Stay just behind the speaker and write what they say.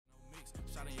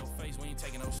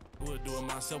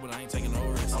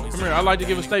Come here. I'd like to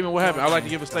give a statement. What happened? I'd like to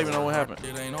give a statement on what happened. Put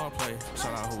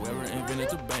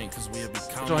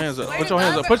your hands up. Put your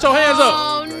hands up. Put your hands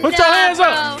up. Put your hands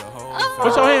up.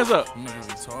 Put your hands up.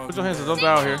 Put your hands up. Don't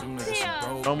die out here.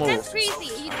 Don't move. That's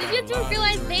crazy. You do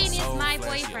realize Bane is my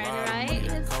boyfriend, right?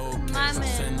 He's my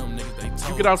man.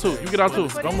 You get out too. You get out too.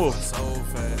 Don't move.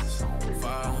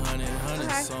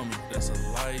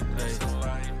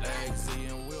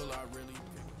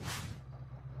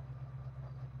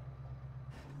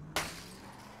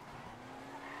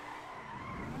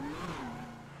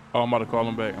 Oh, I'm about to call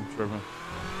him back. I'm tripping.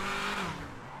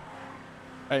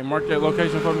 Hey, mark that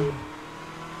location for me.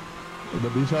 The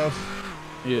beach house?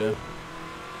 Yeah.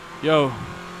 Yo.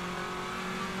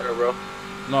 Hey, bro.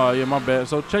 No, yeah, my bad.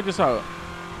 So check this out.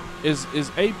 Is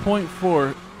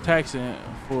 8.4 taxing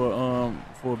for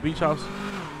a beach house?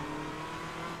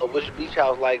 Which beach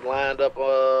house like lined up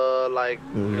like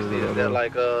is that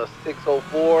like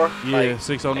 604? Yeah, like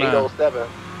 609. 807.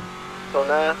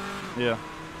 609? Yeah.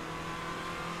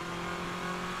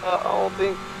 I don't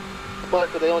think much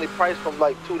because they only price from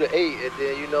like 2 to 8, and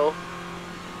then you know,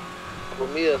 for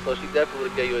Mia, so she definitely would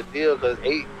have gave you a deal because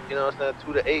 8, you know what I'm saying,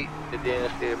 2 to 8, and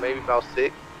then shit, maybe about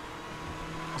 6.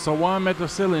 So why I'm at the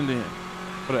ceiling then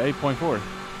for the 8.4?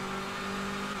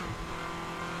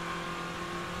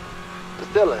 The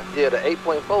ceiling, yeah, the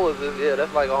 8.4 is yeah,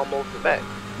 that's like almost the max.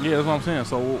 Yeah, that's what I'm saying.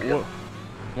 So what?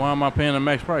 Why am I paying the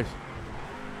max price?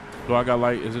 Do I got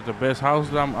like? Is it the best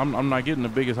house? I'm not getting the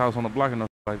biggest house on the block or nothing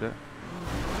like that.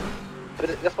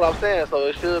 But that's what I'm saying. So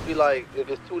it should be like if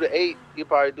it's 2 to 8, you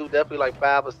probably do definitely like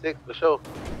 5 or 6 for sure.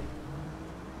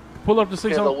 Pull up the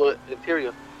 6. Depends on what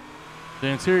interior. The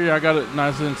interior, I got it. Now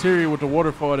it's the interior with the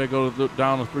waterfall that goes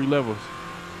down to 3 levels.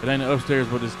 It ain't the upstairs,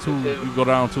 but it's 2. You go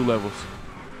down 2 levels.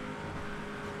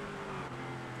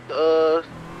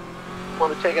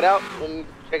 Want to check it out?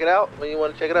 Check it out when you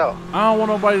want to check it out. I don't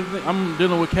want nobody to think I'm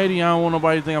dealing with Katie. I don't want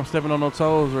nobody to think I'm stepping on no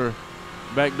toes or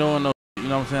backdoing no. You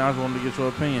know what I'm saying? I just wanted to get your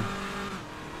opinion.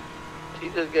 She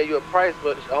just gave you a price,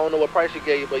 but I don't know what price she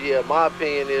gave you. But yeah, my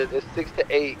opinion is it's 6 to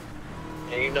 8,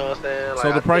 and you know what I'm saying. Like,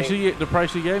 so the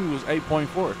price she gave me was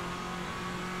 8.4.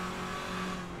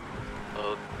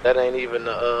 That ain't even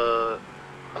I'm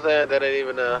saying that ain't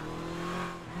even I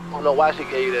don't know why she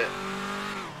gave you that.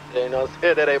 You know what I'm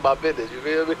saying? That ain't my business. You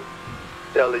feel me?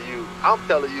 I'm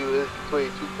telling you it's between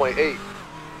 2.8.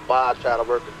 Why I try to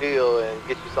work a deal and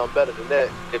get you something better than that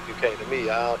if you came to me.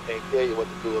 I can't tell you what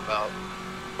to do about it.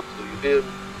 So you feel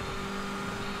me?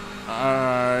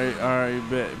 Alright,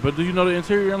 bet. But do you know the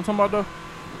interior I'm talking about though?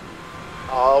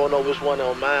 I don't know which one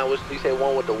on mine. Which you say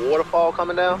one with the waterfall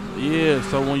coming down? Yeah,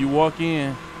 so when you walk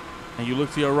in and you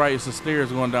look to your right, it's the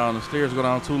stairs going down. The stairs go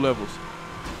down 2 levels.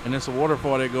 And it's a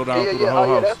waterfall that go down through the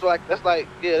whole house. That's like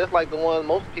the one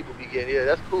most people be getting. Yeah,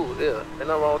 that's cool. Yeah, ain't nothing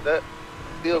wrong with that.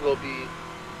 Still gonna be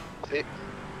 6.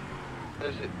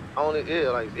 That shit only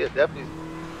definitely.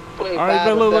 All right,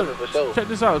 but look, for sure. Check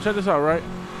this out, right?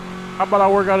 How about I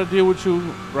work out a deal with you,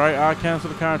 right? I cancel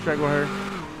the contract with her,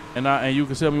 and you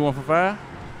can sell me one for 5.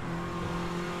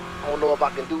 I don't know if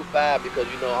I can do 5 because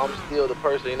you know I'm still the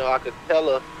person. You know I could tell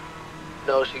her. You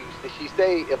know she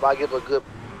say if I give a good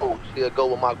quote, she'll go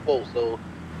with my quote. So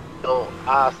you know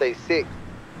I'll say 6.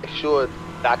 Sure,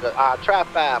 I'll try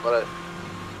 5, but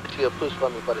she'll push for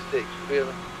me for the 6. You feel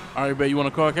me? All right, bet. You want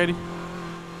to call Katie?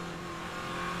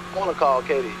 I want to call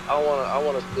Katie. I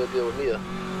want to still deal with Mia.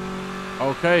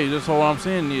 Okay, that's all I'm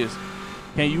saying is,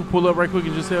 can you pull up right quick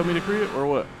and just tell me the crib or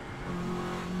what?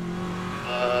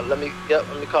 Let me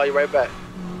call you right back.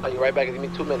 Call you right back. Give me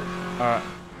 2 minutes. All right.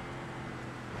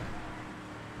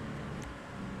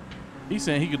 He's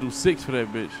saying he could do 6 for that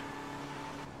bitch.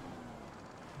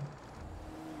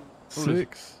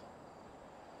 6?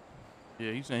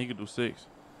 Yeah, he's saying he could do 6.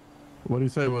 What did he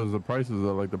say was the prices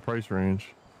of like the price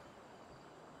range?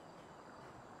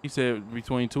 He said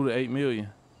between 2 to 8 million.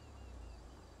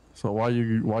 So why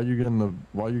you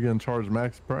getting charged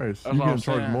max price? That's you what I'm getting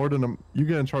charged saying. more than you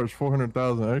getting charged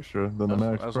 400,000 extra than the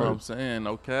max price. That's what I'm saying.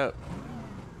 No cap.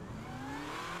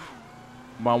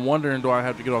 But I'm wondering, do I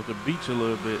have to get off the beach a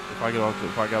little bit? If I get off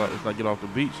the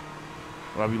beach,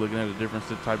 will I be looking at a different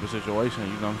type of situation?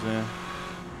 You know what I'm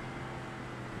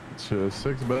saying? Shit,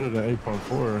 6 better than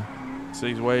 8.4.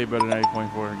 6 way better than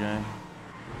 8.4 game.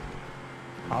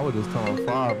 I would just tell him 5.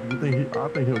 I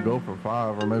think he'll go for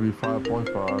 5 or maybe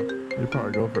 5.5. He'd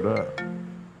probably go for that.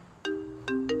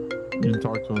 You can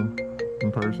talk to him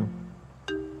in person.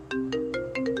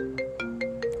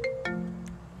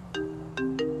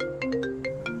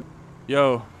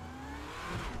 Yo.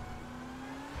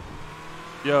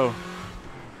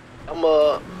 I'm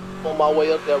On my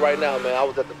way up there right now, man. I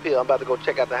was at the pier. I'm about to go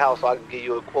check out the house so I can give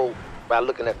you a quote by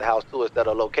looking at the house too instead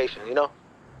of location, you know?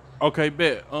 Okay,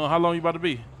 bet. How long you about to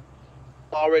be?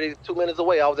 Already 2 minutes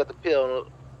away. I was at the pier. All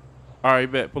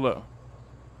right, bet. Pull up.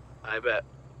 I bet.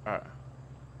 All right.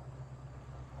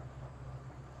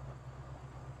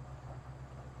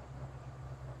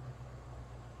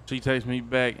 She texted me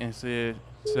back and said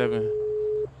 7.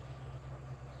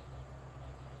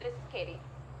 This is Katie.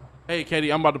 Hey,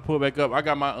 Katie, I'm about to pull back up. I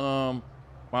got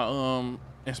my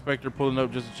inspector pulling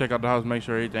up just to check out the house, make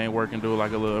sure everything working, do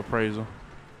like a little appraisal.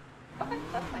 Okay,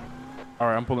 that's fine. All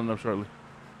right, I'm pulling up shortly.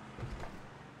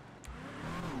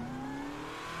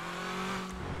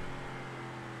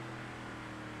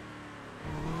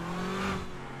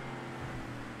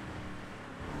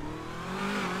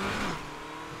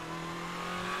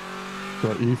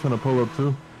 So E finna pull up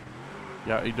too?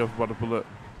 Yeah, he definitely about to pull up.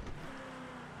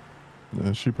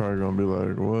 Yeah, she probably gonna be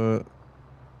like, what?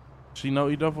 She know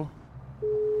E Duffel?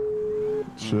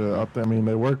 Shit, I mean,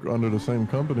 they work under the same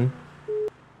company.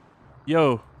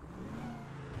 Yo.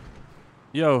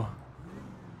 Yo.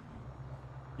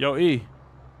 Yo, E.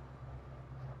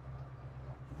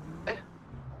 Hey.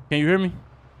 Can you hear me?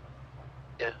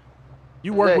 Yeah.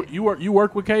 You work Hey. with you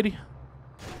work with Katie?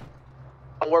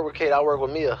 I work with Kate. I work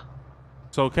with Mia.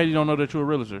 So Katie don't know that you're a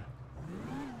realtor.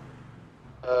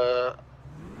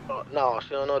 No, she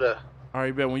don't know that. All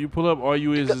right, bet. When you pull up, all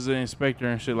you is an inspector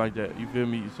and shit like that. You feel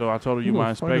me? So I told her you Who the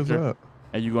my fuck is inspector, that?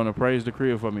 and you gonna appraise the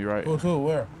crib for me, right? Who,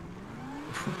 where?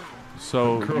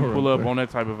 So Girl you pull right up there. on that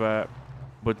type of vibe.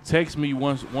 But text me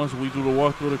once we do the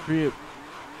walkthrough of the crib.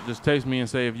 Just text me and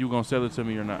say if you gonna sell it to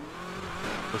me or not.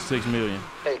 For $6 million.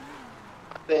 Hey,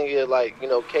 the thing is, like, you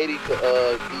know, Katie could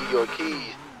give you your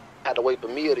keys. Had to wait for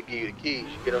Mia to give you the keys.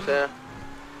 You get what I'm saying?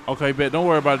 Okay, bet. Don't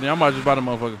worry about it. I might just buy the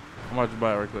motherfucker. I might just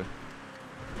buy it right quick.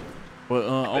 But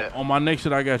on my next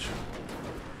shit, I got you.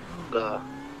 All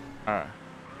right.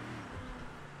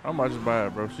 I might just buy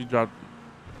it, bro. She dropped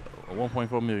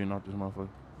 1.4 million off this motherfucker.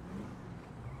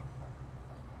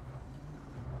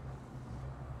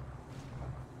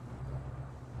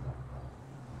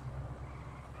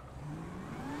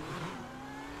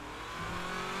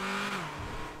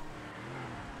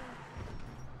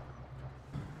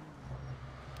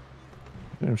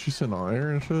 Damn, she's sitting on air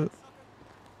and shit.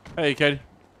 Hey, Katie.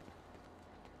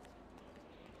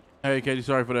 Hey, Katie.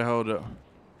 Sorry for that hold up.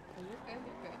 You're good.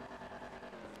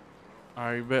 All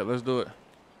right, bet. Let's do it.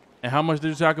 And how much did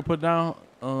you say I could put down?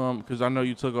 Because I know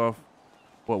you took off,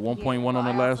 what, 1.1 on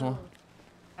the last one?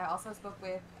 I also spoke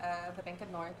with the Bank of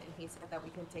North, and he said that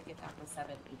we can take it down to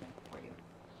 7 even for you.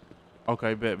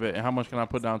 Okay, bet. And how much can I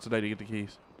put down today to get the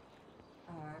keys?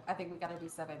 I think we gotta do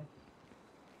 7.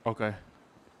 Okay.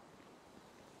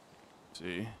 Let's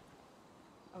see.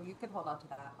 Oh, you could hold on to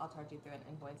that. I'll charge you through an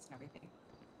invoice and everything.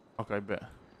 Okay, bet.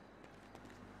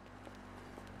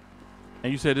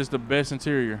 And you said it's the best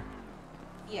interior.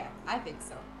 Yeah, I think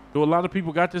so. Do a lot of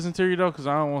people got this interior though? Cause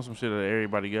I don't want some shit that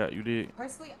everybody got. You did?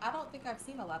 Personally, I don't think I've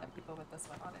seen a lot of people with this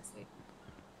one, honestly.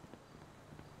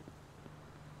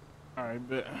 All right,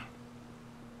 bet.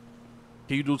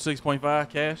 Can you do 6.5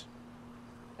 cash?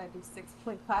 If I do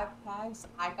 6.5 cash,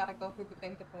 I gotta go through the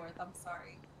Bank of North. I'm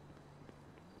sorry.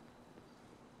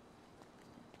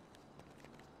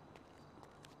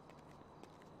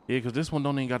 Yeah, cause this one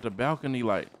don't even got the balcony.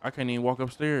 Like I can't even walk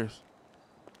upstairs.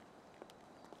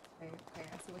 Okay,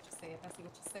 I see what you're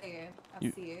saying. I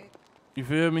You- see it. You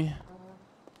feel me?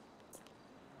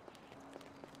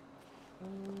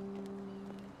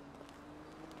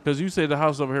 Cause you said the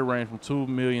house over here range from 2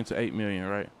 million to 8 million,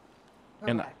 right?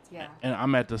 Correct, yeah. And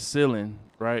I'm at the ceiling,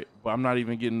 right? But I'm not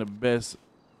even getting the best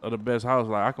of the best house.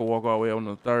 Like I could walk all the way on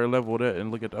the 3rd level of that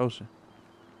and look at the ocean.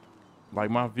 Like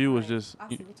my view is just. I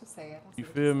see what you're saying. You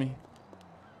feel me?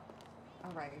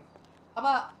 All right. I'm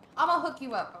gonna hook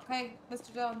you up, okay,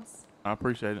 Mr. Jones? I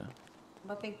appreciate it.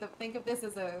 But think of this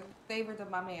as a favor to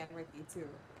my man Ricky too.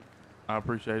 I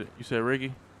appreciate it. You said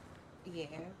Ricky? Yeah.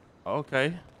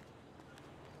 Okay.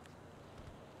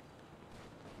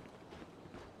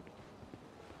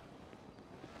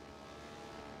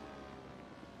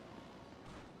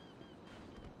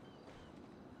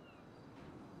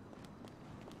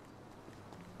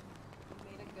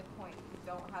 You made a good point. You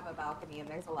don't have a balcony, and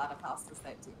there's a lot of houses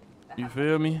that do. That You have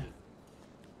feel me? balconies.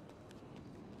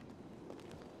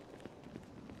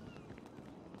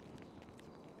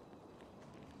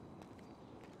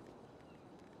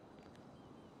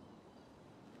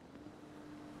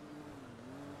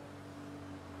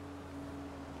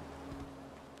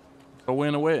 So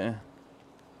when the wedding?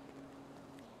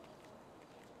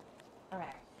 All right.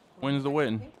 When's the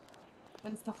wedding?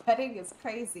 When's the wedding is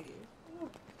crazy.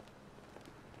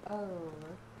 Oh.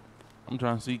 I'm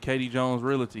trying to see Katie Jones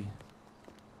Realty.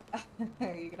 You're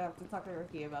gonna have to talk to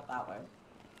Ricky about that one.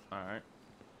 All right.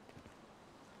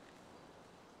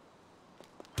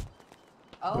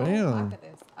 Oh, Damn. look at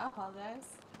this. I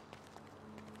apologize.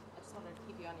 I just wanted to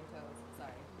keep you on your toes.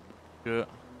 Sorry. Good.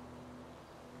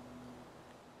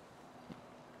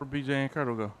 Where BJ and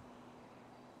Curtle go?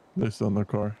 They still in their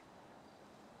car.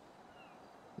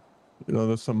 You know,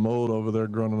 there's some mold over there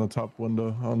growing on the top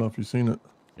window. I don't know if you've seen it.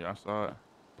 Yeah, I saw it.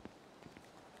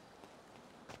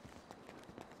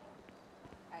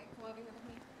 Alright, come over here with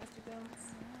me, Mr.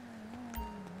 Jones.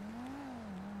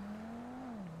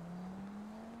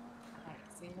 Alright,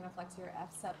 so you're gonna flex your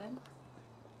F7.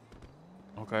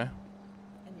 Okay.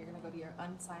 And you're gonna go to your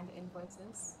unsigned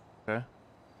invoices. Okay.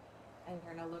 And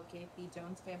you're gonna locate the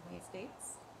Jones Family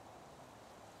Estates.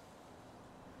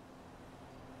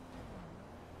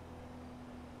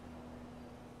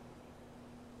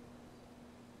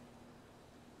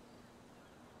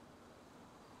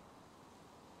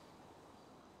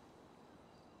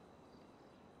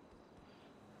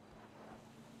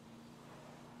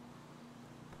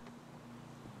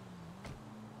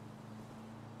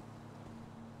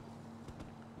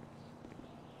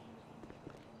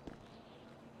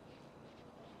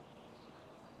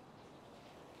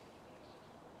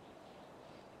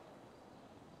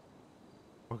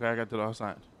 Okay, I got to the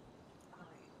outside. Alright,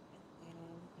 and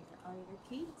then here are your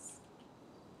keys.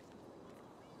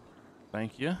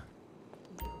 Thank you.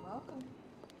 You're welcome.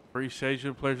 Appreciate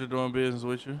you. Pleasure doing business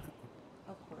with you.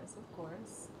 Of course, of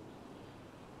course.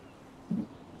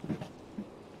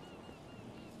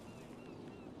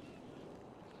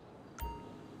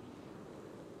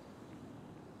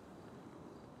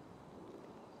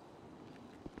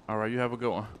 All right, you have a good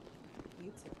one.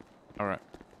 You too. All right.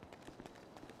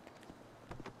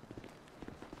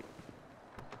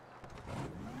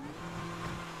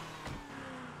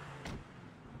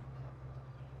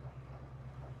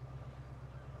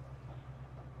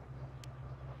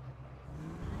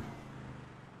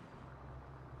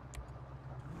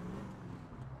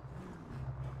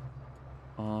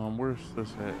 Where's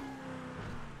this at?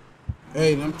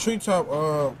 Hey, them treetop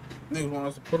niggas want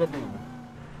us to put up on them.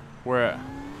 Where at?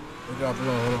 They drop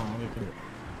below. Hold on, let me put it.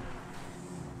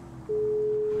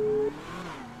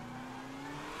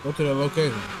 Go to the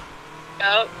location.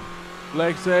 Yup.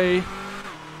 Lexi,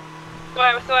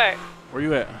 What's the word? where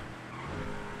you at?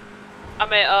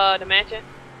 I'm at the mansion.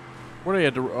 Where they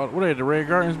at the Red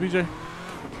Gardens, BJ?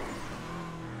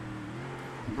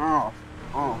 Oh,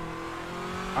 oh.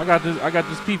 I got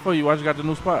this key for you. I just got the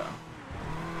new spot.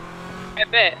 I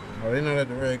bet. Oh, they not at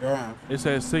the Red Gardens. It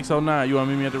says 609. You want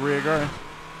to meet me at the Red Gardens?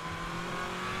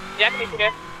 Yeah, I can meet you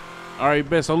there. All right,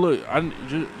 bet. So look,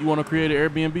 you want to create an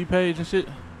Airbnb page and shit?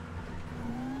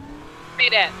 Say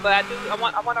that, but I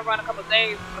want to run a couple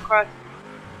things across.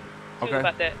 Okay.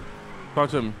 About that. Talk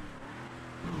to me.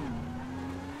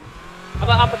 I'm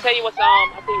gonna tell you what's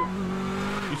I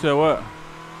think You said what?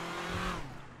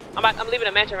 I'm leaving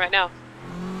the mansion right now.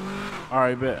 All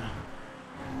right, bet.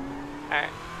 All right.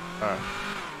 All right.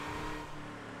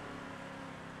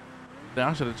 Then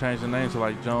I should have changed the name to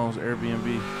like Jones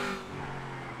Airbnb.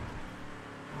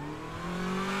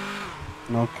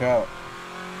 No cap.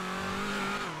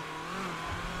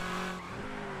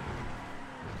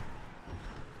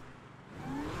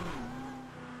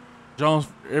 Jones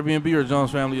Airbnb or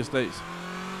Jones Family Estates?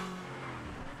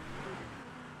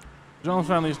 Jones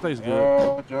Family Estates good.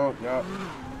 Oh, Joe, yup.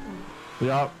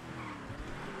 Yup.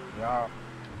 Yup.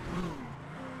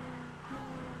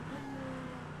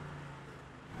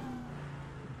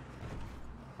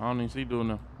 I don't even see doing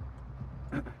them.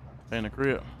 They in the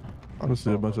crib. I just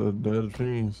see a bunch of dead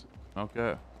fiends.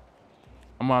 Okay.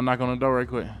 I'm gonna knock on the door right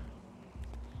quick.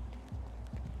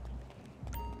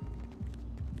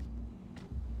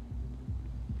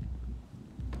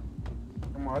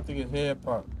 Come on, I think it's head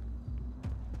pop.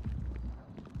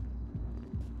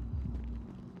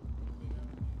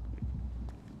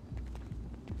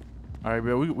 All right,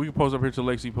 man. We can pose up here till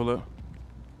Lexi pull up.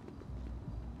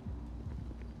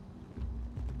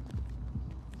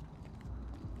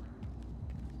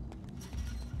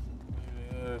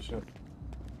 Yeah, sure.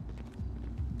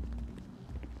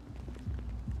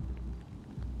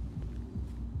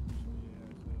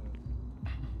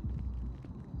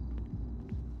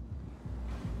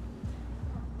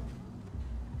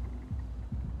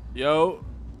 Yo,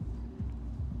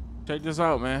 check this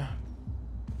out, man.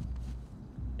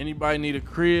 Anybody need a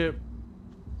crib,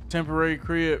 temporary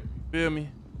crib, feel me?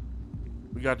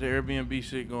 We got the Airbnb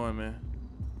shit going, man.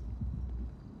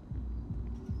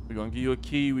 We're gonna give you a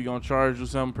key, we gonna charge you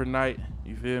something per night,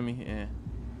 you feel me? And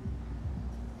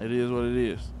it is what it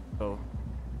is. So,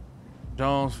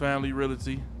 Jones Family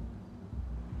Realty.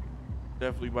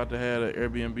 Definitely about to have the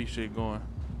Airbnb shit going.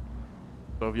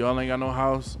 So if y'all ain't got no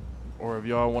house, or if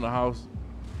y'all want a house,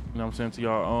 you know what I'm saying, to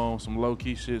y'all own some low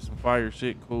key shit, some fire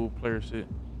shit, cool player shit,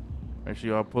 make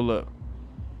sure y'all pull up.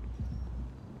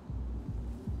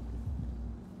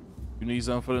 You need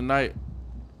something for the night?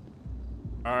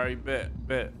 All right, bet.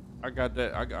 I got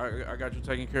that. I got you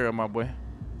taken care of, my boy.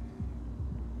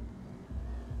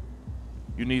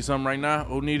 You need something right now?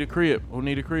 Who need a crib?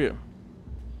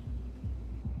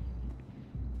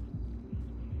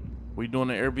 We doing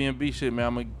the Airbnb shit, man.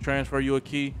 I'm gonna transfer you a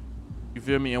key. You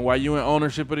feel me? And while you in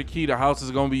ownership of the key, the house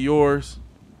is gonna be yours.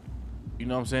 You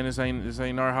know what I'm saying? This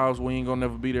ain't our house. We ain't gonna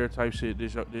never be there type shit.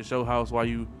 This your house while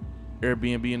you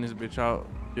Airbnb in this bitch out.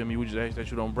 You feel me? We just ask that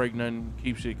you don't break nothing,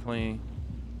 keep shit clean.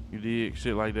 You dig?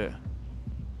 Shit like that.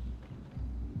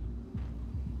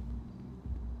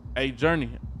 Hey,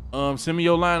 Journey, send me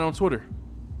your line on Twitter.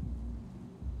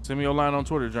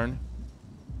 Journey.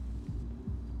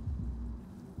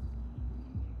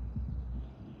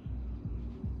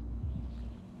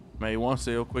 Made one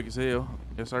sale quick as hell.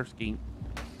 Yes, our scheme.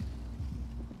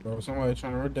 Bro, somebody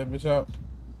trying to rip that bitch out.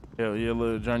 Hell yeah,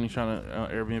 little Journey trying to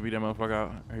Airbnb that motherfucker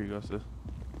out. Here you go, sis.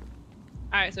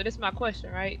 All right, so this is my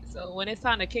question, right? So when it's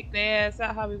time to kick their ass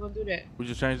out, how we gonna do that? We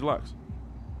just change the locks.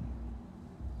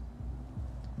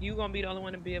 You gonna be the only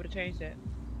one to be able to change that?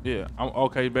 Yeah, I'm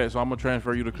okay, bet. So I'm gonna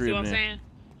transfer you to crib. See what I'm saying?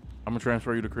 I'm gonna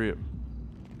transfer you to crib.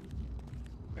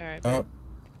 All right.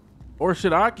 Or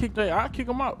shit, I kick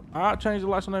them out. I change the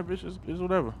locks on that bitch. It's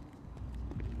whatever.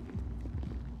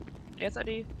 Yes, I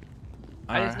do.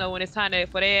 All I just right. know when it's time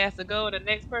for their ass to go, the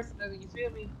next person doesn't. You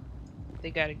feel me?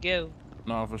 They gotta go.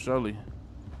 No, for surely.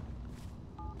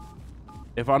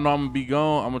 If I know I'm gonna be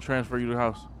gone, I'm gonna transfer you to the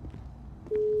house.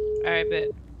 All right, bet.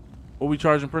 What we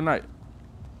charging per night?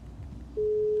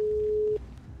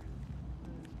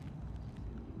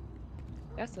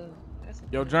 That's a.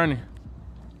 Yo, Journey.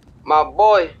 My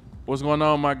boy. What's going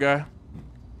on, my guy?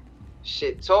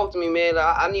 Shit, talk to me, man.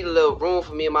 I need a little room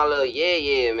for me and my little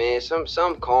yeah, man.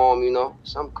 Some calm, you know.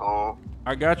 Some calm.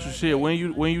 I got you. Shit. When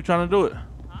you trying to do it?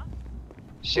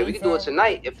 Shit, we can do it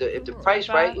tonight if the price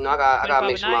right. You know, I gotta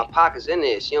make sure my pocket's in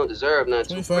there. She don't deserve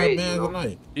nothing too crazy, you know? A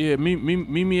night. Yeah, meet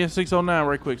me at 609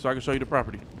 right quick so I can show you the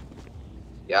property.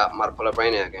 Yeah, I'm about to pull up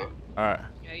right now again. All right.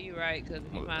 Yeah, you right. Cause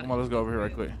Come on, let's go over here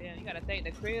right quick. Damn, you gotta think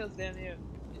the cribs down there,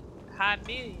 high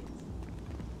millions.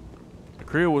 The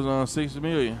crib was on 6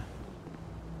 million.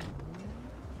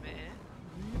 Man.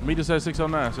 Meet us at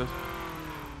 609, sis.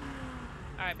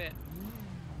 All right, bet.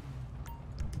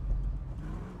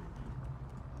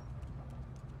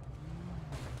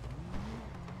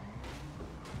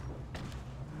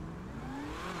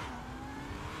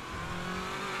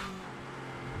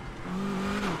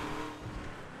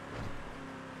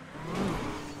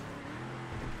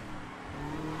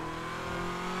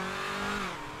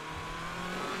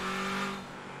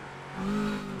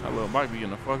 That little bike be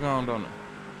getting the fuck on, don't it?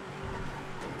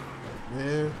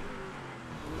 Yeah.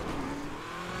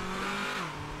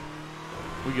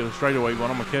 We get a straightaway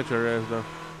going. I'm gonna catch her ass though.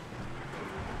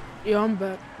 Yeah, I'm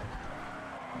back.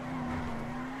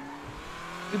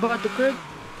 You bought the crib?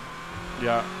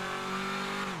 Yeah.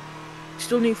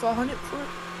 Still need 500 for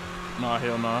it? Nah,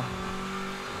 hell nah.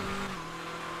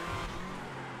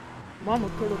 Mama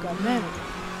could've got mad.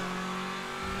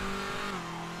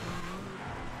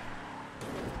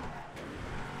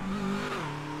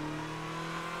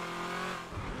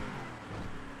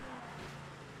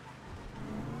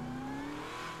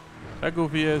 That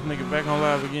goofy ass nigga back on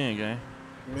live again, gang.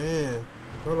 Man,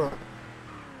 hold on.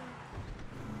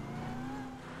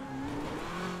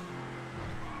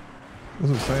 This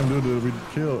is the same dude that we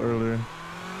killed earlier.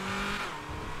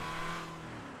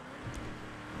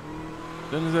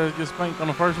 Didn't his ass get spanked on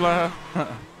the first live? Hell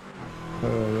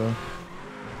yeah.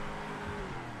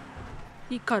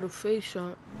 He caught a face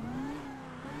shot.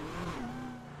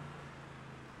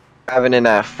 Having in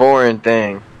that foreign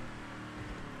thing.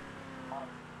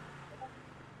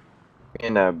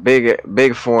 In that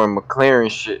big foreign McLaren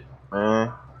shit,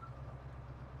 man.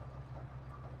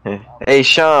 Hey,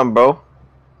 Sean, bro.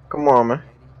 Come on, man.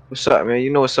 What's up, man?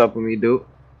 You know what's up with me, dude.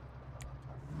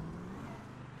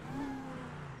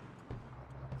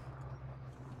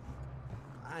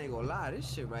 I ain't gonna lie,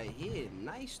 this shit right here,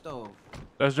 nice though.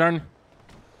 That's Journey.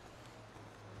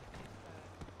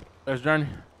 That's Journey.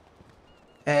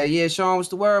 Hey, yeah, Sean, what's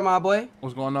the word, my boy?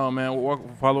 What's going on, man?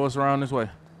 Follow us around this way.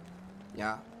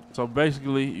 Yeah. So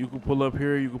basically, you can pull up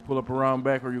here, you can pull up around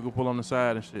back, or you can pull on the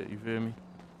side and shit. You feel me?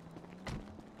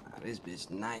 Ah, this bitch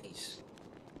nice.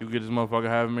 You get this motherfucker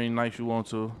however many nights you want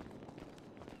to.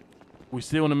 We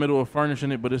still in the middle of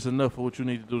furnishing it, but it's enough for what you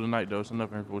need to do tonight, though. It's enough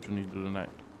for what you need to do tonight.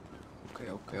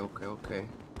 Okay.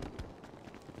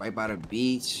 Right by the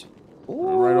beach.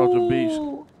 Ooh. Right off the beach.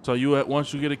 So you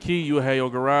once you get a key, you have your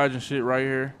garage and shit right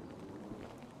here.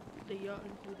 The yacht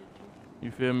included too.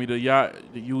 You feel me? The yacht.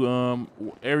 You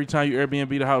every time you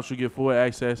Airbnb the house, you get full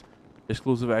access,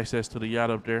 exclusive access to the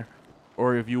yacht up there.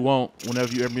 Or if you want,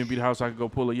 whenever you Airbnb the house, I could go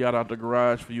pull a yacht out the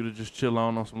garage for you to just chill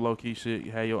on some low key shit.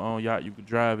 You have your own yacht. You could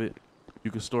drive it.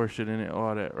 You could store shit in it.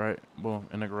 All that, right? Boom.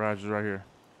 And the garage is right here.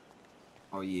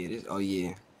 Oh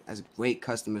yeah. That's great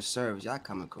customer service. Y'all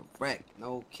coming correct.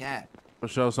 No cap. For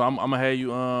sure. So I'm gonna have you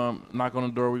knock on the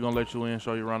door. We're gonna let you in,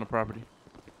 show you around the property.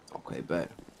 Okay,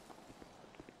 bet.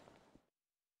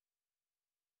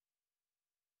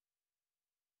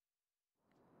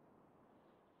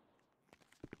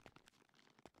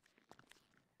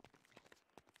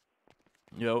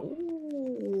 Yo.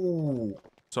 Ooh.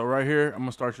 So right here, I'm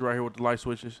gonna start you right here with the light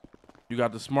switches. You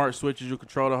got the smart switches. You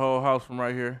control the whole house from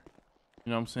right here. You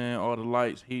know what I'm saying? All the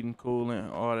lights, heating, cooling,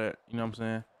 all that. You know what I'm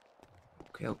saying?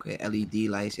 Okay.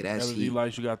 LED lights. Yeah, that's LED heat.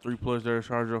 lights. You got 3 plugs there to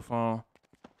charge your phone.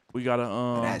 We got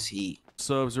a That's heat.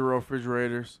 Sub-Zero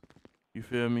refrigerators. You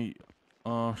feel me?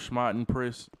 Schmatten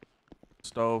press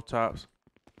stove tops.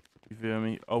 You feel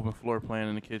me? Open floor plan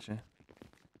in the kitchen.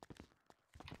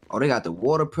 Oh, they got the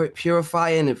water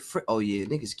purifier and the oh yeah,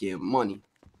 niggas getting money.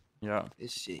 Yeah.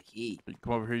 This shit heat. You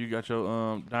come over here. You got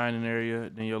your dining area,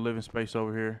 then your living space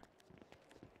over here.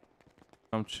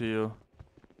 Come chill.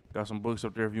 Got some books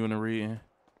up there if you want to read.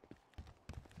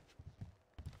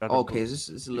 Okay, this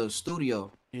is a little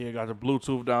studio. Yeah, got the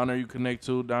Bluetooth down there you connect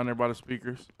to down there by the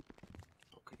speakers.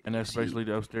 Okay, and that's basically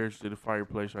the upstairs. You see the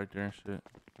fireplace right there and shit.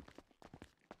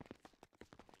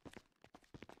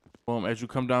 Boom, as you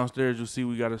come downstairs, you'll see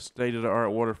we got a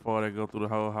state-of-the-art waterfall that go through the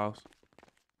whole house.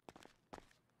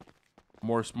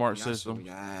 More smart systems.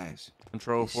 Nice.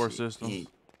 Control 4 systems.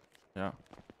 Yeah.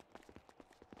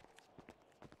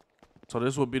 So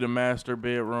this will be the master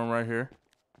bedroom right here.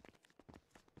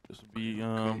 This will be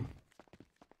right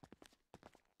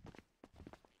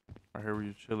here where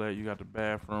you chill at. You got the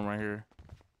bathroom right here.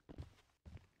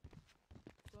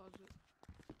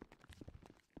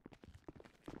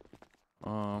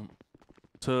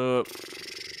 Tub,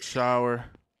 shower.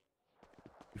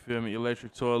 You feel me?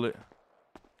 Electric toilet.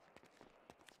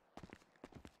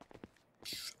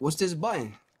 What's this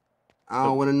button? I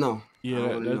don't want to know. Yeah,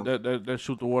 that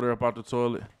shoot the water up out the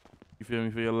toilet. You feel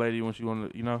me? For your lady when she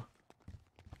want to, you know.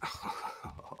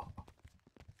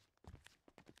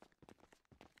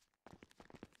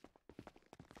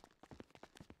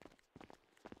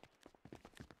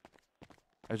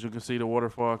 As you can see, the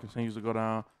waterfall continues to go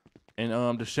down.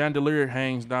 And the chandelier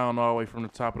hangs down all the way from the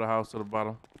top of the house to the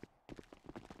bottom.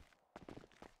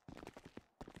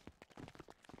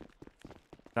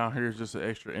 Down here is just an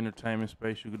extra entertainment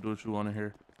space. You can do what you want in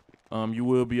here. You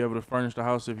will be able to furnish the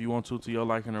house if you want to your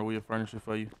liking, or we'll furnish it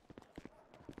for you.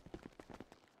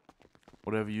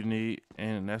 Whatever you need,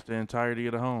 and that's the entirety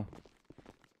of the home.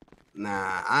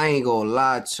 Nah, I ain't gonna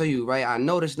lie to you, right? I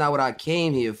know that's not what I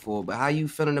came here for, but how you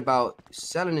feeling about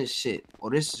selling this shit?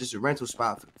 Or this is just a rental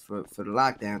spot for the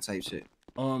lockdown type shit?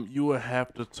 You would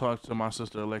have to talk to my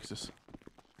sister Alexis.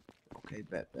 Okay,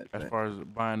 bet. As far as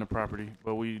buying the property,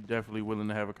 but we definitely willing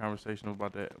to have a conversation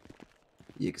about that.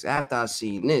 Yeah, because after I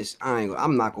seen this,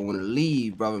 I'm not gonna want to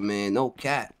leave, brother, man. No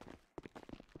cap.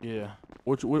 Yeah.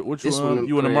 What you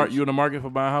in the market for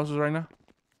buying houses right now?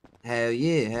 Hell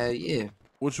yeah.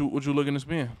 What you looking to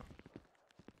spend?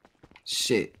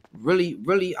 Shit,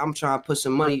 really, I'm trying to put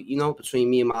some money,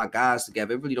 between me and my guys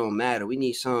together. It really don't matter. We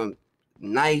need something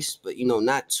nice, but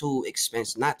not too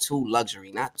expensive, not too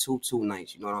luxury, not too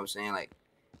nice. You know what I'm saying? Like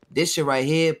this shit right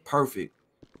here, perfect.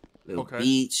 Little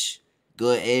beach,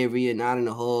 good area, not in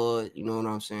the hood. You know what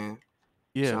I'm saying?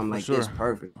 Yeah, something like this,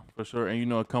 perfect. For sure.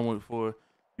 And it come with you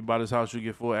buy this house, you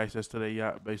get full access to that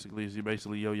yacht. Basically, it's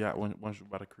basically your yacht once you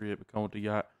buy the crib. It come with the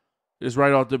yacht. It's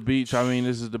right off the beach. I mean,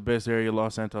 this is the best area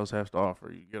Los Santos has to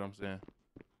offer. You get what I'm saying?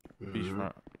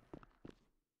 Beachfront.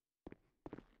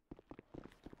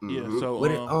 Yeah. So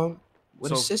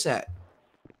what is sis at?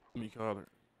 Let me call her.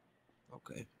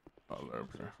 Okay. Hold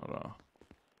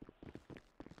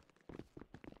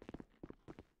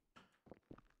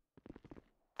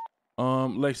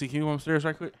on. Lexi, can you come upstairs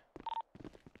right quick?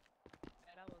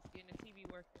 I was getting the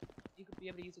TV working. You could be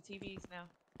able to use the TVs now.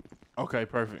 Okay,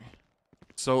 perfect.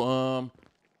 So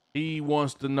he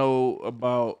wants to know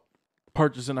about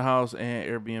purchasing a house and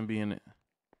Airbnb in it.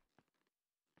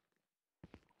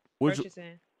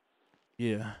 Purchasing.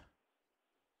 Yeah.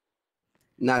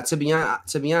 Nah, to be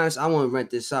honest, I wouldn't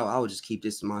rent this out. I would just keep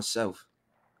this to myself.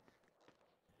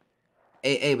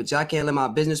 Hey, but y'all can't let my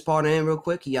business partner in real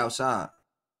quick. He outside.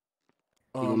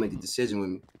 He gonna make the decision with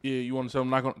me. Yeah, you want to tell him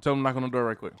knock on the door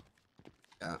right quick.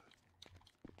 Yeah.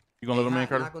 You gonna let him in,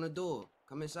 Carter? Knock on the door.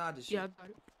 Come inside this shit. Yeah, I got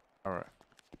it. All right.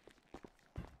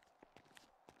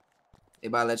 They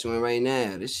about to let you in right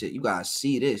now. This shit, you gotta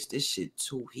see this. This shit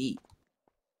too heat.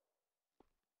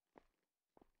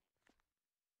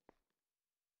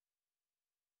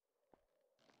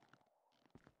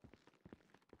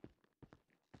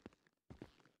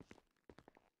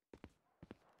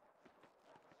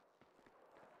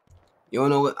 You don't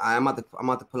know what? I'm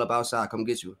about to pull up outside. Come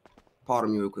get you.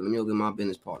 Pardon me real quick. Let me go get my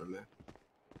business partner, man.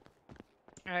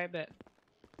 All right, bet.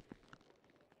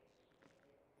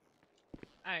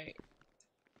 All right.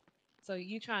 So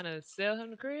you trying to sell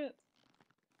him the crib?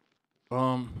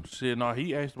 Shit, no,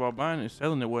 he asked about buying it.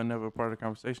 Selling it wasn't never a part of the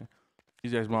conversation.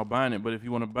 He's asked about buying it, but if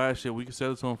you want to buy shit, we can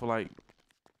sell it to him for like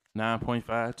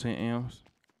 9.5, 10 M's,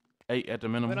 8 at the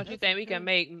minimum. But don't you think we can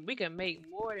make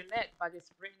more than that by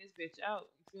just renting this bitch out?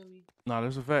 You feel me? No,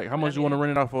 that's a fact. How much you want to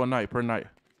rent it out for a night, per night?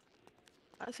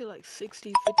 I say like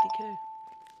 60, 50K.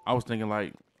 I was thinking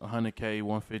like 100K,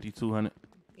 150, 200.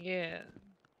 Yeah.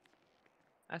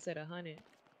 I said 100.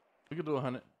 We could do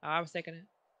 100. Oh, I was thinking it.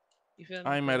 You feel me?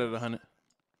 I ain't mad at 100.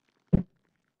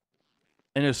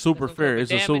 And it's super fair.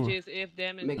 It's a super.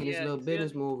 Making this little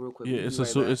business move real quick. Yeah, it's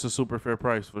a super fair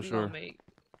price for sure.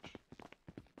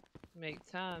 Make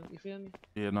time. You feel me?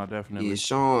 Yeah, no, definitely. Yeah,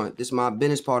 Sean, this is my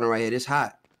business partner right here. This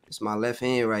hot. This my left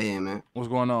hand right here, man. What's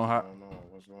going on, hot?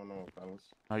 What's going on, fellas?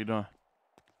 How you doing?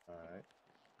 All right.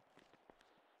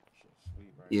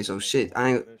 Sweet, right? Yeah, so shit.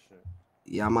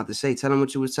 Yeah, I'm about to say. Tell him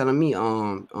what you was telling me,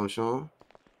 Sean.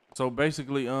 So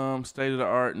basically, state of the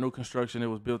art, new construction. It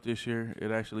was built this year.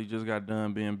 It actually just got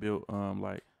done being built,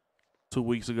 like 2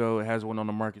 weeks ago. It hasn't went on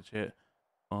the market yet.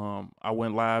 I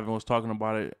went live and was talking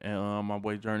about it, and my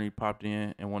boy Journey popped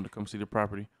in and wanted to come see the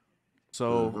property.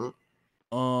 So,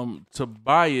 to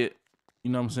buy it,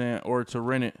 you know what I'm saying, or to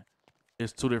rent it,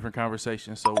 it's two different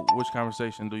conversations. So, which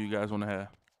conversation do you guys want to have?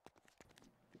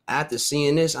 After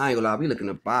seeing this, I ain't gonna lie, we looking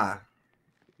to buy.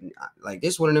 Like,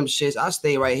 this one of them shits, I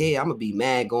stay right here. I'm gonna be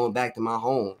mad going back to my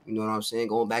home. You know what I'm saying?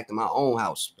 Going back to my own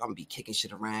house. I'm gonna be kicking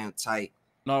shit around tight.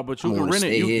 No, but you can rent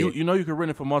it. You know you can rent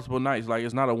it for multiple nights. Like,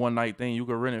 it's not a one night thing. You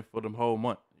can rent it for the whole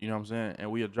month. You know what I'm saying?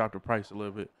 And we'll drop the price a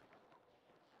little bit.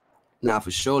 Nah,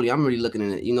 for surely. I'm really looking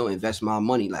to, invest my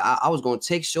money. Like, I was gonna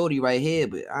take Shorty right here,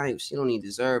 but she don't even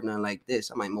deserve nothing like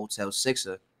this. I might Motel 6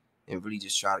 her and really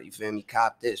just try to, you feel me,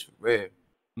 cop this for real.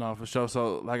 No, for sure.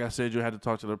 So, like I said, you had to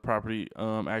talk to the property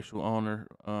actual owner,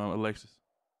 Alexis.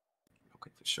 Okay,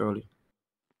 for surely.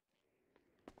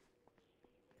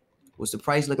 What's the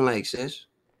price looking like, sis?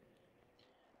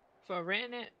 For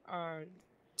renting it or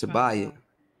to buy it?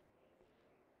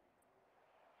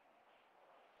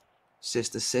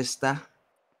 Sister.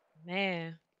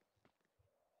 Man.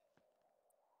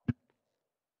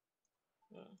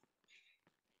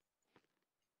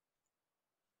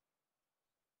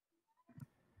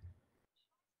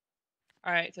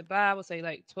 All right, to buy, I would say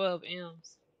like 12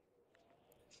 M's.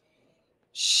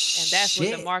 And that's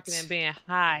with the marketing being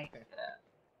high.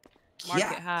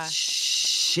 Market high.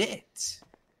 Shit.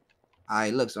 All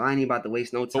right, look, so I ain't even about to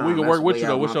waste no time. But we can work with you,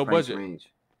 though. What's your budget?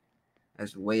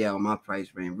 That's way out of my price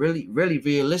range. Really,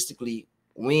 realistically,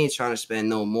 we ain't trying to spend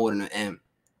no more than an M.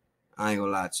 I ain't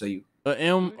gonna lie to you. An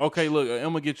M, okay, look, an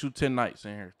M will get you 10 nights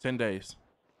in here, 10 days,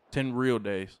 10 real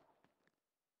days.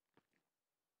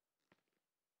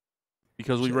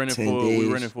 Because we rent it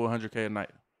for 100K a night.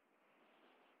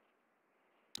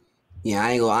 Yeah,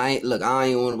 I ain't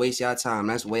want to waste y'all time.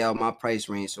 That's way out my price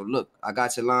range. So look, I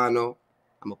got your line though.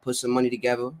 I'm gonna put some money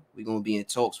together. We gonna be in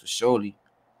talks for surely.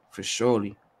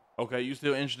 Okay, you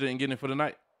still interested in getting it for the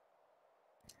night?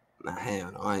 Nah,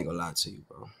 hell no, I ain't gonna lie to you,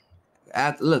 bro.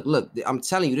 Look, I'm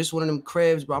telling you, this is one of them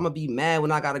cribs, bro. I'm gonna be mad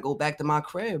when I gotta go back to my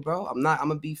crib, bro. I'm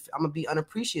gonna be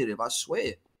unappreciative, I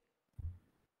swear.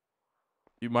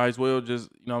 You might as well just,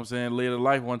 you know what I'm saying, live the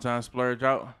life one time, splurge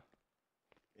out.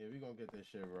 Yeah, we gonna get this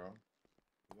shit, bro.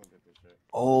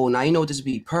 Oh, now you know what this would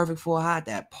be perfect for, Hot?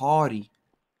 That party.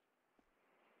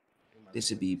 This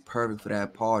would be perfect for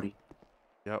that party.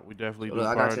 Yeah, we definitely do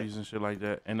parties and shit like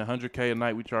that. And 100K a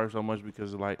night, we charge so much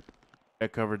because of like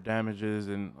that covered damages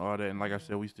and all that. And like I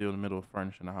said, we still in the middle of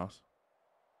furnishing the house.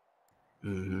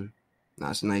 Mm-hmm. Nah,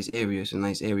 it's a nice area. It's a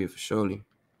nice area for surely.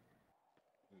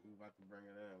 We about to bring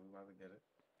it in. We about to get it.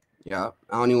 Yeah,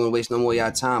 I don't even want to waste no more of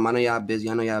y'all time. I know y'all busy.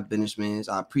 I know y'all businessmen.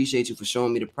 I appreciate you for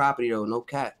showing me the property though. No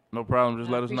cap. No problem.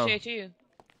 Just let us know. Appreciate you.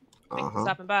 Thanks for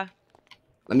stopping by.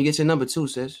 Let me get your number too,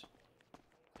 sis.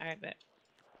 All right, bet.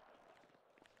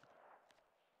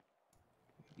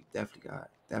 You definitely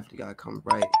Definitely gotta come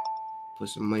right. Put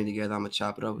some money together. I'ma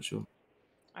chop it up with you.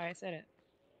 All right, said it.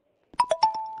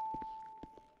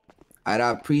 All right,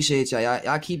 I appreciate y'all.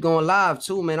 Y'all keep going live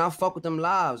too, man. I fuck with them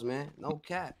lives, man. No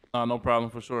cap. No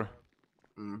problem for sure.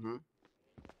 Mm-hmm.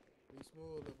 Be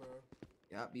smooth, bro.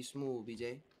 Yeah, be smooth,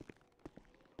 BJ.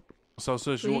 So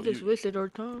sis, So you just wasted our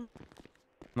time.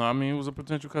 No, I mean it was a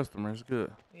potential customer. It's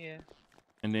good. Yeah.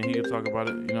 And then he could talk about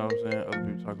it. You know what I'm saying? Other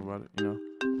people talk about it. You know.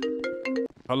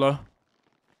 Hello.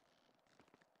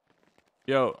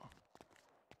 Yo.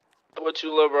 What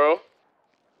you love, bro?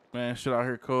 Man, shit out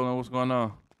here cool. And what's going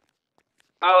on?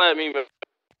 Holla at me, man.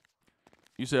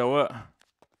 You said what?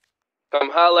 Come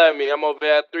holla at me. I'm over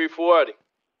at 340.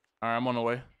 All right, I'm on the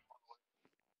way.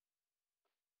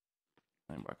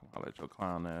 Anybody come holler at your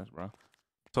clown ass, bro.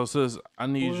 So, sis, I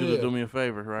need you to do me a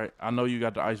favor, right? I know you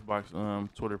got the Icebox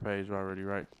Twitter page already,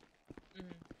 right?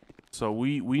 Mm-hmm. So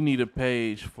we need a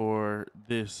page for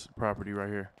this property right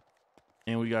here,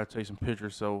 and we gotta take some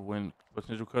pictures. So when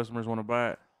potential customers want to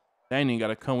buy it, they ain't even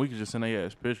gotta come. We can just send their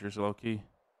ass pictures, low key.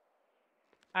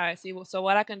 All right. See, so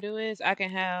what I can do is I can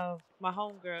have my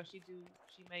homegirl. She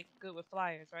make good with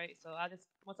flyers, right? So I just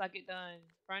once I get done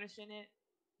furnishing it,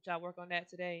 which I work on that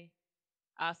today,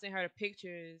 I'll send her the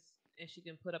pictures and she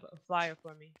can put up a flyer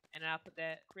for me, and I'll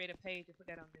create a page and put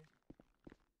that on there.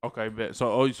 Okay, bet.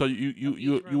 So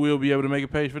you will be able to make a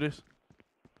page for this?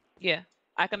 Yeah,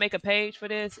 I can make a page for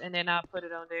this, and then I'll put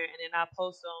it on there, and then I'll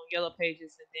post on Yellow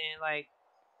Pages, and then like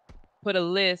put a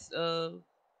list of,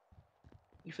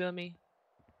 you feel me?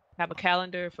 Have a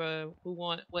calendar for who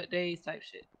want what days type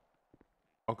shit.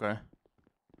 Okay.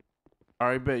 All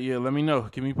right, bet. Yeah, let me know.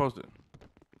 Keep me posted.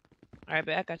 All right,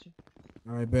 bet. I got you.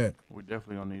 All right, bet. We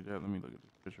definitely gonna need that. Let me look at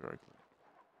this picture right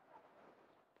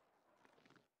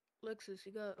quick. Lexus,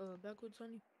 you got backwards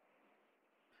on you?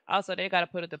 Also, they gotta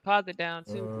put a deposit down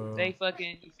too. They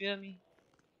fucking, you feel me?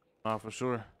 For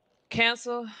sure.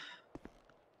 Cancel.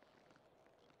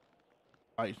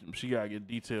 Like she gotta get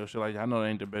details. Shit, like I know that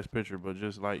ain't the best picture, but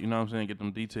just like you know what I'm saying, get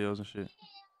them details and shit.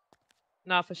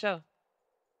 Nah, for sure.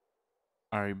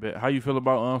 All right, bet. How you feel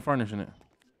about furnishing it?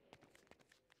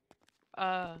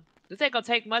 This ain't gonna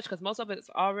take much because most of it's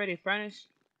already furnished.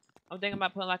 I'm thinking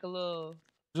about putting like a little,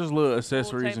 just little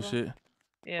accessories and shit.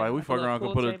 Yeah, like we fuck around,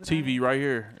 could put a TV right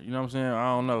here. You know what I'm saying? I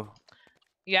don't know.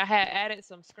 Yeah, I had added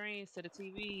some screens to the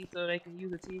TV so they can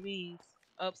use the TVs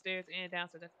upstairs and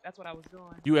downstairs. That's what I was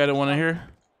doing. You added one in here?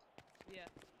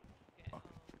 Yeah.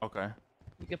 Okay.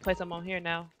 You can place them on here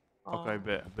now. Okay,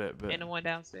 bet. And the one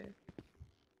downstairs.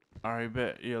 All right,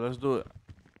 bet. Yeah, let's do it.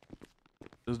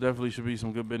 This definitely should be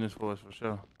some good business for us for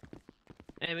sure.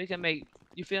 And we can make,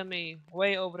 you feel me,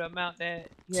 way over the amount that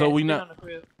you so had we spent not on the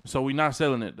crib. So we not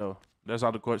selling it though. That's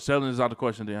out the question. Selling is out the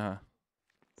question then, huh?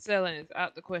 Selling is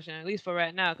out the question, at least for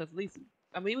right now, because at least,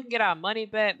 I mean, we can get our money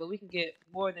back, but we can get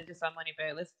more than just our money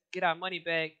back. Let's get our money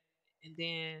back and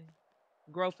then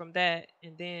grow from that.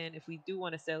 And then if we do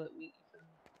want to sell it,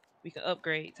 we can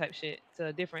upgrade type shit to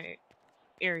a different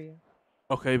area.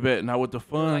 Okay, bet. Now with the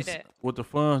funds,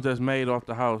 like that's made off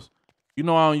the house, you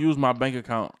know I don't use my bank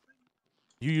account.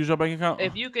 You use your bank account?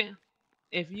 What you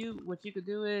could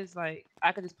do is like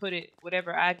I could just put it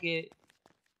whatever I get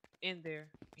in there,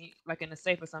 like in a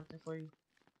safe or something for you.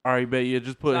 All right, bet. Yeah,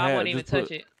 just put. So I won't even touch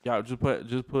it. Yeah, just put.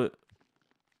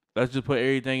 Let's just put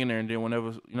everything in there, and then whenever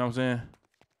you know what I'm saying.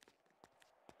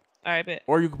 All right, bet.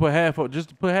 Or you can put half of.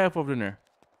 Just put half of it in there.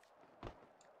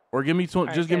 Or give me 20.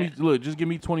 Right, just give me. Look, just give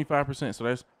me 25%. So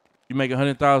that's you make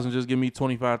 100,000. Just give me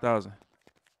 25,000.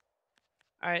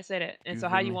 All right, say that. And so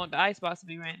how you want the icebox to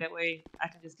be ran? That way I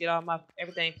can just get all my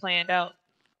everything planned out,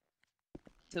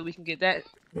 so we can get that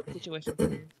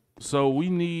situation. So we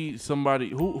need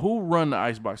somebody who run the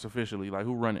icebox officially. Like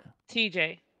who run it?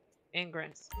 TJ and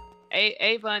Grinz.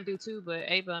 Avon do too, but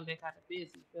Avon been kind of busy.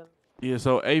 Feel me? Yeah.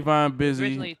 So Avon busy.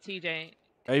 Originally TJ.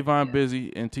 Avon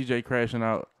busy and TJ crashing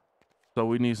out. So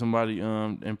we need somebody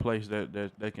in place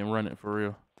that can run it for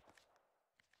real.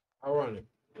 I'll run it.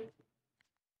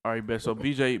 All right, bet. So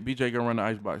BJ gonna run the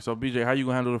icebox. So BJ, how you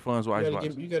gonna handle the funds with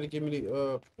icebox? You gotta give me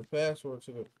the password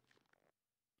to the.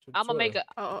 I'm gonna make a.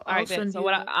 All right, bet. So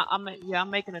what I'm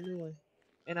making a new one,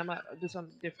 and I'm gonna do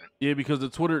something different. Yeah, because the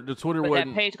Twitter but wasn't.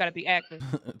 That page gotta be active.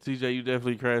 TJ, you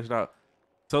definitely crashed out.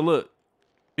 So look,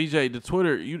 BJ, the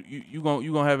Twitter you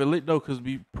gonna have it lit though, cause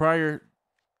prior,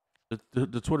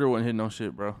 the Twitter wasn't hitting no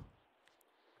shit, bro.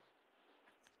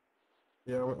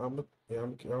 Yeah, I'm gonna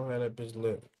have that bitch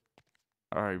lit.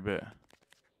 All right, bet.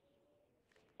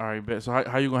 All right, bet. So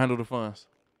how you gonna handle the funds?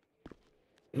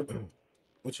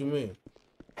 What you mean?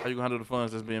 How you gonna handle the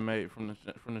funds that's being made from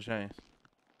the chains?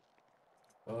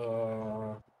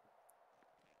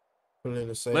 Put it in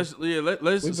the safe. Let's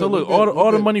so look,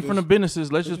 all the money from the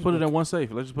businesses, let's just put it in one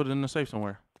safe. Let's just put it in the safe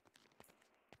somewhere.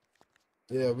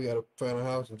 Yeah, we gotta find a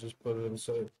house and just put it in the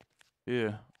safe.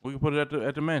 Yeah, we can put it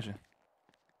at the mansion.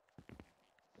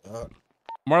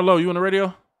 Marlo, you on the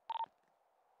radio?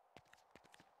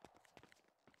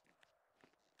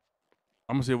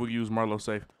 I'm gonna see if we can use Marlo's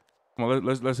safe. Come on,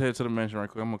 let's head to the mansion right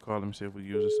quick. I'm gonna call him and see if we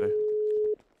can use the safe.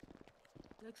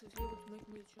 Lexus, you able to make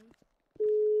me a chain?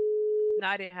 No,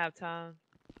 I didn't have time.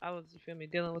 I was, you feel me,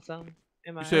 dealing with something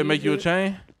in my You said make you a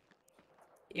chain?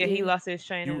 Yeah, he lost his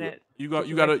chain in that. You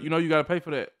gotta pay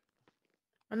for that.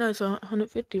 I know it's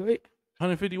 150, right?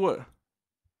 150 what?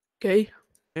 Okay.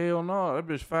 Hell no, that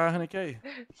bitch 500K.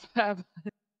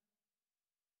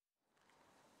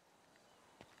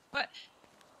 What?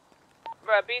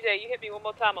 Bro, BJ, you hit me one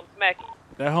more time, I'm smacking.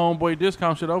 That homeboy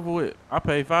discount shit over with. I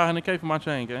paid 500K for my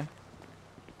chain, gang.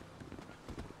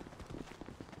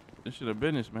 This shit a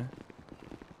business, man.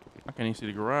 I can't even see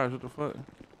the garage. What the fuck?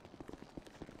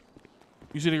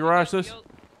 You see the garage, sis?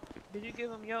 Did you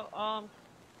give him your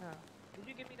did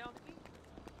you give me the key?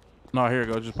 No, here it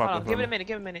goes. Just pop up. Give it a minute.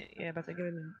 Give it a minute. Yeah, about to give it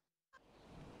a minute.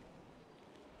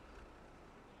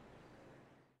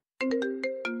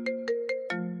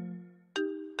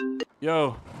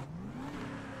 Yo.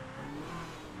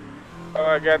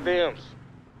 Goddamn.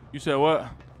 You said what?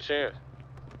 Chance.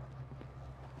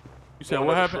 You said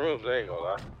what happened? Shrooms, I ain't gonna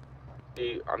lie.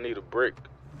 I need a brick.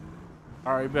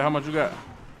 All right, bet. How much you got?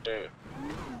 Yeah.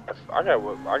 I got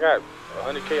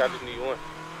 100K. I just need one.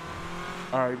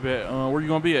 All right, bet. Where you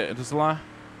gonna be at the salon?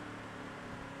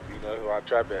 You know who I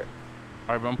trap at. All right,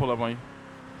 bet. I'm gonna pull up on you.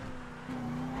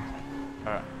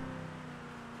 All right.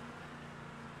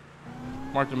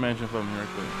 Mark the mansion for me real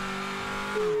quick.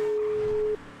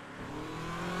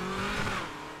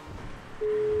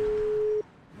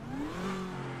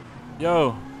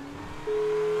 Yo.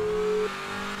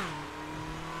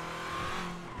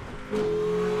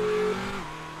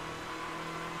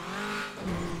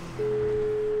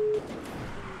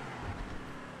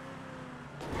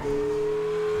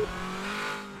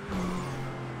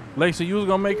 Lacey, you was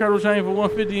gonna make Turtle Chain for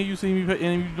 150 and you see me pay,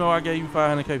 and you know I gave you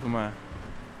 500K for mine.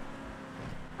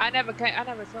 I never told him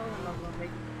I was gonna make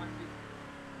it for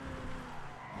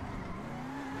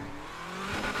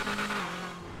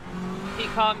 150. He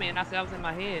called me and I said I was in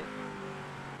my head.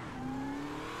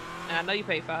 And I know you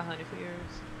paid 500 for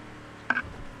yours.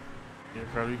 Yeah,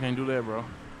 Carter, you can't do that, bro.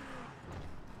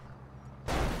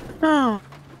 No.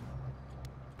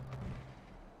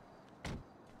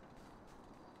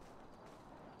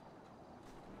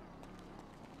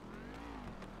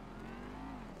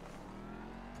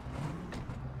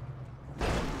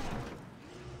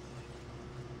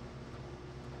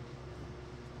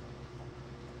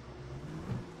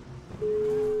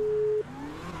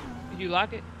 Did you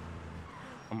lock it?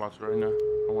 I'm about to right now.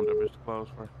 I want that bitch to close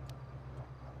first.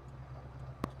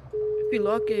 If you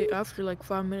lock it after like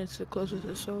 5 minutes, it closes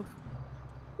itself.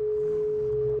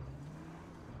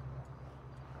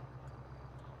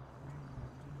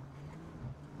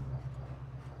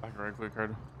 Lock it right quick,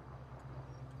 Carter.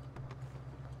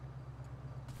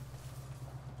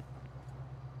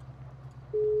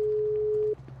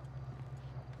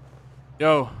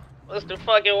 Yo. What's the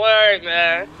fucking word,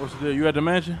 man? What's the deal? You at the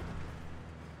mansion?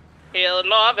 Hell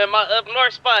no, I'm in my up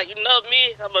north spot. You know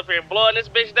me. I'm up here blowing this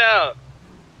bitch down.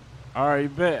 All right,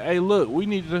 bet. Hey, look, we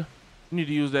need to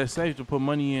use that safe to put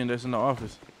money in that's in the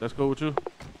office. That's cool with you?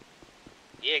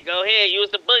 Yeah, go ahead. Use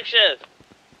the bookshelf.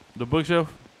 The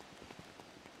bookshelf?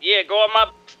 Yeah, go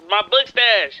on my book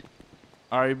stash.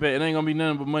 All right, bet. It ain't gonna be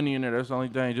nothing but money in there. That's the only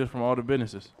thing, just from all the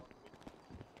businesses.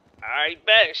 All right,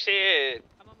 bet. Shit.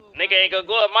 Nigga ain't gonna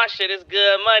go up my shit. It's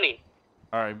good money.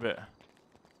 All right, bet.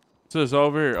 Sis,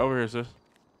 over here, sis.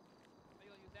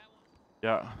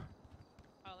 Yeah.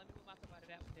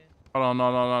 Hold on,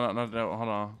 no, not that one. Hold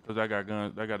on, cause I got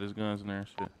guns. I got his guns in there and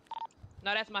shit.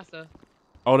 No, that's my stuff.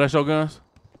 Oh, that's your guns?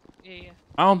 Yeah.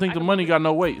 I don't think the money got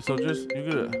no weight, so just you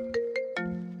good.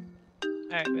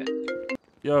 Alright, bet.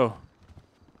 Yo.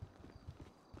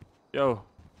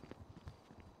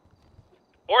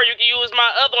 Or you can use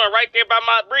my other one right there by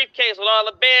my briefcase with all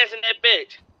the bands in that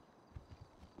bitch.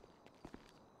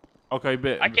 Okay,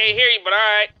 bet. I can't hear you, but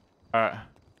alright. Alright.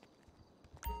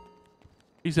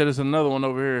 He said it's another one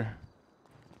over here.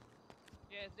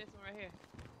 Yeah, it's this one right here.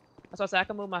 That's why I said I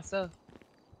can move my stuff.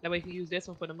 That way you can use this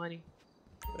one for the money.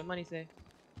 For the money say.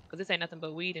 Cause this ain't nothing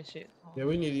but weed and shit. Oh. Yeah,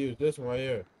 we need to use this one right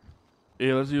here.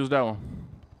 Yeah, let's use that one.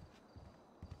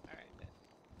 Alright, bet.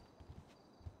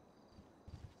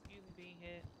 Excuse me, being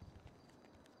hit.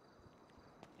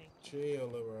 Chill,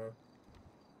 little bro.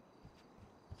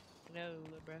 No,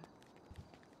 little bro.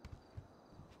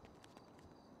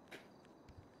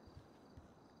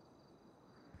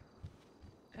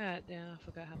 God damn, I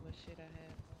forgot how much shit I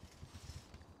had.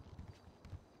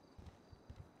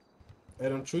 Hey,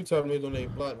 them treetop niggas on their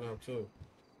block now too.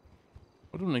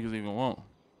 What do niggas even want?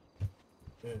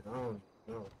 Yeah, I don't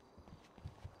know.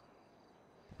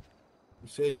 You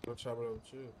said you gonna chop it up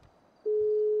with you.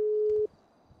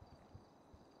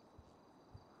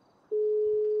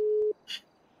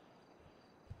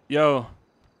 Yo.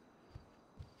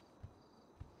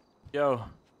 Yo.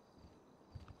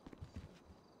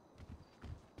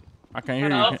 I can't hear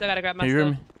you. Still gotta grab my Can you hear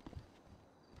stuff.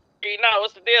 me? Nah,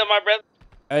 what's the deal, my brother?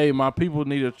 Hey, my people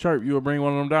need a chirp. You will bring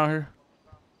one of them down here?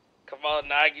 Come on,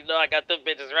 now. You know I got them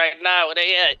bitches right now. Where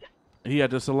they at? He at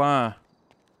the salon.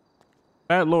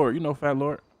 Fat Lord. You know Fat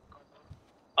Lord.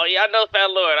 Oh, yeah, I know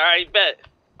Fat Lord. All right, bet.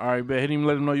 All right, bet. Hit him,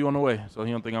 let him know you on the way, so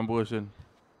he don't think I'm bullshitting.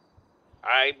 All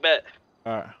right, bet.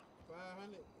 All right.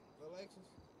 500, Alexis.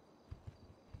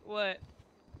 What?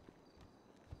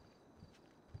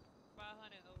 500.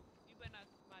 Oh, you better not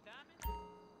my diamond?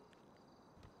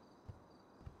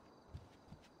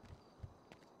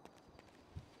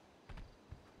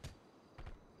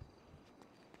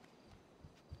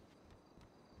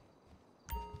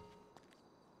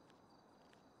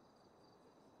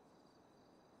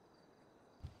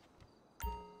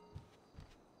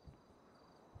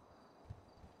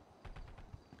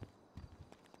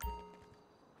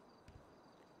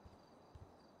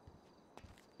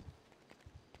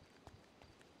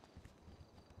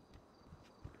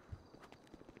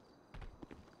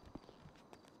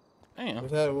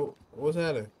 Damn. What's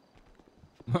happening?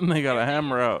 They got a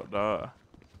hammer out, dog.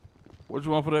 What you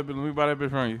want for that bitch? Let me buy that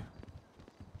bitch from you.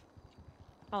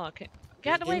 Oh, okay.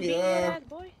 Get out the way, beat your ass,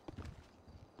 boy.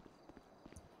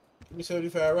 Give me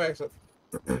 75 racks up.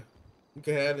 You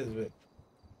can have this bitch.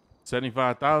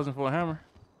 75,000 for a hammer?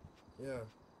 Yeah.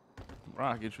 Bro,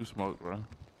 I'll get you smoked, bro.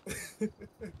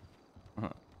 Oh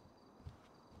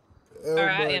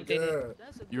Alright, I my emptied God.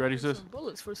 it. You ready, sis? Some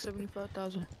bullets for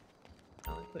 75,000.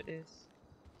 I'll put this.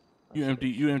 You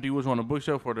empty which one, the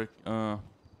bookshelf or the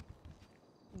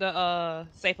The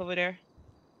safe over there.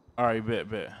 All right,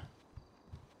 bet.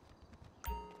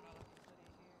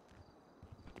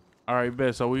 All right,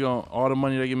 bet. So we gonna all the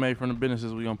money that get made from the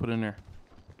businesses we gonna put in there.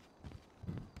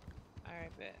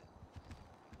 Alright, bet.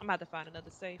 I'm about to find another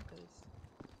safe because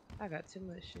I got too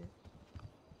much shit.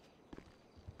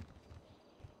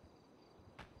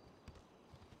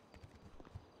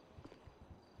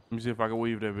 Let me see if I can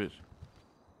weave that bitch.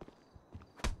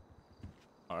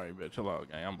 All right, bet. Chill out,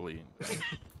 gang. I'm bleeding.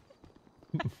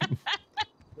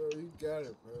 Bro, you got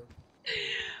it, bro.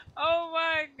 Oh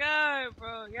my god,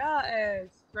 bro. Y'all ass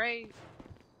crazy.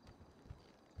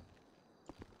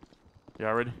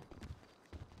 Y'all ready?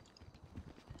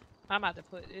 I'm about to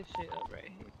put this shit up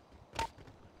right here.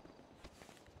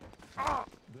 Oh,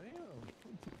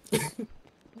 damn.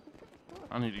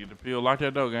 I need to get the field. Lock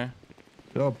that door, gang.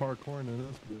 Y'all parkouring in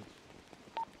this bitch.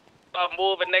 I'm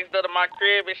moving next door to my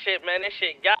crib and shit, man. This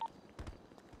shit got.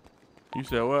 You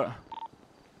said what?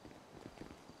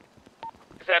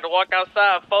 Just had to walk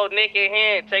outside, full Nick in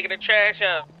hand, taking the trash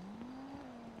out.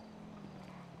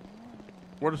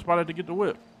 Where the spot at to get the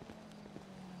whip?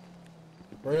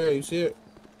 Right here, you see it?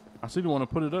 I see the one to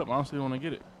put it up. I don't see the one to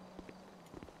get it.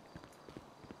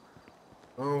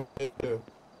 I don't think so.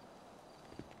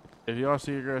 If y'all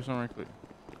see it, grab something right quick.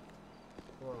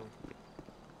 Hold on.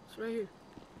 It's right here.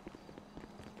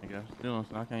 I guess still,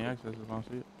 I can't access it if I don't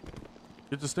see it.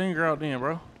 Get the stinger out then,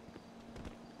 bro.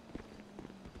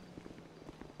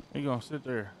 He gonna sit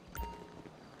there.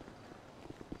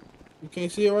 You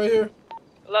can't see it right here?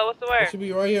 Hello, what's the It word? should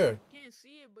be right here. You can't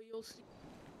see it, but you'll see.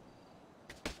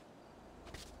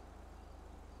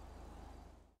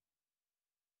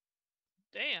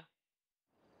 Damn.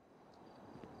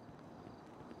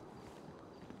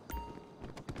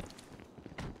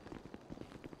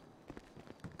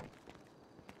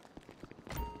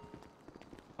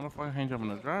 Motherfucker can't jump in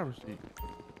the driver's seat.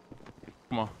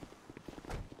 Come on.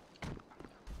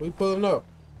 We pulling up.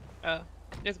 Oh,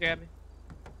 just grab me.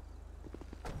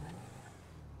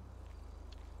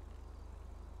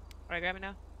 Alright, grab me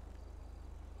now.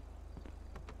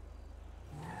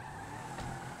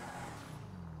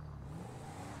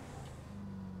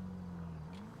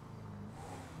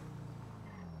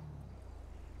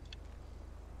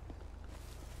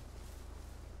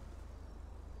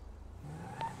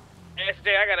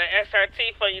 SJ, I got an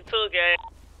SRT for you too, gang.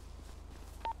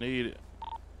 Need it.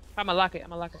 I'ma lock it.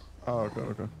 Oh, okay.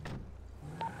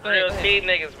 Go Real ahead. T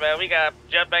niggas, man. We gotta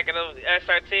jump back in those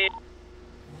SRT.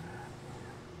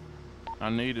 I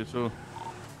need it too.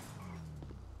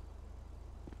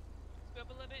 Scoop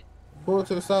a little bit. Pull it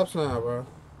to the stop sign, bro.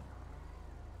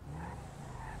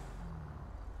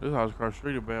 This house across the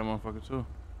street a bad motherfucker too.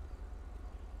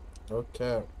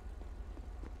 Okay.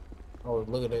 I was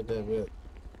looking at that bit.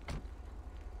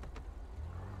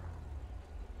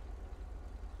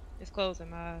 It's closing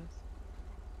my eyes.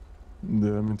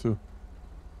 Yeah, me too.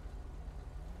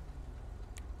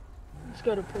 Just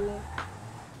gotta pull up.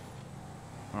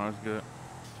 Oh, that's good.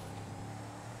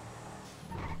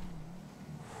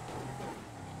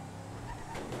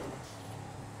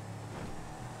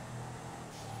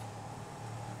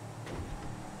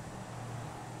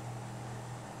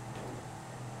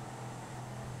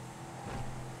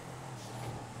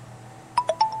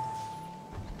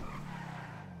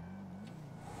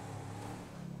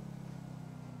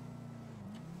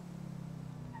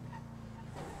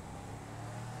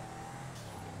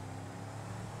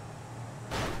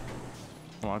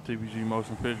 My TPG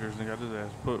motion pictures and got his ass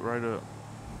put right up.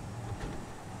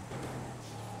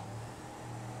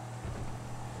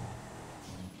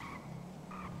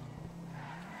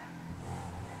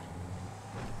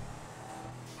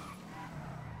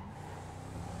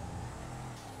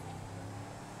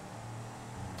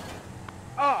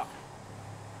 Ah!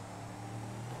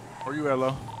 Where you at,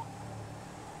 Lo?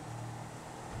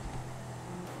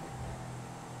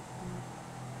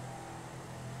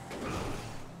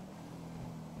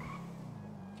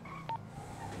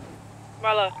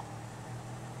 Marlo.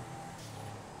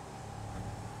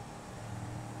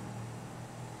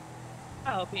 I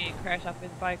hope he ain't crash off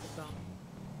his bike or something.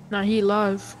 Nah, he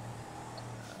live.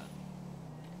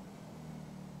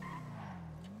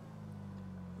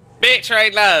 Bitch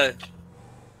right now.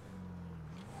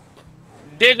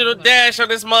 Digital dash on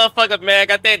this motherfucker, man.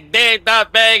 Got that dead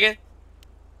dot bagging.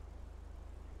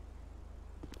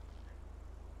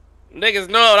 Niggas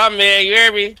know what I'm in, you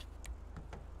hear me?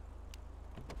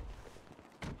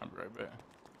 I'll be right back.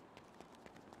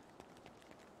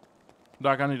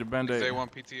 Doc, I need a band-aid. Say one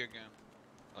PT again.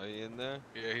 Are you in there?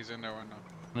 Yeah, he's in there right now.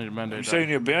 I need a band-aid. You saying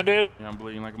you need a band-aid? Yeah, I'm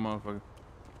bleeding like a motherfucker.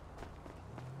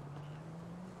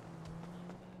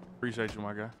 Appreciate you,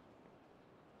 my guy.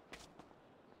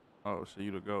 Oh, so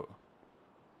you the GOAT.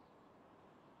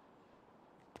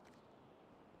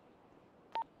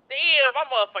 Damn, my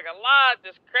motherfucking line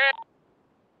just crashed.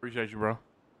 Appreciate you, bro.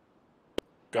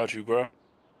 Got you, bro.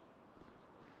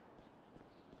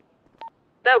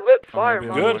 That whip Go ahead fire, and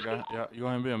man. be on me, Good. my guy. Yeah, you go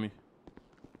ahead and be on me.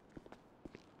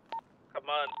 Come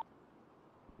on.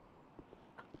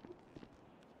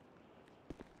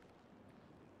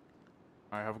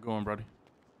 All right, have a good one, buddy.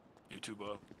 You too, bro.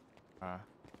 All right.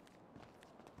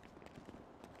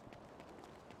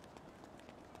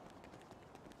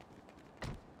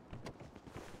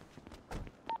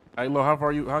 Hey, Lo, how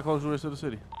close you is to the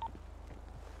city?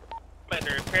 I'm at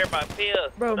to repair my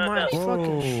pills. Bro, my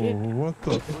fucking shit. What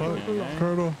the fuck,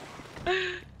 Colonel?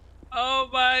 Oh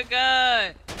my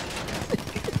god.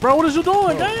 Bro, what is you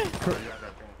doing, gang?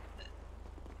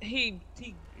 He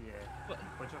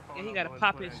gotta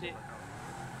pop his shit.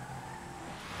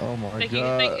 Oh my Think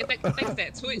god. it's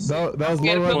that Twitch. That was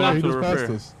Scared low to right pull there. up. He just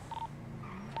passed us.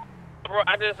 Bro,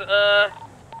 I just, Yeah,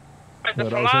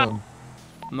 that was him.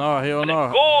 No, hell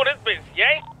no. Gold, this bitch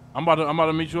yank. I'm about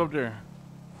to meet you up there.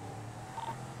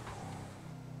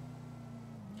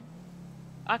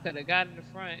 I could have got in the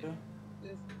front.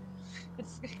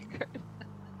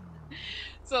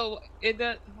 So it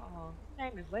does. Oh,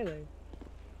 his name is Lele.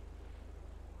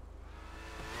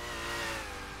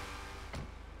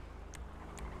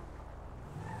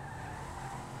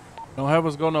 Don't have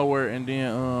us go nowhere and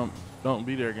then don't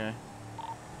be there, gang.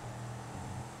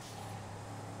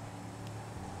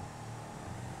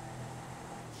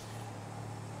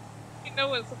 You know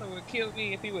what? Something would kill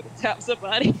me if he would have tapped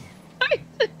somebody.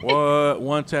 What?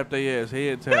 One tap they ass,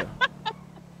 head tap.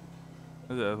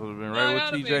 That would have been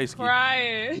right with TJ ski.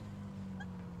 Crying.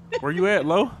 Where you at,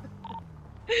 Lo?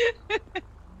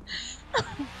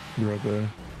 You right there.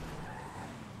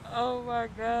 Oh my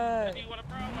god.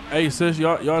 Hey sis,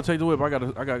 y'all take the whip. I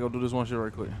gotta go do this one shit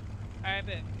right quick. Alright,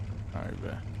 bet. Alright,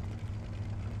 bet.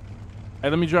 Hey,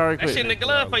 let me drive right That quick. shit in the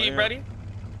glove for you, buddy.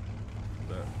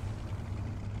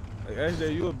 Hey,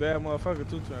 SJ, you a bad motherfucker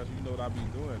too, Trash. You know what I be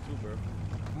doing too, bro.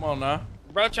 Come on now.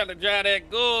 Bro trying to drive that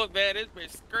gold, man. This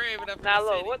bitch screaming up in the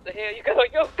Nalo, city. what the hell? You got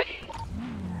on your face?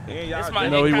 And y'all This my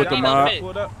know he with the mob.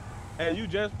 pulled up. Hey, you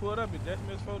just pulled up and just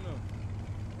missed phone number.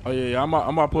 Oh yeah, I'm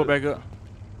about to pull back up.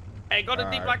 Hey, go to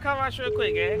Alright. deep like come out real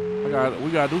quick, gang.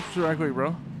 We gotta do some shit right quick,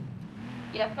 bro.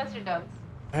 Yes, Mr. Jones.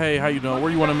 Hey, how you doing?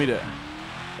 Where you want to meet at?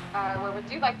 Where would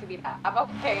you like to be at? I'm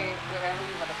okay wherever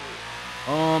you want to be.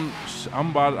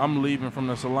 I'm leaving from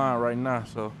the salon right now,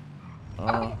 so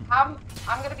Okay, I'm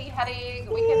gonna be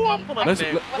heading. We can meet. Pull up Let's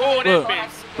there. look. Roll that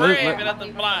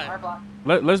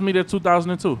bitch. Let's meet at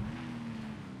 2002.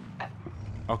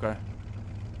 Okay.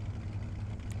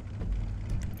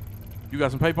 You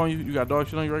got some paper on you? You got dog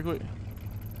shit on you right quick?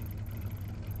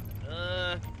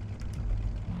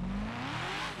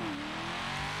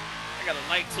 I got a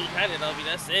light 200 on me.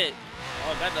 That's it.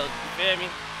 Oh, that does. You feel me?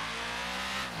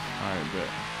 All right, bet.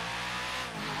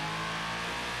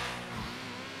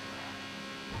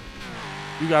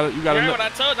 You got it. You got You it. heard what I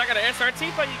told you? I got an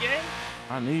SRT for you, gang.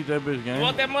 I need that bitch, gang. You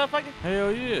want that motherfucker?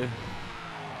 Hell yeah.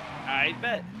 I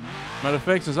bet. Matter of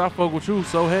fact, since I fuck with you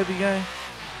so heavy, gang,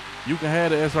 you can have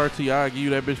the SRT. I'll give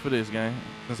you that bitch for this, gang.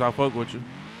 Since I fuck with you.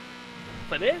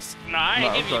 For this? Nah, I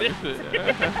ain't Nah, give you this.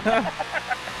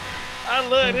 I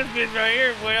love this bitch right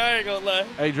here, boy. I ain't gonna lie.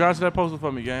 Hey, drive to that poster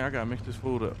for me, gang. I gotta mix this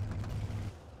food up.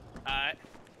 Alright.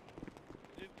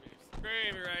 This bitch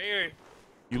screaming right here.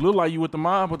 You look like you with the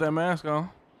mob with that mask on.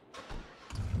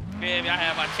 Man, I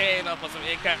have my chain up for some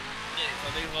income shit, so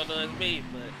niggas won't know it's me,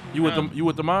 but You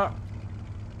with the mob?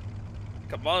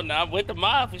 come on now, I'm with the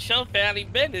mob for sure, family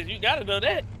business. You gotta know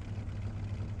that.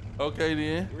 Okay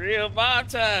then. Real mob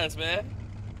times, man.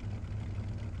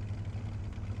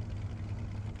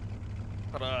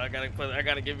 Hold on, I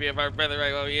gotta give me my brother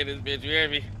right while we in this bitch. You hear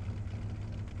me?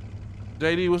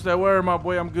 JD, what's that word, my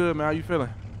boy? I'm good, man. How you feeling?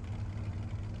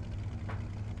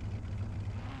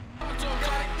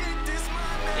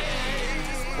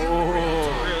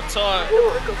 Oh, real talk.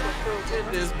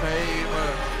 This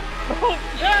paper. Oh,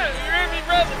 yeah, you hear me,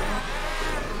 brother?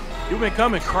 You been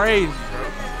coming crazy,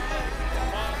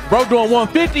 bro. Bro doing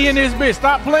 150 in this bitch.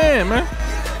 Stop playing, man.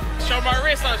 Show my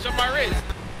wrist on, show my wrist.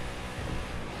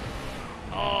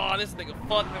 Oh, this nigga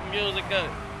fucked the music up.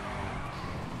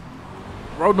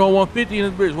 Bro doing 150 in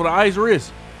this bitch with an ice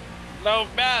wrist. No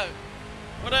doubt.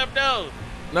 What up, though?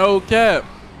 No cap.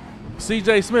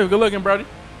 CJ Smith, good looking, brody.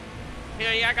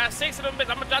 Hell yeah, I got 6 of them bitches.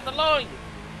 I'm gonna drop the low on you.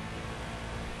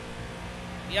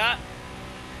 Yeah.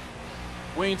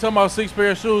 We ain't talking about 6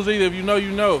 pair of shoes either. If you know,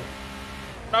 you know.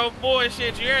 No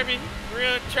bullshit, you hear me?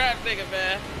 Real trap nigga,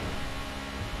 man.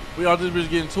 We all this bitch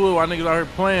getting to it while niggas out here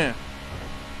playing.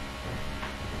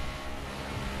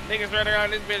 Niggas running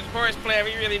around this bitch horse playing.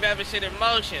 We really having shit in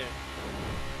motion.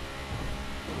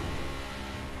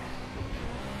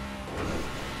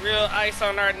 Real ice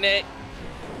on our neck.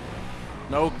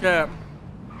 No cap.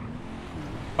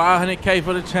 500K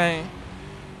for the chain.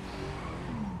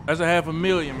 That's a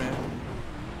 $500,000, man.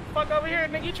 Fuck over here,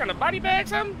 nigga. You trying to body bag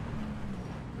something?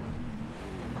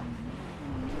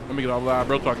 Let me get off live,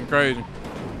 bro. Talking crazy.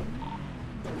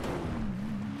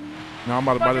 Now I'm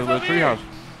about to buy this little treehouse.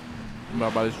 I'm about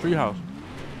to buy this treehouse.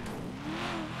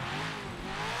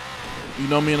 You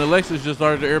know, me and Alexis just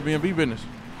started the Airbnb business.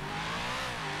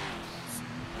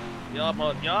 Y'all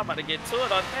about to get to it on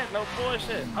that. No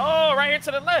bullshit. Oh, right here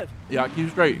to the left. Yeah, keep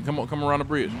straight. Come on, come around the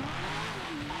bridge.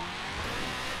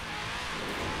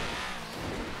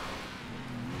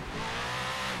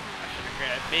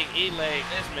 Grab big E-leg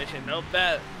this mission, no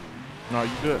bet. No, you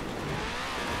good.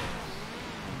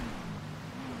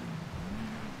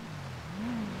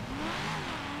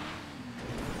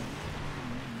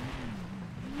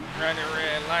 Running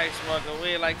red light, smoking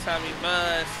weed like Tommy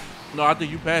Buzz. No, I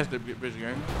think you passed that bitch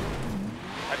game.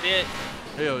 I did.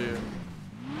 Hell yeah.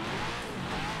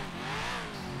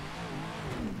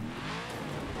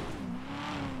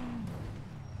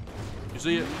 You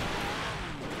see it?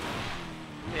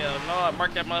 Hell no,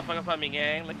 mark that motherfucker for me,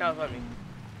 gang. Look out for me.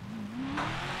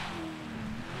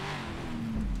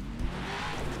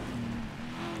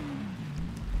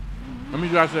 Let me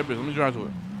drive to that bitch. Let me drive to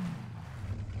it.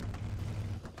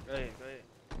 Go ahead, go ahead.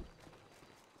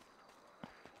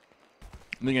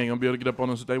 Nigga ain't gonna be able to get up on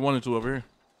us if they wanted to over here.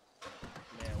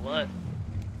 Man, what?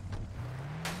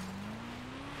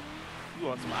 You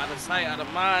want some out of sight, out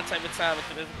of mind type of time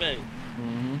into this bitch.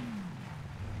 Mm-hmm.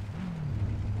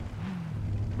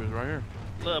 Bitch right here.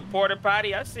 Little porta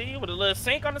potty, I see you with a little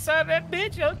sink on the side of that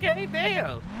bitch. Okay,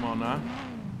 damn. Come on now.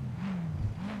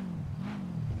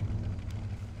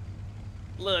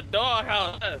 Little dog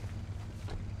house.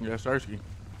 Yeah, Sersky.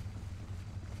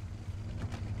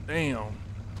 Damn.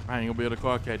 I ain't gonna be able to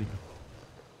call Katie.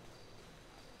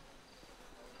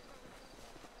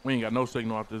 We ain't got no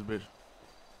signal off this bitch.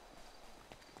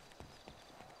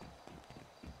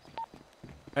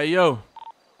 Hey, yo.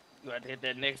 You got to hit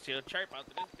that next chill chirp out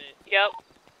to this bitch. Yep.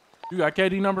 You got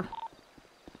KD number?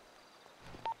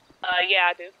 Yeah,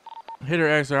 I do. Hit her,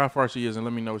 ask her how far she is, and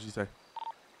let me know what she say.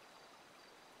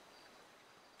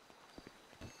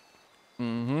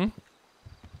 Mm-hmm.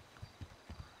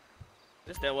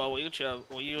 This that one where you chill,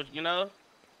 where you know?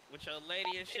 with your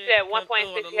lady and She shit. said come 1.6. through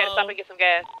on the You had to stop low, and get some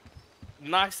gas.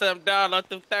 knock something down up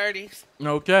through 30s.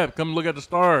 No cap. Come look at the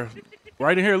stars.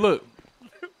 Right in here, look.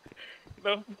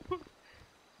 No.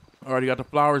 Already got the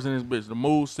flowers in this bitch. The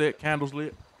mood set, candles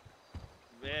lit.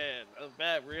 Man, that's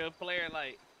bad. Real player,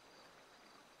 like.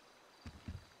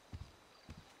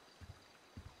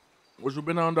 What you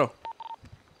been on though?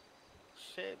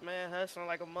 Shit, man, hustling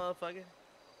like a motherfucker.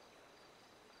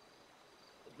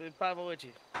 Been popping with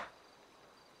you.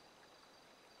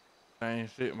 Ain't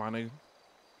shit, my nigga.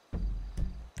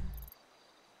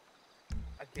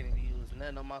 I can't even use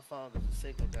nothing on my phone because the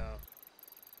signal down.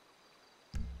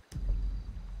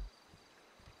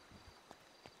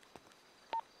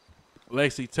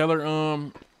 Lexi, tell her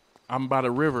I'm by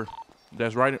the river.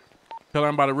 That's right. Tell her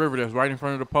I'm by the river. That's right in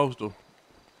front of the postal.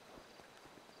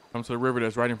 Come to the river.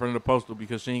 That's right in front of the postal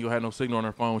because she ain't gonna have no signal on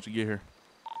her phone when she get here.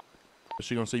 But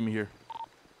she gonna see me here.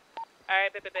 All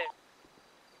right, bet.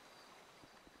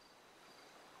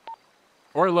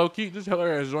 Or low key, just tell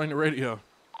her to join the radio.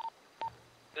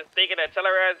 Just thinking that. Tell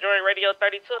her join radio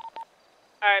 32. All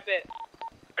right, bet.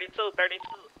 32.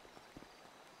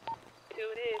 2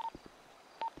 it is.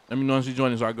 Let me know when she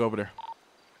joins so I go over there.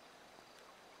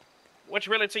 Which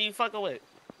realtor you fucking with?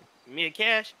 Me and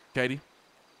Cash? Katie.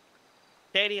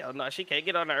 Katie? Oh no, she can't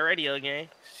get on that radio game.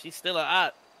 She's still an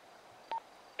op.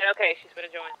 Okay, she's gonna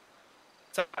join.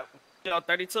 So, you on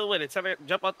 32 with it. Tell her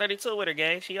jump on 32 with her,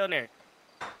 gang. She on there.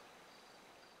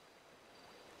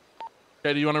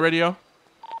 Katie, you on the radio?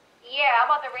 Yeah, I'm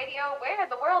on the radio. Where in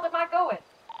the world am I going?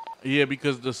 Yeah,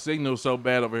 because the signal's so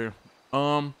bad over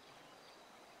here.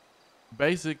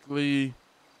 Basically,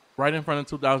 right in front of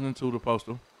 2002, the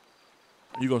postal,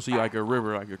 you're gonna see like a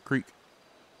river, like a creek.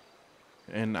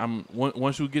 And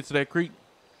once you get to that creek,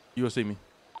 you'll see me.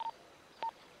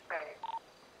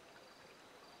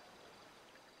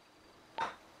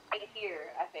 Right here,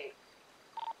 I think.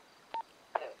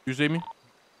 You see me?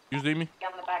 You see me?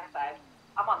 I'm on the backside.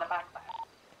 I'm on the backside.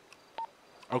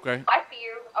 Okay. I see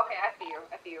you. Okay, I see you.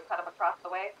 I see you. Kind of across the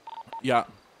way. Yeah.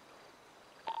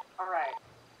 All right.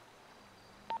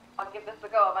 I'll give this a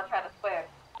go. I'm gonna try to swim.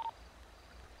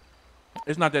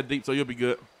 It's not that deep, so you'll be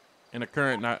good. And the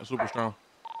current not super strong.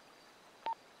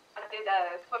 I did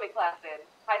swimming class in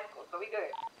high school, so we good.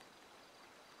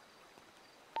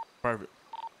 Perfect.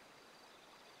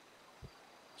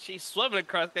 She's swimming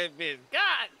across that bitch.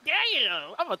 God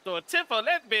damn! I'm gonna throw a tip on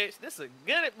that bitch. This is a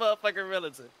good motherfucking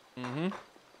realtor. Mm-hmm.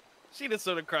 She just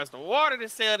swam across the water to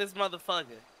sell this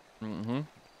motherfucker. Mm-hmm.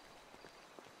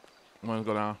 I'm gonna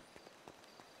go down.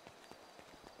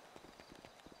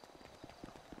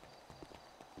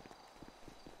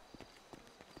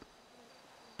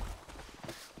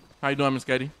 How you doing, Miss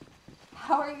Katie?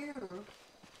 How are you?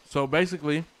 So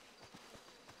basically,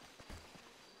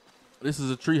 this is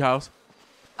a tree house.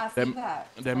 I see that.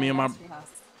 That me and my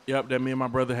treehouse. that me and my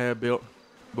brother had built,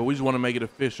 but we just want to make it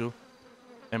official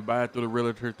and buy it through the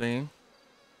realtor thing.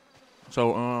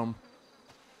 So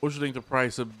what you think the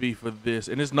price would be for this?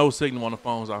 And there's no signal on the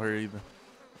phones out here either.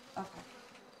 Okay.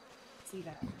 See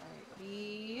that.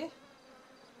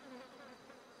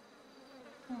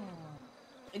 All right.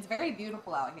 It's very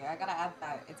beautiful out here. I gotta add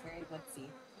that. It's very glitzy.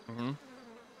 Mm-hmm.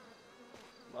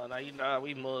 Well, now you know how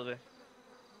we moving.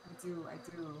 I do.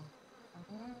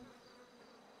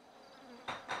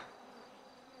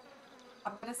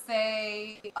 I'm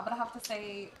gonna have to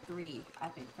say 3, I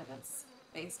think, for this.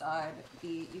 Based on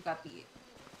you got the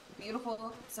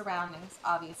beautiful surroundings,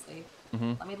 obviously.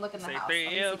 Mm-hmm. Let me look in the Say house. 3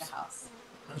 Let me see M's. the house.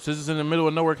 Since it's in the middle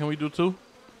of nowhere, can we do 2?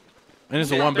 And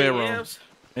it's a Yeah, 1 3 bedroom. M's.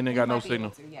 And they We got no might be able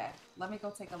signal. to, yeah. Let me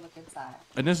go take a look inside.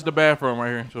 And this is the bathroom right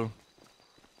here too.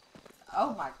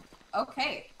 Oh my.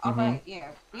 Okay. All right.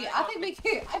 Yeah. I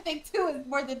think 2 is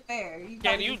more than fair. You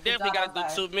definitely gotta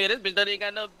do 2 minutes. This bitch doesn't even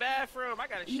got no bathroom. I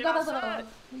gotta shit outside.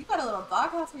 You got a little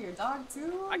doghouse for your dog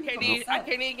too. I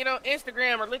can't even get on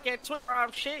Instagram or look at Twitter.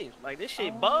 I'm shit. Like this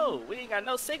shit bold. We ain't got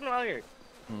no signal out here.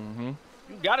 Mm-hmm.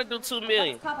 You gotta do 2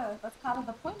 million. That's kind of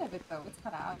the point of it, though. It's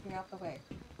kind of out here, out the way.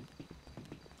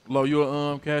 Lo,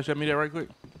 you cash at me that right quick?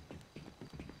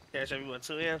 Cash at me with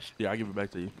 2 M's. Yeah, I'll give it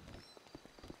back to you.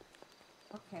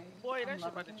 Okay. Boy, that shit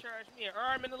about to charge me an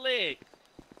arm and a leg.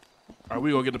 All right,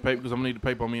 we gonna get the paper because I'm gonna need the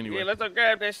paper on me anyway. Yeah, let's go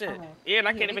grab that shit. Okay. Yeah, and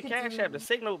I Yeah, can't we even could cash do- app the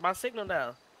signal. My signal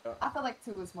down. I feel like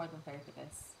 2 is more than fair for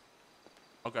this.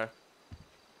 Okay.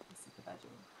 Let's see the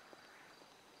bedroom.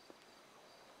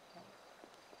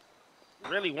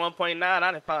 Really 1.9. I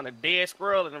done found a dead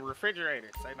squirrel in the refrigerator.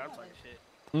 Say no, I'm talking shit.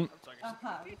 I'm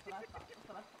talking shit. That's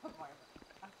what I thought, Marvin.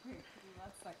 Give me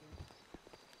 1 second.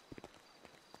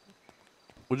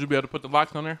 Would you be able to put the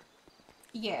locks on there?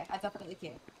 Yeah, I definitely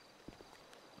can.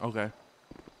 Okay.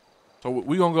 So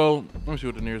we gonna go. Let me see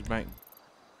what the nearest bank.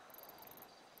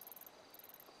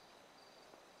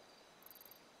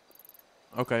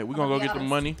 Okay, we gonna go get the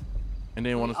money, and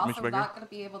then want to meet you back here. We're not gonna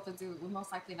be able to do. We're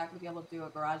most likely not gonna be able to do a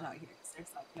garage out here because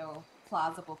there's like no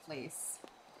plausible place.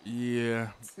 Yeah.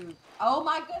 Oh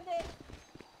my goodness.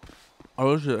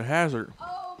 Oh, this is a hazard.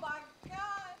 Oh my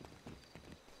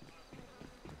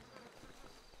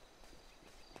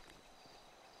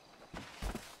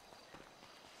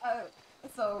god.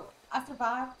 So I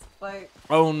survived, but.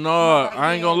 Oh no,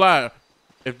 I ain't gonna lie.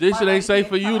 If this shit ain't safe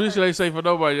for you, this shit ain't safe for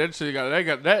nobody. That shit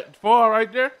got that far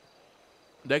right there.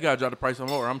 That guy dropped the price on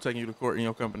more. I'm taking you to court in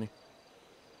your company.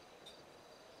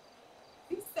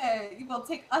 You said you gonna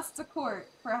take us to court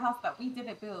for a house that we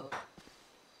didn't build.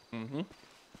 Mm-hmm.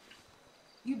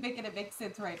 You making it make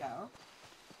sense right now.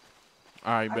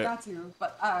 All right, I bet. got you,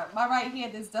 but my right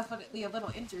hand is definitely a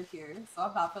little injured here, so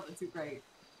I'm not feeling too great.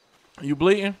 You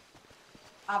bleeding?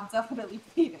 I'm definitely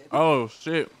bleeding. Oh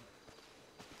shit.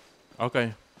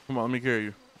 Okay, come on, let me carry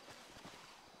you.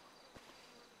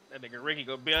 That nigga Ricky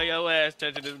gonna be on your ass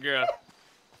touching this girl.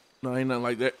 No, ain't nothing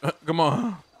like that. Come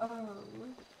on. Oh, you're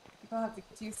gonna have to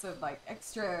get you some like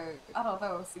extra, I don't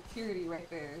know, security right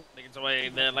there. Niggas away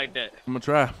ain't nothing like that. I'm gonna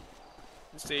try.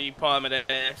 Let's see you palming that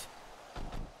ass.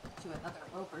 Get you another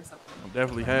rope or something. I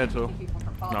definitely had to. Keep people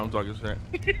from No, falling. I'm talking shit.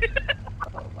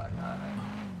 Oh my god.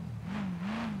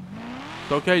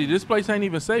 So, Katie, this place ain't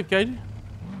even safe, Katie.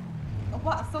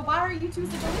 So why are you choosing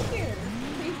to live here?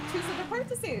 Are you choosing to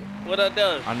purchase it? What I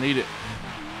done? I need it.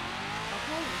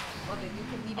 Okay. Well then you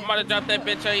can meet I'm about to drop that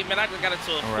bitch on you, man. I just got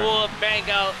into a full bang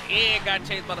out and got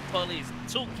chased by the police.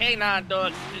 2 canine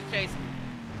dogs just chasing me.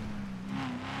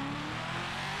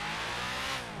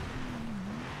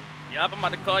 Yup, I'm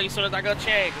about to call you as soon as I go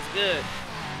change. It's good.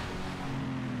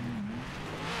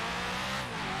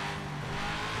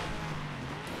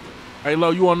 Hey,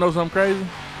 Lo, you wanna know something crazy?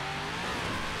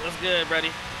 What's good,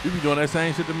 buddy? You be doing that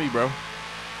same shit to me, bro.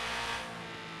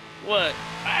 What?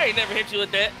 I ain't never hit you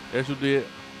with that. Yes, you did.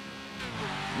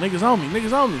 Niggas on me,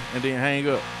 and then hang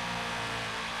up.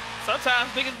 Sometimes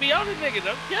niggas be on the niggas.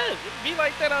 Yeah, it be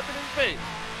like that out to this bitch.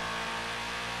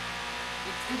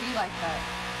 It be like that.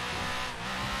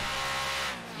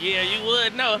 Yeah, you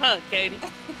would know, huh, Katie?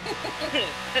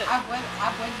 I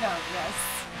would know, yes.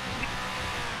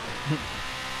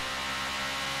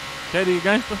 Katie, a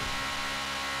gangster?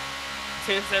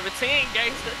 10-17,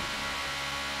 gangster.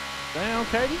 Damn,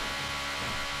 Katie.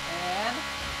 And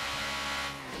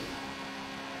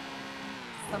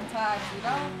sometimes, you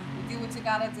know, you do what you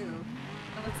gotta do.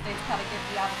 Real estate's kind of get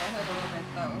me out of the hood a little bit,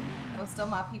 though. Those still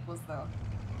my peoples, though.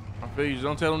 I feel you.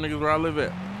 Don't tell them niggas where I live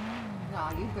at.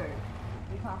 Nah, you good.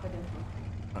 Be confidential.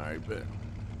 All right, bet.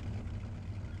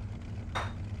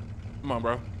 Come on,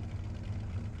 bro.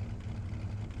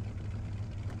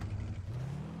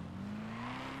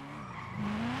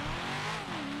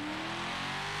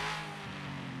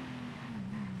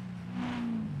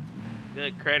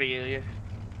 Good credit, Ilya.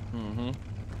 Mm-hmm.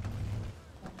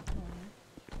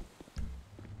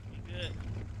 You good?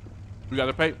 You got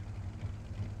a pay?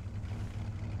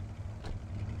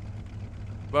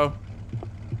 Bo.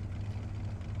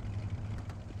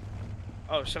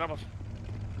 Oh, shit, I'm a...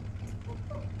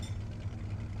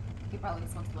 He probably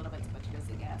smokes a little bit too much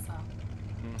grizzly gas, huh?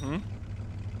 Mm-hmm.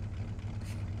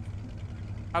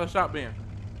 How the shop been?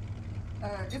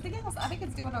 Grizzly gas, I think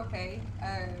it's doing okay.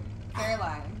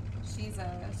 Caroline, she's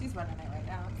running it right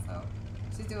now, so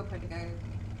she's doing pretty good.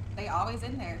 They always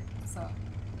in there, so.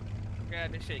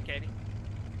 Grab this shit, Katie.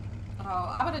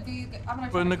 Oh, I'm gonna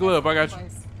Put in the glove, I got you.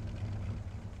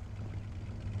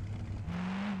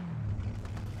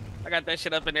 I got that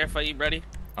shit up in there for you, buddy.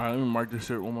 All right, let me mark this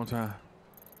shit one more time.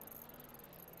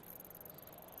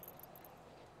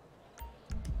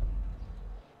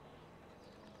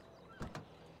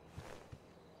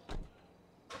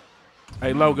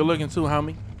 Hey, Lo, good looking too,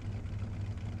 homie.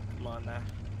 Come on now.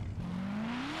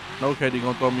 No, Katie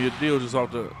gonna throw me a deal just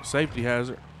off the safety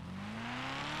hazard.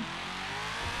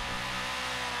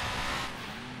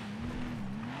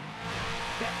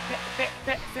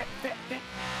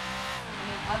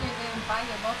 Other than buying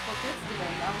multiple goods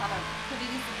today, y'all had a pretty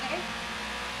decent day?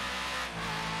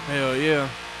 Hell yeah.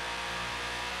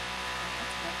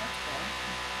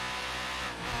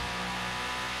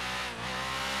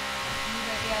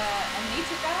 A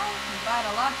nature guy, you buy a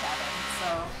log cabin, so.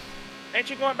 Ain't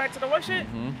you going back to the what shit?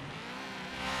 Mm-hmm.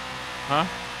 Huh?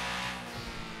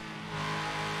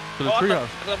 To the I treehouse.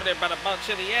 was over there by the Mount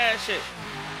Chili ass shit.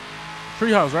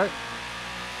 Treehouse, right?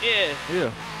 Yeah.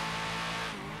 Yeah.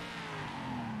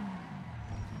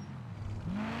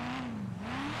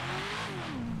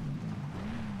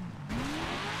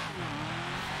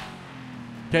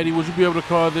 Katie, would you be able to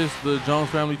call this the Jones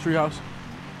family treehouse?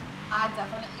 I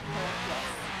definitely could, yes.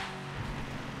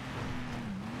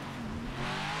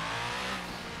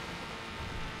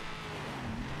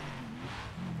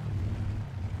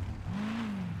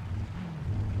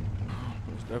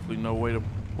 There's definitely no way to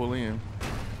pull in.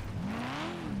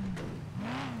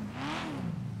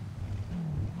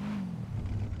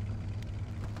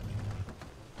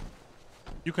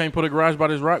 You can't put a garage by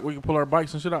this rock? We can pull our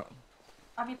bikes and shit out?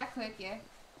 I mean, I could, yeah.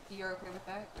 You're okay with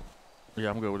that? Yeah,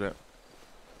 I'm good with that.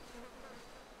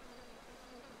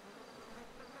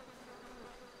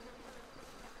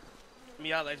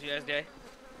 Me, I'll let you, SJ.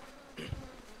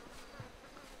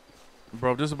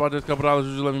 Bro, if this about this couple dollars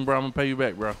you just let me, bro, I'm gonna pay you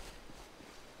back, bro.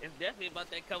 It's definitely about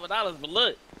that couple dollars, but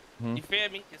look, Hmm. you feel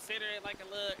me? Consider it like a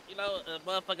little, you know, a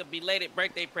motherfucking belated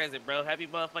birthday present, bro. Happy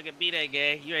motherfucking B-Day,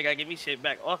 gang. You ain't gotta give me shit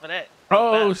back off of that.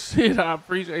 Oh, shit, I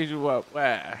appreciate you. Wow.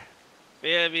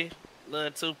 Feel me?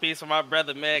 Little 2-piece for my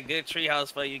brother, man. Good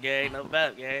treehouse for you, gang. No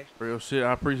bad, gang. Real shit,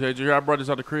 I appreciate you. I brought this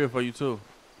out the crib for you, too.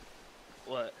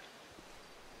 What?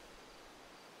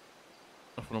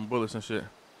 For them bullets and shit.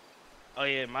 Oh,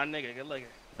 yeah, my nigga. Good looking.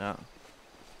 Yeah.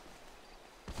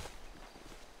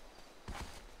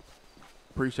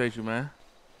 Appreciate you, man.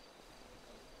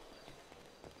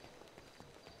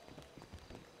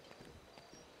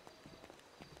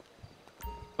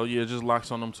 Oh, yeah, just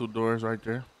locks on them 2 doors right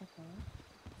there.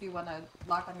 Do you want to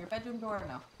lock on your bedroom door or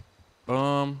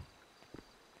no?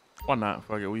 Why not?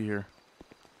 Fuck it, we here.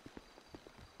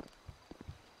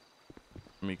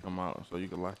 Let me come out so you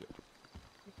can lock it.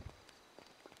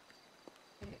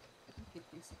 Get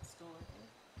you some storage.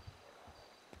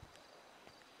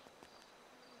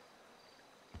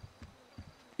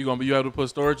 You gonna be able to put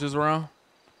storages around?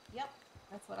 Yep,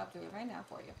 that's what I'm doing right now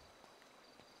for you.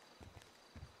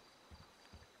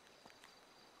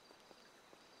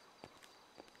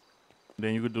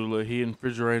 Then you could do a little hidden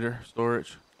refrigerator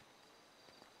storage.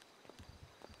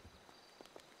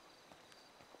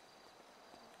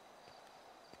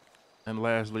 And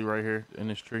lastly, right here in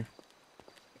this tree.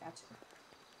 Gotcha.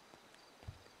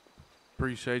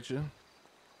 Appreciate you.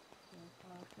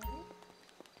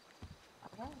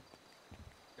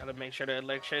 Gotta make sure the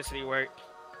electricity work.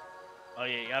 Oh,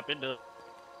 yeah, y'all been doing.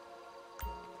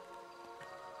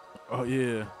 Oh,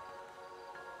 yeah.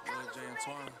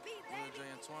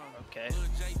 Okay.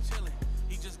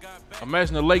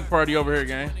 Imagine a lake party over here,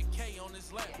 gang.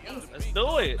 Let's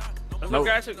do it. Nope.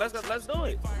 Let's do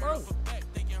it. Come on.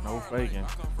 No faking.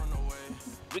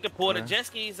 We can pull the jet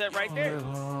skis up right there.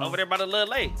 Over there by the little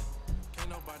lake.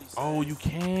 Oh, you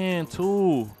can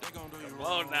too. Come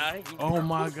on now. Oh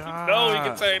my God. No, we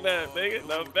can turn that, nigga.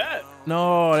 No bet.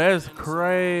 No, that's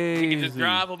crazy. We can just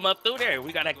drive them up through there.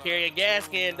 We gotta carry a gas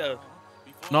can though.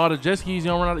 No, the jet skis, you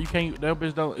don't run out. You can't. That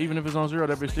bitch don't. Even if it's on 0,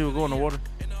 that bitch still go in the water.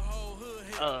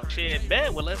 Oh shit,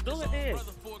 bet. Well, let's do it then.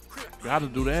 Gotta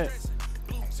do that.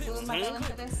 Who am I billing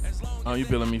for this? Oh, you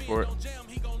billing me for it?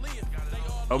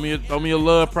 Owe me a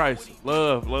love price.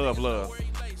 Love. A love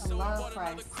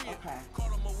price. Okay.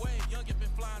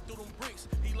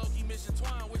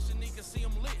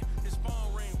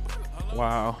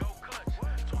 Wow.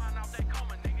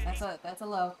 That's a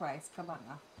love price. Come on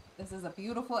now. This is a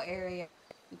beautiful area.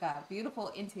 You got a beautiful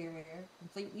interior,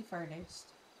 completely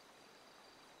furnished.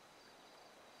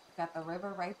 Got the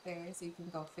river right there, so you can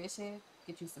go fishing,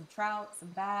 get you some trout, some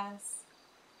bass.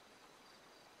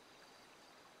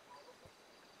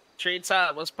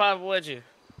 Treetop, what's poppin' with you?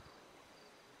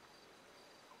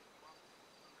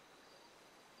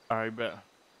 Alright, bet.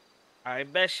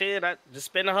 Alright, bet shit. I just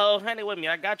spend the whole honey with me.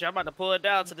 I got you. I'm about to pull it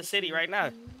down to the city right now.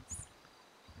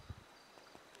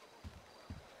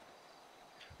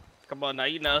 Come on now,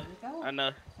 you know. I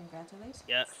know. Congratulations.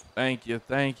 Yeah. Thank you.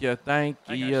 I got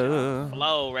you on the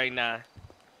flow right now.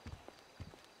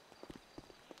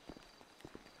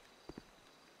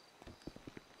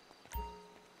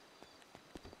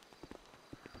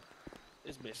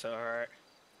 This bitch so hard.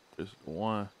 Just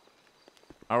one.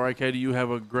 All right, Katie, you have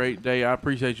a great day. I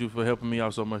appreciate you for helping me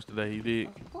out so much today. You did.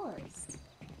 Of course.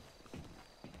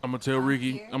 I'm gonna tell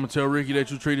Ricky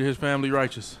that you treated his family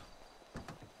righteous.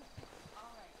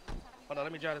 Hold on,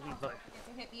 let me try this replay.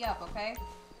 Hit me up, okay?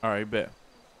 All right, bet.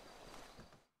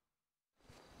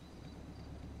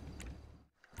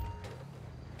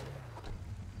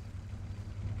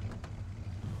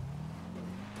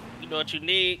 You know what you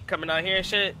need coming out here and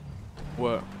shit?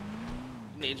 What?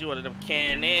 You need you one of them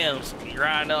Can-Ams.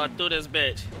 Riding on through this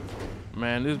bitch.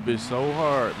 Man, this bitch so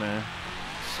hard, man.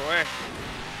 Swear.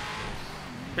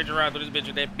 Picture around through this bitch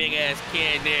with that big ass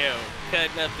Can-Am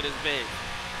cutting up to this bitch.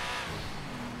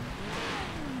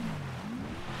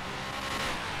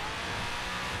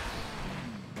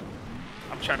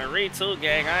 trying to read too,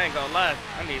 gang. I ain't gonna lie.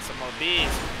 I need some more bees.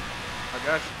 I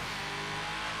got you.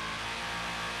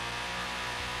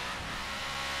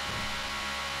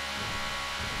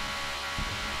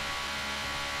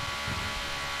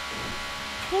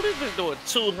 Who this bitch doing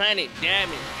 200 damage,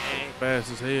 gang?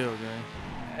 Fast as hell, gang.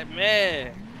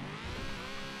 Man.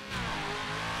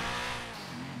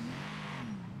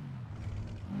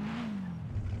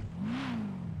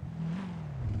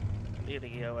 I need to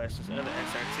get your ass this other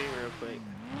SRT real quick.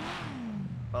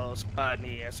 Oh, spot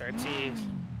need SRTs.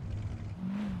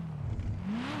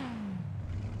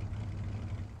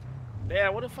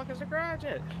 Damn, what the fuck is the garage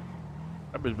at?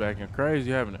 That bitch back in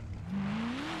crazy, haven't it?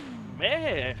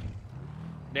 Man.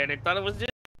 Then they thought it was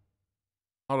just.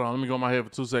 Hold on, let me go in my head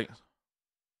for 2 seconds.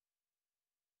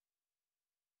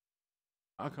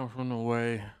 I come from the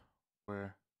way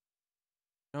where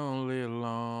you don't live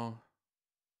long.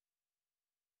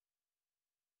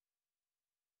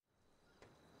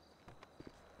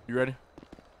 You ready?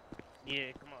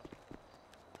 Yeah, come on.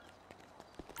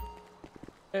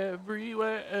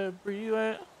 Everywhere,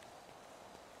 everywhere,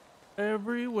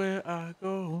 everywhere I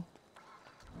go.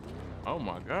 Oh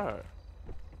my God.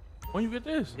 When you get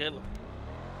this? Good.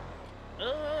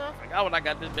 I forgot when I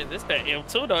got this bitch. This that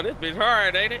M2 though. This bitch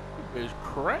hard, ain't it? This bitch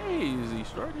crazy,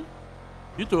 shorty.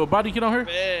 You threw a body kit on her?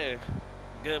 Man,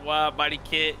 good wild body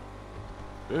kit.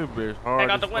 This bitch hard.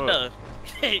 Hang out the as window.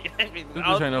 This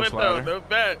bitch ain't no slider. No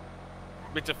bad.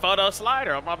 Bitch, a photo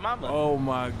slider on my mama. Oh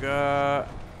my God.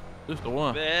 This the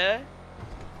one. Man.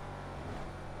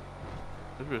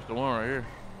 This bitch the one right here.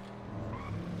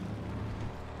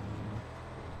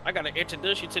 I gotta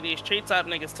introduce you to these treetop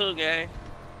niggas too, gang.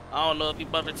 I don't know if you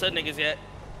bumped into niggas yet.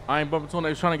 I ain't bumping to them. They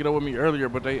was trying to get up with me earlier,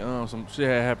 but they some shit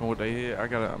had happened with their head. I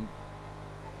gotta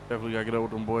definitely gotta get up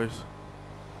with them boys.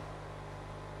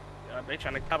 Yeah, they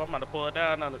trying to cop. I'm about to pull it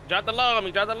down on it. Drop the low on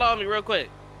me. Drop the low on me real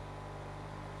quick.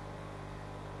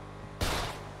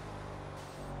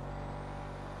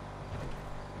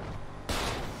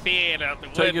 Fan out the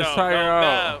window. Take his tire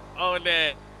out. On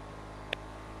that.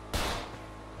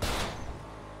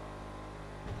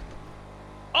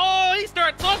 Oh, he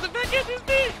started tossing back at this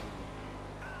bitch.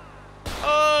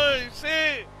 Oh,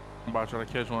 shit. I'm about to try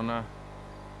to catch one now.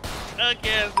 Duck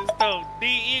ass is so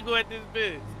D-Eagle at this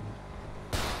bitch.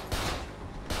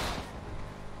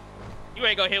 You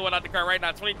ain't gonna hit one out the car right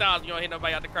now. 20,000, you don't hit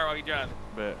nobody out the car while you driving.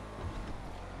 Bet.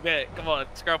 Bet. Come on,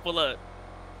 Scrub, pull up.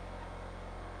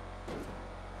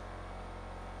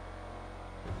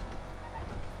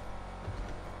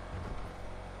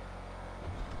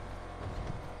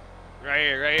 Right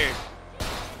here, right here.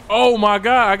 Oh my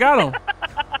God, I got him.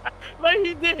 Like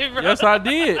you did, bro. Yes, I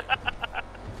did.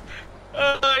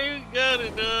 Oh, you got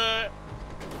it, dog.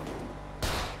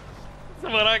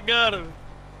 That's what I got him.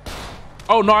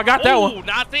 Oh no, I got that one.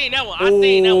 No, I seen that one. I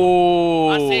seen that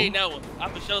one. I seen that one. I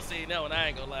for sure seen that one. I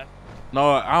ain't gonna lie. No,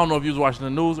 I don't know if you was watching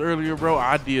the news earlier, bro.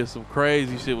 I did some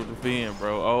crazy shit with the fin,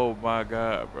 bro. Oh my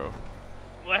God, bro.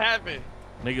 What happened?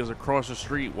 Niggas across the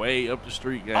street, way up the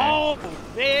street, gang. Oh,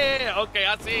 man. Okay,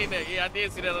 I seen that. Yeah, I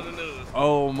did see that on the news.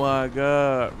 Oh my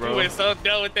God, bro. You went so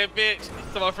done with that bitch.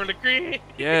 Someone from the crib.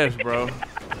 Yes, bro.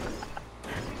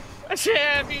 That shit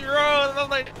had me rolling. I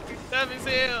was like, tough as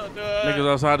hell, dog.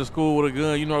 Niggas outside the school with a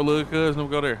gun. You know our little cousin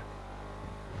them go there.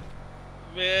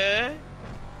 Man.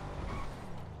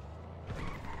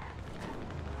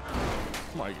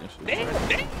 Like this shit. Damn.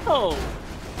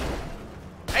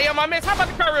 Hey, yo, my man, how about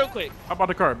the car real quick? How about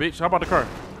the car, bitch? How about the car?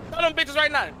 Tell them bitches right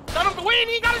now. Tell them we ain't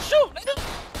even gotta shoot, nigga.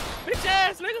 Bitch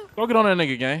ass, nigga. Go get on that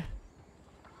nigga, gang.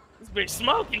 This bitch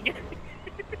smoking.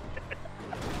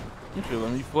 You feel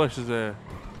him? He flushed his ass.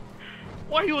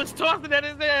 Why he was tossing at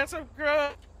his ass,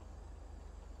 girl?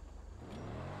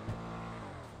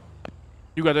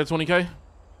 You got that 20K?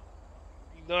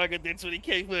 You know I got that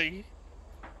 20K for you.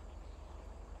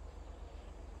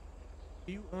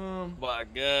 You My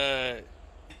God.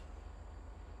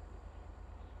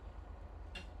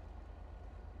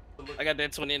 I got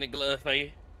that 20 in the glove for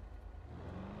you.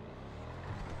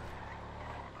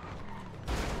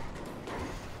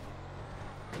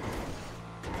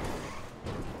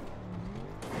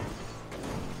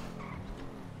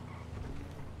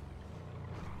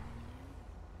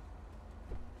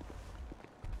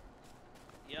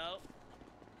 Yo.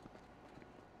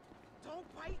 Don't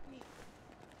bite me.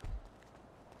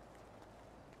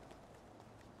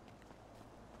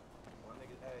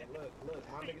 Look,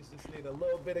 my niggas just need a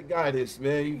little bit of guidance,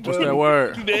 man. You What's that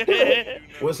word?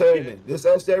 What's happening? This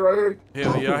SJ right here?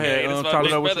 Hell yeah, I had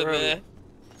talking up with you earlier.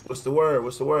 What's the word?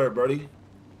 What's the word, buddy?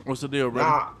 What's the deal, brother?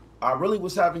 Nah, I really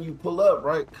was having you pull up,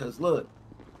 right? Cause look,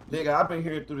 nigga, I've been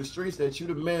hearing through the streets that you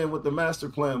the man with the master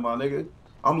plan, my nigga.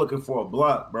 I'm looking for a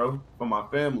block, bro, for my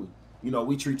family. You know,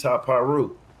 we treetop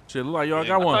Pyru. Shit, look like y'all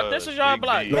got one. This is your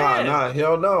block. Nah,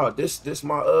 hell no. This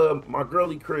my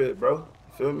girly crib, bro. You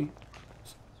feel me?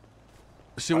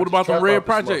 Shit, what about the red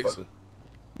projects?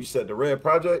 You said the red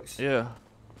projects? Yeah.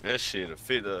 That shit'll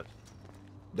fit us.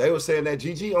 They was saying that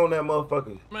GG on that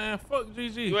motherfucker. Man, fuck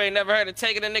GG. You ain't never heard of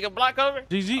taking a nigga block over?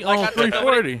 GG on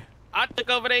 340. I took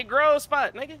over their grove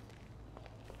spot, nigga.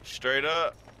 Straight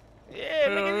up. Yeah,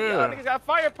 nigga, y'all niggas got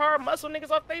firepower, muscle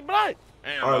niggas off they block.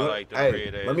 Damn, All right, I like the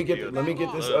hey, red let me get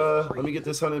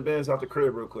this 100 bands off the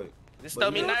crib real quick. Just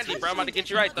throw me 90, bro. I'm about to get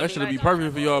you right. That should be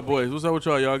perfect for y'all boys. What's up with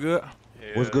y'all? Y'all good?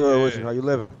 What's good with you? How you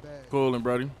living? Cool and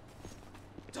brody.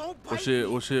 What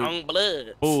shit? On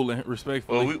blood. Cool and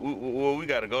respectfully. Well, we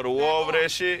gotta go to war over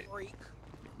that shit.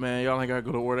 Man, y'all ain't gotta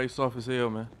go to war. They soft as hell,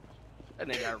 man. That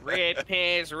nigga got red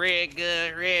pants, red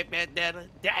gun, red bandana.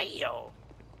 Damn.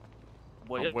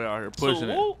 Boy, boy out here pushing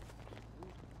it.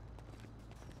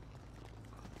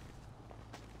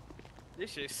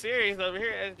 This shit serious over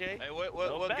here, SJ. Hey,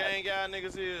 what gang y'all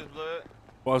niggas is, blood?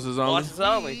 Bosses only. Bosses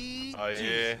only. Oh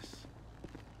yes.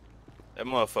 That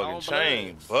motherfucking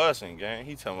chain busting, gang.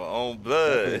 He talking about on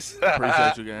bloods.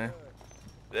 Appreciate you, gang.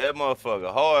 That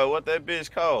motherfucker hard. What that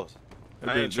bitch cost?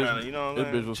 I ain't Bitch, trying to, you know what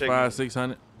I'm this bitch was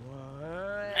 500-600.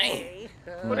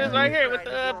 What is right here with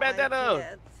the bandana on?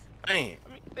 Man.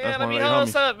 Yeah, let me hold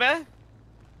us up, man.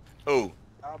 Who?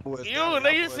 You,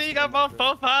 nigga, you see you got about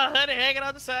 400-500 hanging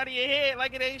on the side of your head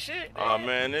like it ain't shit. Oh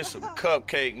man, this some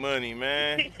cupcake money,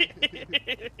 man.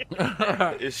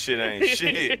 This shit ain't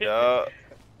shit, dog.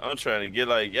 I'm trying to get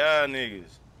like y'all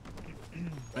niggas.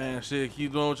 Man, shit,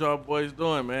 keep doing what y'all boys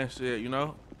doing, man. Shit, you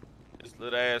know. This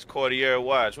little ass Cartier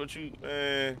watch. What you,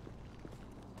 man?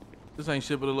 This ain't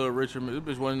shit but a little richer. This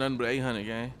bitch wasn't nothing but 800,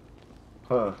 gang.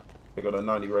 Huh? They got a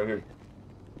 90 right here.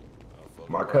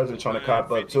 My cousin trying to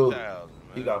cop up too.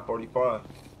 He got 45.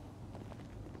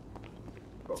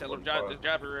 Tell him just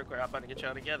drop it real quick. I'm about to get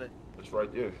y'all together. It's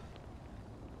right there.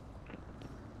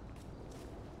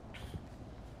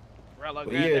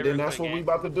 But yeah, then that's what we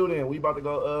about to do then. We about to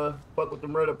go fuck with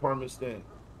them red apartments then.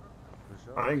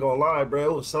 I ain't gonna lie, bro.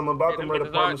 It was something about them red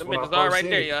apartments when I first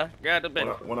seen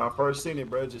it. When I first seen it,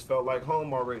 bro, it just felt like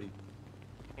home already.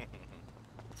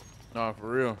 Nah, for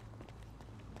real.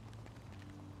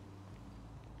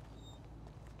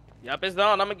 Yup, it's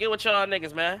on. I'm gonna get with y'all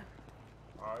niggas, man.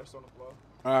 All right, it's on the floor.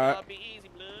 All right. Y'all be easy,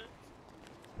 blood.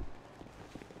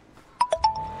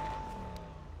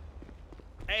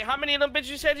 Hey, how many of them bitches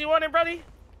you said you wanted, brody?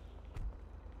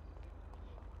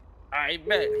 Alright,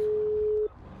 bet.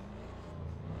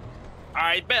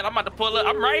 Alright, bet. I'm about to pull up.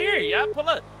 I'm right here. Yeah, pull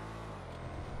up.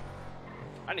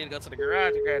 I need to go to the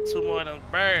garage and grab 2 more of them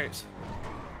birds.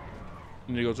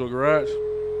 You need to go to a garage?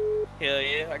 Hell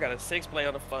yeah. I got a 6-play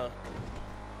on the phone.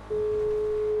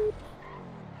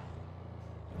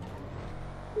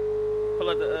 Pull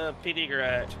up the PD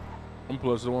garage. I'm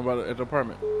pulling to the one at the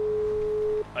apartment.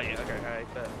 Oh yeah, okay,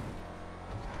 alright, bet.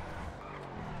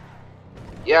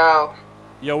 Yo.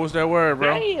 Yo, what's that word,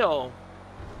 bro? Damn.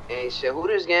 Hey, shit, who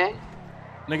this gang?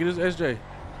 Nigga, this SJ.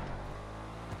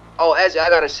 Oh, SJ, I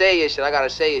gotta say your shit,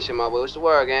 my boy. What's the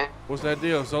word, gang? What's that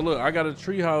deal? So look, I got a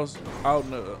tree house out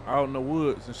in the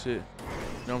woods and shit.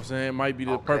 You know what I'm saying? It might be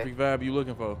the perfect vibe you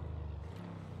looking for.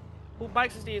 Who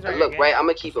bikes is these right Look, here, right, I'm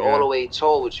gonna keep it all the way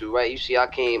tall with you, right? You see, I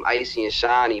came icy and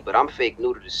shiny, but I'm fake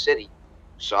new to the city.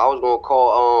 So I was gonna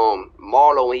call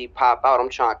Marlo when he pop out. I'm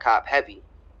trying to cop heavy.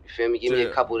 You feel me? Give me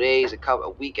a couple days, a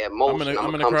week at most.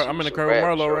 I'm in the car with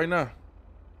Marlo right now.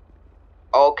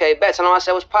 Okay, bet. Tell him I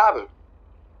said what's poppin'.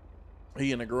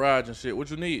 He in the garage and shit.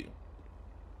 What you need?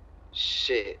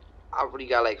 Shit, I really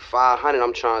got like 500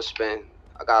 I'm trying to spend.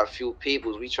 I got a few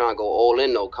peoples. We trying to go all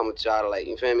in though. Coming to out of like,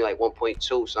 you feel me? Like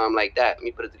 1.2, something like that. Let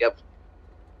me put it together.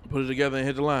 Put it together and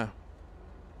hit the line.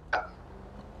 Yeah.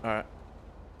 All right.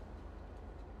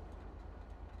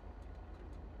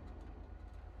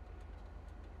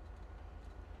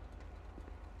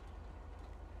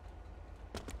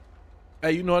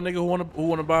 Hey, you know a nigga who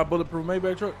wanna buy a bulletproof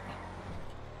Maybach truck?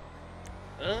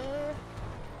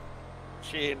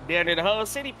 Shit, down in the whole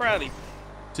city probably.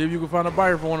 See if you can find a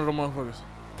buyer for one of them motherfuckers.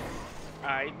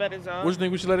 Alright, bet it's on. What you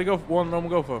think we should let it go? One of them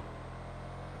go for?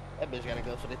 That bitch gotta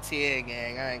go for the 10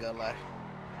 gang. I ain't gonna lie.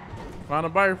 Find a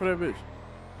buyer for that bitch.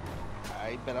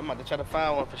 Alright, bet I'm about to try to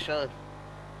find one for sure.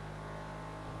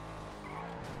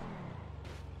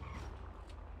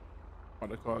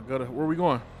 About to call gutter. Where we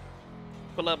going?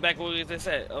 Pull up back where we was just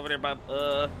at. Over there by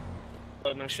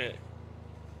no shit.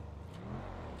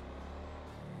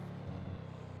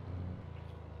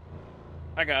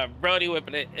 I got Brody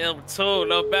whipping the M2.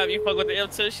 No bad. You fuck with the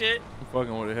M2 shit? I'm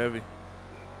fucking with it heavy.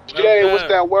 Jay, what's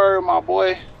that word, my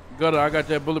boy? Gutter, I got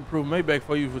that bulletproof Maybach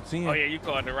for you for 10. Oh yeah, you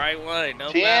called the right one.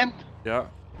 No 10? Yeah.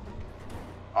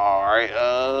 All right.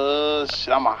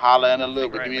 Shit, I'ma holler in a little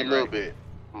bit. Give me a little right. bit.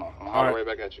 I'm gonna holler right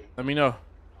back at you. Let me know.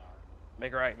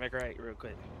 Make right, real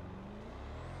quick.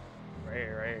 Right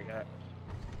here, got.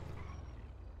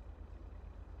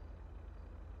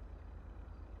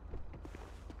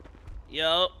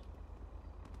 Yo.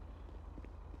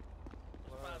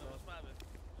 What's poppin'?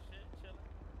 Shit, chillin'.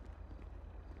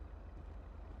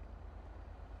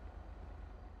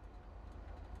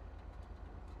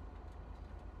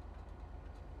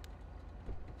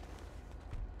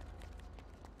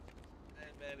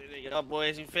 Y'all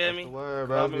boys, you feel me?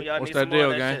 What's that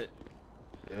deal, gang?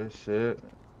 Yeah, shit.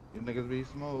 You niggas be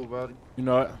smooth, buddy. You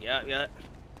know it. Yeah.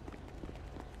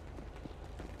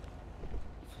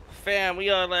 Fam, we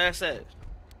all last at.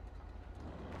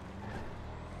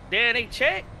 Damn, they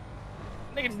check.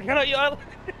 Niggas got y'all.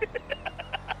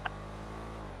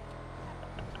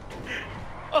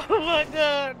 Oh my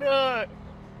god, dog.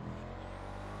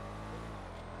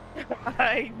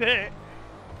 I ain't that.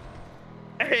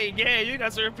 Hey, yeah, you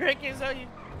got some repair kits on you?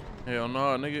 Hell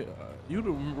no, nigga. You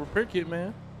the repair kit,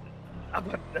 man.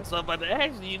 That's what I'm about to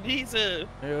ask you. You need some.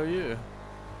 Hell yeah.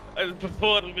 I just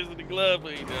performed them in the glove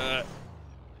for you, dog.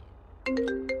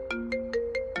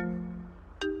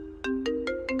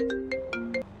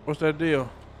 What's that deal?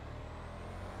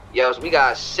 Yo, so we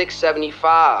got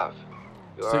 675.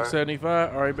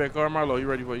 675. All right, back car Marlo. You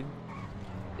ready for you?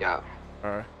 Yeah.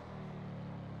 All right.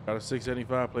 Got a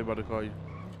 675. Play about to call you.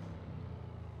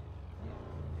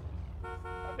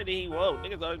 How many do you want?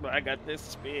 Niggas always like, I got this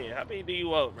spin. How many do you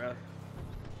want, bro?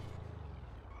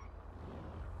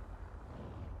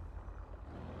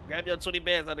 Grab your 20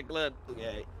 bands out of the glove.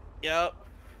 Okay. Yup.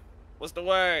 What's the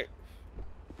word?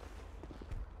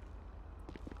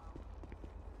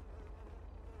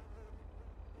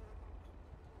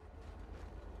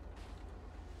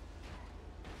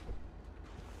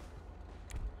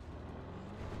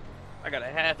 I got a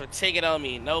half a ticket on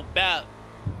me, no doubt.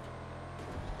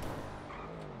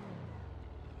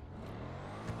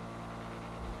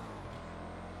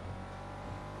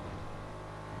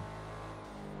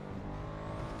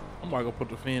 I'm about to go put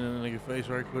the fin in the nigga face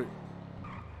right quick.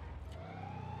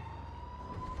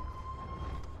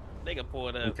 Nigga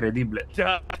pulled up. Incredible.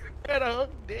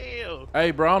 Damn.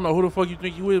 Hey, bro, I don't know who the fuck you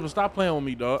think you is, but stop playing with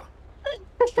me, dog.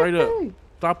 Straight up.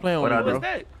 Stop playing with me, bro.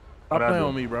 Stop playing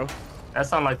with me, bro. That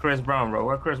sound like Chris Brown, bro.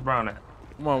 Where Chris Brown at?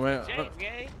 Come on, man.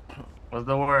 What's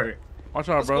the word? Watch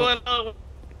out, bro. What's going on?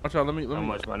 Watch out. Let me. How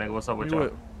much, my nigga? What's up with you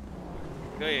y'all?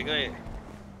 Go ahead.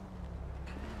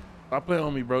 Stop playing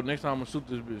on me, bro. Next time I'm gonna shoot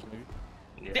this bitch,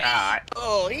 nigga. Yeah.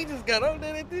 Oh, he just got on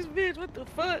there at this bitch. What the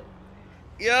fuck?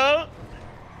 Yo.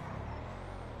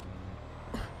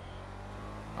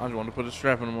 I just want to put a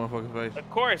strap in the motherfucking face. Of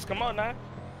course. Come on now.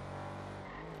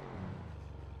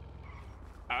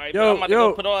 All right, Yo, I'm about to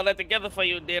go put all that together for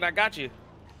you, then I got you.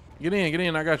 Get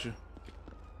in, I got you.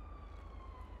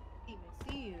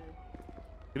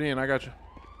 Get in, I got you.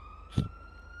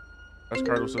 That's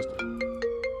Curdle's sister.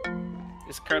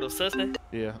 It's Curdle's sister?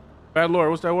 Yeah. Bad Lord,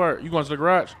 what's that word? You going to the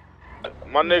garage?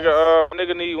 My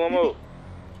nigga need one more.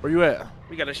 Where you at?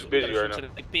 We gotta shoot busy right to the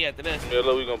big P after this. Yeah,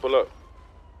 look, we gonna pull up.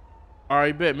 All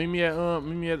right, bet. Meet me at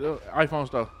iPhone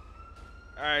store.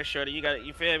 All right, shorty, you got it.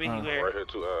 You feel me? You Right here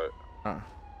too. All right.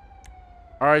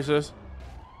 All right, sis.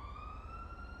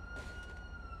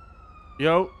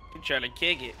 Yo. You trying to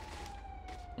kick it?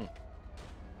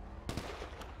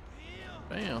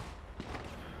 Damn.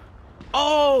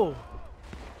 Oh.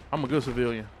 I'm a good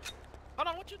civilian. Hold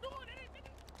on, what you doing?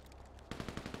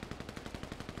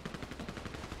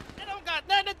 That don't got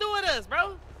nothing to do with us,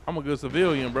 bro. I'm a good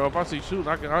civilian, bro. If I see shooting,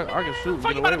 I can shoot. And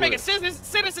Fuck, get you about to away make with a it.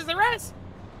 citizen's arrest?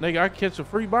 Nigga, I catch a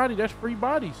free body. That's free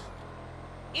bodies.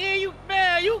 Yeah, you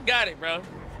got it, bro.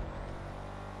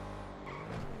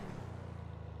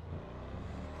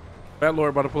 Fat Lord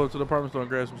about to pull up to the apartment store and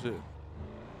grab some shit.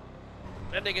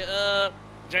 That nigga,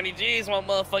 Johnny G's want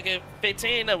motherfucking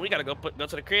 15. No, we gotta go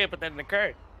to the crib, put that in the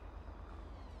car.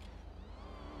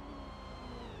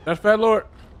 That's Fat Lord.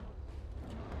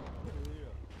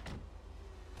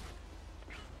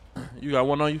 You got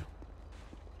one on you?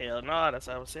 Hell no, that's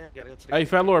what I was saying. Gotta go to the Hey,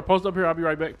 Fat Lord, post up here. I'll be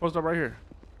right back. Post up right here.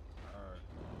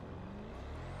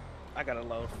 I gotta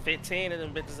load 15 of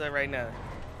them bitches up right now.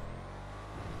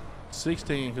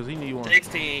 16, because he need one.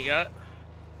 16, yeah.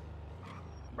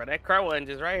 Bro, that car wasn't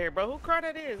just right here, bro. Who car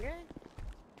that is, gang?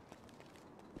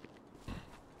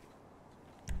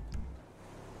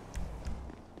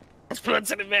 Let's put it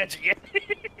to the match again.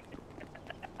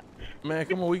 Man,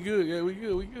 come on, we good. Yeah, we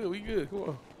good. Come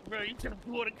on. Bro, you trying to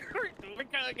pull the curtain.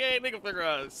 What kind of game nigga figure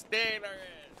out? Stand our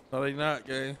ass. No, they not,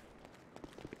 gang.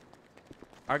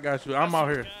 I got you. I'm out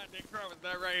here. God, that car was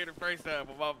not right here the first time,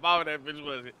 but my mama that bitch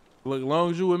was it. Look,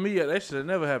 long as you with me, that shit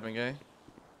never happened, gang.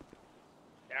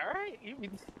 All right, you be.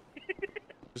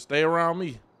 Just stay around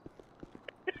me.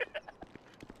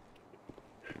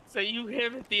 So you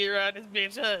empathy around this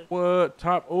bitch, huh? What?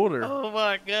 Top order. Oh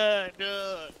my god,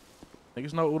 dog.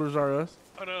 Niggas know orders are us.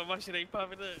 Hold on, my shit ain't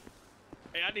popping up.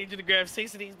 Hey, I need you to grab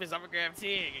 6 of these bitches. I'm gonna grab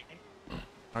 10.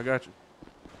 I got you.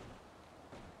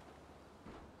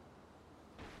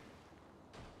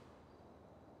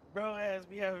 Bro has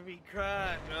me having me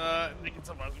crying, dog. Nigga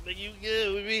talking about, nigga, you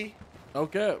good with me?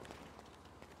 Okay.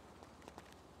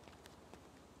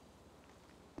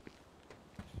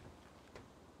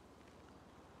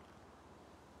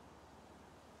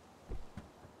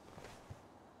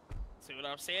 See what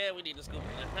I'm saying? We need to scoop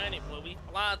the honey, boy. We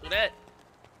fly through that.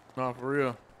 No, for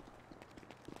real.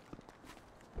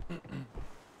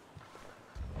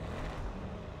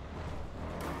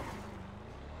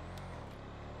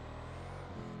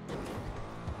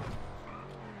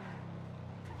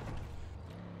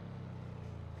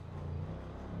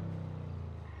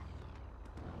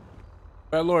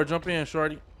 Bad Lord, jump in,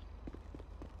 shorty.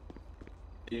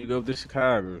 You go to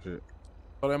Chicago shit.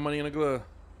 All that money in the glove.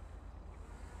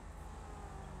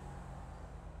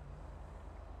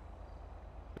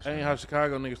 That ain't how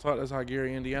Chicago niggas talk. That's how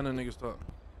Gary, Indiana niggas talk.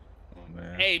 Oh,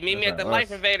 man. Hey, meet me at the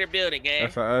Life Invader building, gang.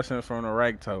 That's how us in from the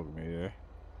rack told me, yeah.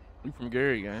 You from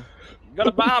Gary, gang. Go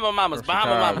to Bahama Mamas,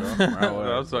 Bahama Mamas.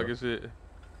 I was talking shit.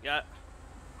 Yeah.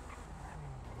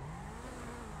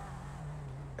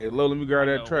 Hey, Lo, let me grab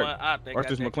that One truck. op that Watch got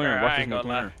this that McLaren. car, Watch I this ain't gonna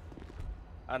lie. McLaren.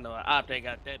 I know an op that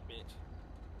got that bitch.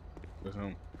 That's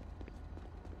him.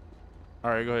 All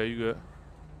right, go ahead. You good?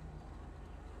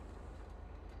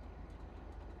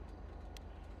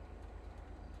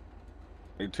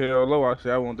 Hey, tell Lo I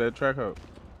said I want that track up.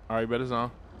 All right, bet it's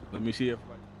on. Let me see if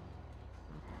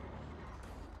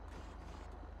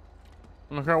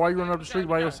I don't care why you running up the street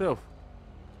by yourself.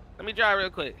 Let me drive real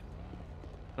quick.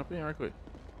 Jump in right quick.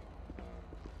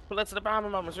 Pull up to the Bahama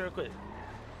Mamas real quick.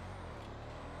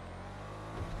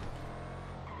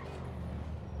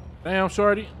 Damn,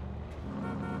 shorty.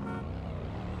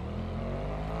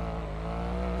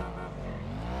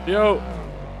 Yo.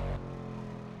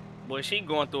 Boy, she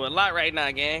going through a lot right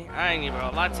now, gang. I ain't even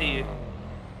gonna lie to you.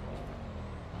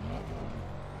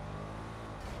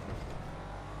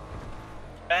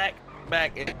 Back.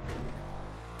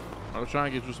 I was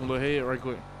trying to get you some little head right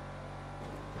quick.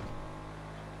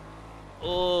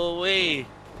 Oh, wait.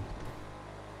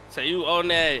 So you on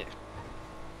that.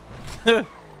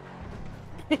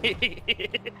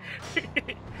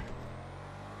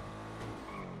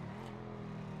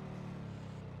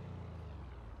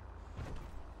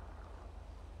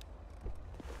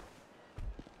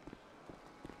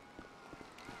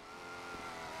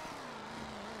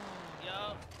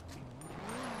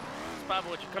 Papa,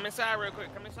 would you come inside real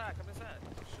quick? Come inside.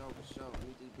 For sure.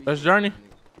 That's Journey.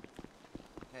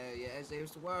 Hell yeah, SJ,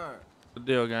 what's the word? Good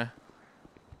deal, gang.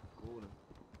 Cool.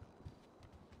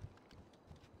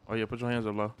 Oh yeah, put your hands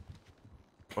up low.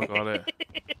 Fuck all that.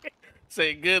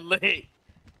 Say good leg.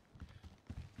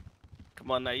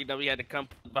 Come on now, you know we had to come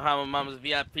Bahama Mama's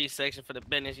VIP section for the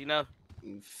business, you know?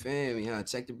 You feel me, huh?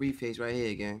 Check the briefcase right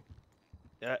here, gang.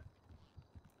 Yeah.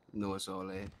 You know it's all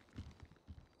that.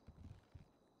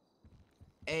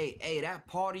 Hey, that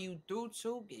party you threw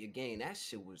too? Again, that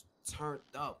shit was turned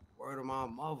up. Word of my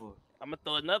mother. I'm gonna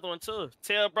throw another one too.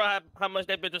 Tell bro how much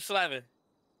that bitch was slapping.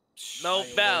 No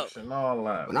doubt. And all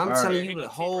that. When I'm telling you the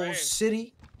whole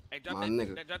city, hey, drop my that,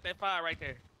 nigga. Drop that fire right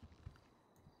there.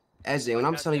 SJ, when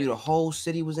I'm telling you the whole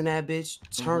city was in that bitch,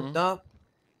 turned up,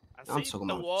 I'm talking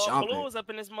the about wall jumping. blues up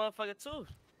in this motherfucker too.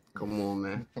 Come on,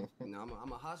 man. You know,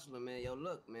 I'm a hustler, man. Yo,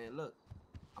 look.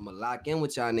 I'm going to lock in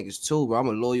with y'all niggas too, bro. I'm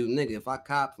a loyal nigga. If I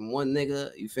cop from one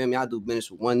nigga, you feel me? I do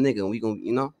business with one nigga, and we gon',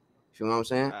 you know? You feel what I'm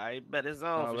saying? I bet it's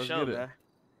on for sure, man.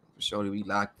 For sure, we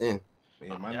locked in.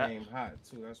 Yeah, my name hot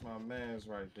too. That's my man's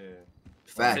right there.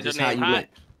 Fact, that's how you hot?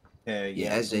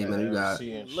 Yeah, SJ, man, you got.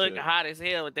 Look hot as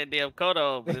hell with that damn coat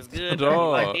on, but it's good.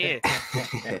 Dog. Like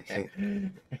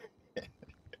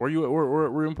Where you at? Where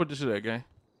you gonna put this shit at, gang?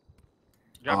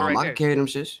 I can carry them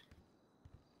shits.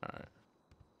 Alright.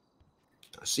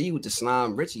 I see you with the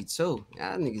slime Richie too.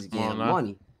 Y'all niggas getting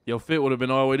money. Your fit would have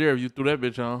been all the way there if you threw that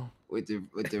bitch on. With the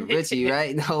Richie,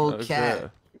 right? No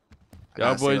cap.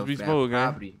 Y'all boys be smooth,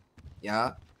 gang.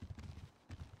 Yeah.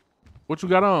 What you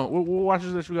got on? What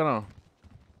watches that you got on?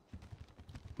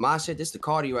 My shit, this the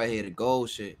Cardi right here, the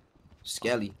gold shit.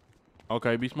 Skelly.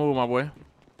 Okay, be smooth, my boy.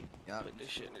 Yeah. Put this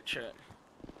shit in the truck.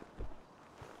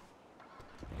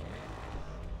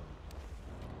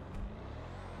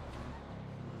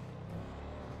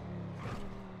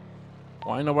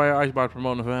 Why ain't nobody ice about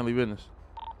promoting the family business?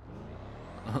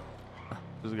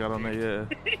 Just got on there,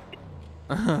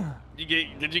 yeah.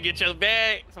 Did you get your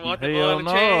bag? Hell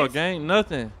no, gang,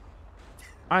 nothing.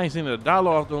 I ain't seen $1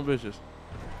 off them bitches.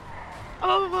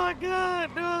 Oh my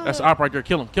God, no. That's op right there.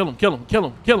 Kill him, kill him, kill him, kill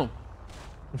him, kill him.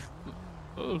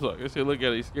 Look at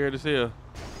it. He's scared as hell.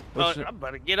 Oh, I'm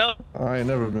about to get up. I ain't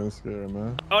never been scared,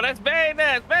 man. Oh, that's Bane.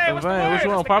 That's Bane. What's the word? What you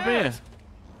want? Pop in.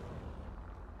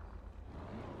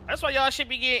 That's why y'all should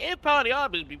be getting impounded. Y'all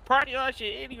be partying y'all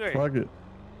shit anyway. Fuck it.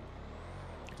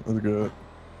 That's good.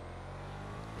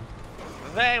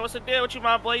 Hey, what's the deal with you,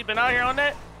 my boy? You been out here on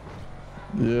that?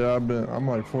 Yeah, I'm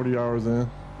like 40 hours in.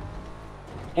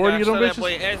 40 of them bitches? That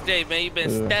boy SJ, man, you been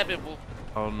stabbing, boo.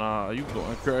 Oh nah, you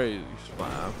going crazy.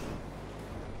 Fine.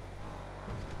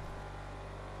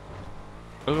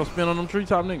 Let's go spin on them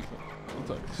treetop niggas.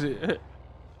 Shit.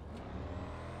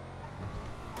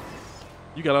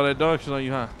 You got all that dog shit on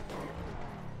you, huh?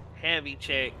 Heavy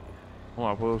check. Come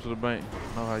on, pull up to the bank.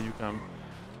 Know how you coming.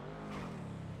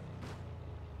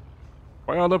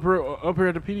 Why y'all up here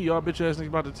at the PD? Y'all bitch ass niggas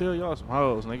about to tell y'all some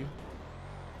hoes, nigga.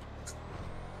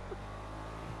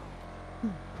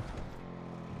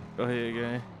 Go ahead,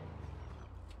 gang.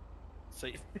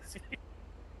 See.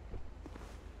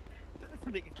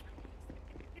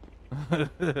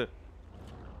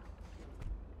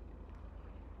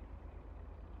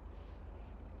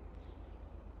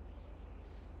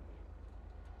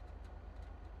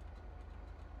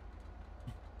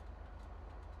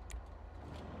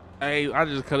 Hey, I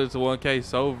just cut it to 1K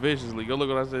so viciously. Go look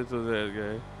what I said to his ass,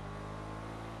 gang.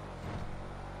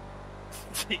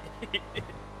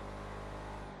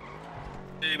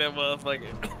 See that motherfucker.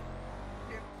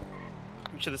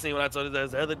 You should have seen what I told his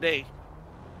ass the other day.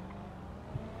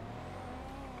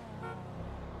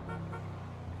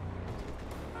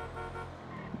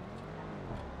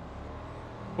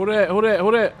 Who that? Who that?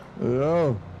 Who that?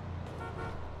 Yo.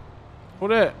 Who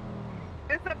that?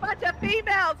 It's a bunch of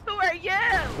females. Who are you?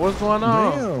 What's going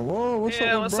on? Damn, whoa, what's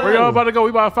up, bro? Where y'all about to go? We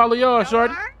about to follow y'all,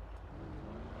 shorty.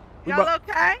 Y'all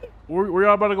okay? Where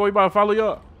y'all about to go? We about to follow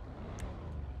y'all.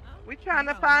 We trying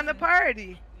to find a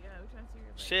party.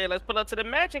 Shit, let's pull up to the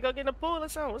mansion, go get in the pool or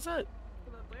something. What's up?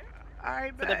 All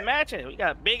right, To the mansion. We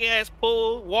got big ass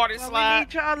pool, water slide. We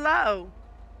need y'all low.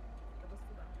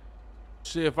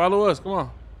 Shit, follow us. Come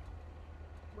on.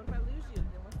 What if I lose you? Then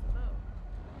what's the low?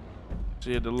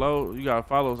 Shit, the low. You gotta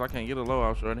follow us. I can't get a low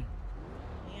out, shorty.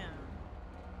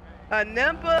 A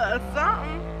number or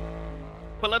something.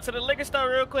 Pull up to the liquor store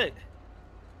real quick.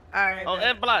 All right. On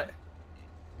F block.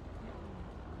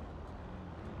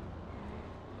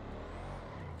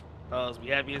 Oh, be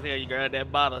happy as hell you grabbed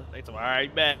that bottle. They told me, all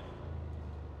right, back.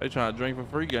 They trying to drink for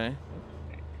free, gang.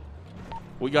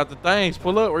 We got the things.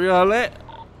 Pull up. Where y'all at?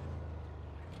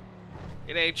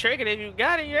 It ain't tricking if you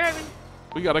got it, you hear me?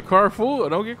 We got a car full.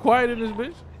 Don't get quiet in this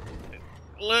bitch.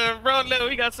 Look, bro, look,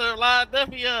 we got something lined up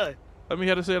for y'all. Let me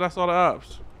have to say it. I saw the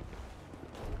ops.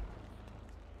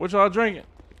 What y'all drinking?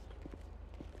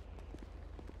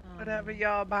 Whatever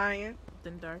y'all buying.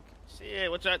 Then dark. Shit,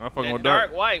 what y'all? I'm fucking with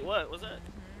dark. dark. White. What's that?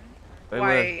 They White.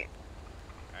 left.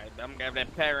 All right, I'm grabbing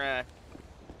that pat ride.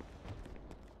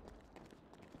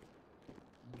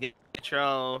 Get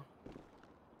your.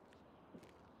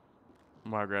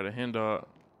 I'm about to grab a hen dog.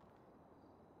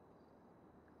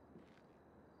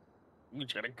 You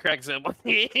trying to crack something on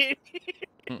the head?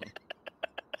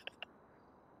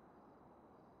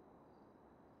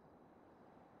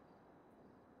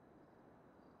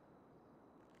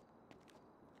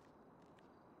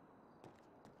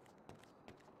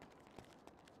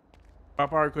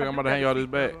 Pop out quick. I'm about to hang y'all this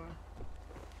back.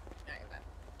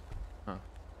 Huh.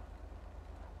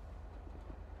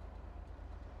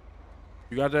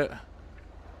 You got that?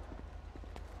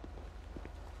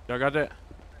 Y'all got that?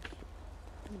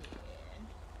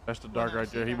 That's the dark right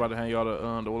there. He about to hang y'all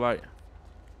the light.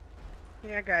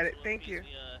 Yeah, I got it. Thank you.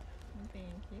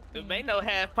 If ain't no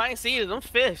half pints either, them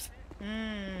fifths.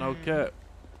 No cap.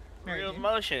 Real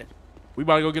motion. We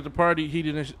about to go get the party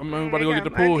heated. We about to go get the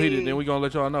pool heated. Then we gonna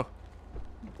let y'all know.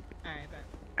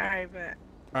 All right, bet.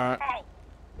 All right.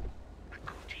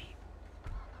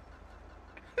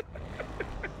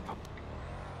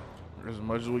 As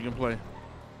much as we can play.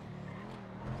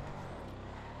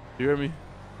 You hear me?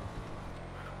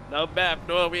 No bap,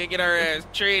 no, we ain't get our ass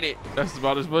treated. That's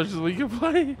about as much as we can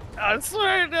play. I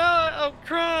swear, dog, I'm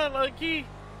crying like he.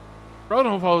 Bro,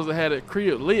 them folks that had a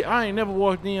crib lit. I ain't never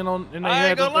walked in on and they I had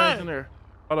ain't them gonna things lie. in there.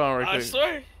 Hold on, right I quick.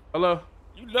 swear. Hello.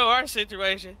 You know our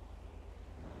situation.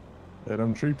 Yeah,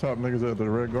 them treetop niggas at the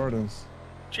Red Gardens.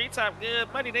 Treetop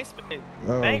good money they spend.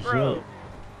 Oh, Bankroll. shit.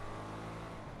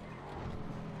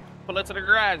 Pull up to the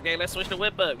garage, gang. Let's switch the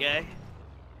whip up, gang.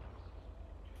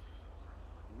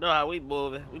 You know how we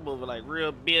moving. We moving like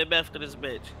real BMF to this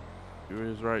bitch. You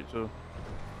is right, too.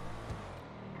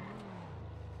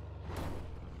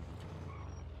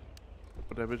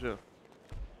 Put that bitch up.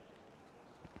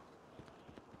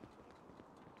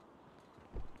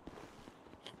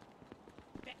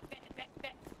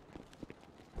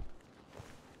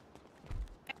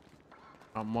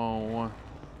 I'm on one.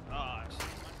 Oh, shit.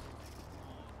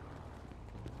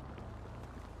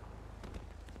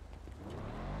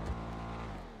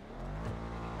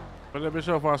 Put that bitch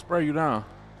up before I spray you down.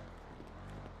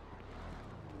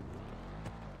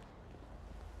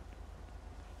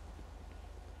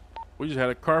 We just had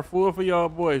a car full for y'all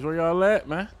boys. Where y'all at,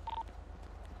 man?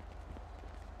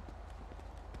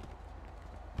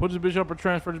 Put this bitch up or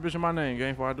transfer this bitch in my name,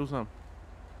 gang, before I do something.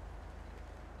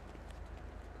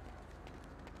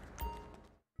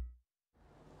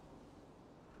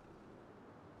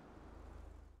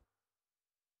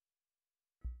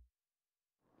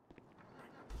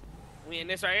 We in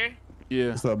this right here? Yeah.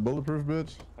 What's that bulletproof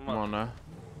bitch? Come on now.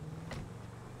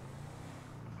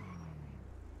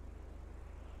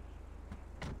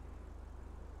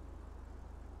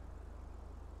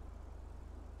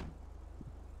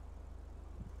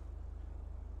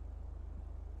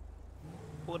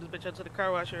 Pull this bitch up to the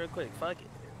car wash real quick. Fuck it.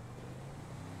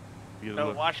 Get a No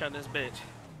little, wash on this bitch.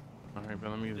 all right,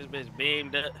 man, let me This get, bitch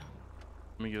beamed up.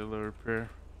 let me get a little repair.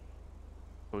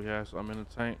 So yeah, so I'm in the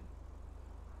tank.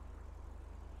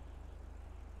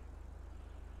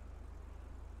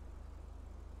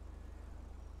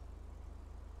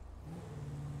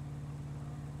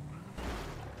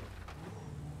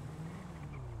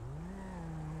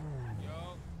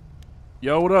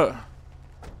 Yo, what up?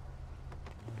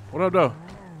 What up, though?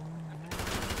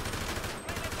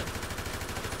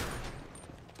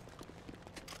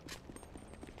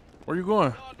 Where you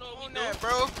going? On that,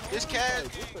 bro. This cat.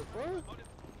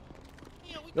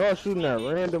 Y'all shooting at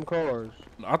random cars.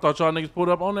 I thought y'all niggas pulled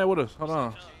up on that with us. Hold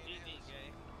on.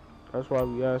 That's why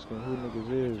we asking who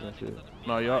niggas is and shit.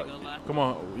 No, y'all. Come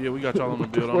on. Yeah, we got y'all on the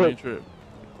build. On main trip.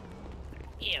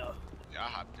 Yeah. Y'all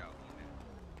hopped out.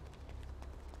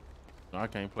 No, I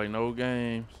can't play no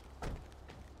games.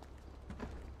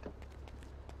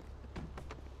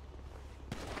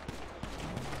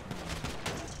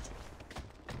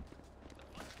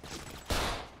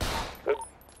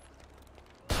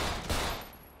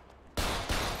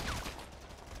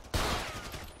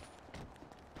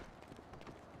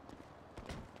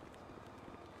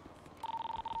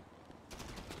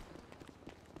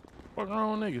 What's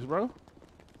wrong with niggas, bro?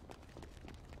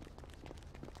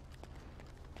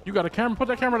 You got a camera? Put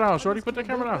that camera down, shorty. Put that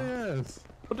camera down. Yes.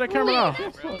 Put that camera down.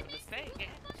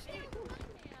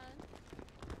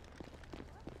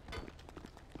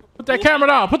 Put that camera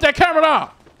down. Put that camera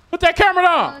down. Put that camera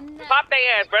down. Pop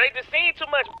their ass, bro. They just seen too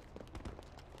much.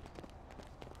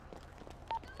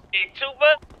 Big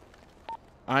tuba.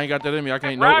 I ain't got that in me. I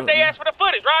can't. Rob their ass for the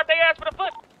footage. Rob their ass for the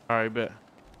footage. All right, bet.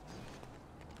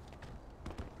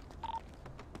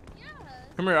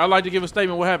 Come here. I'd like to give a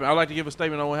statement. What happened? I'd like to give a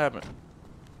statement on what happened.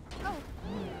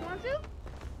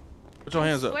 Put your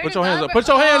hands up. Put your hands up. Put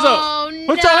your hands up.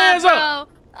 Put your hands up.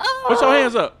 Put your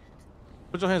hands up.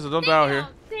 Put your hands up. Don't die out here.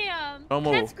 Damn. Don't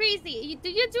move. That's crazy.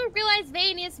 You do realize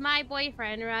Vane is my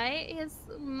boyfriend, right? He's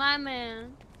my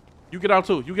man. You get out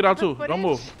too. You get out too. Don't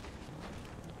move.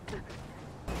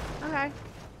 Okay.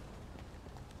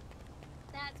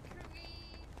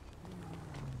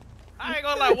 I ain't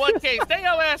gonna lie, 1K. Stay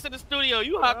your ass in the studio.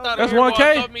 You hopped out of That's here.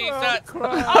 1K? Told me I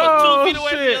was 2 feet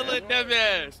away from your little dumb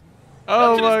ass.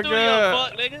 Oh Go to my the studio, God.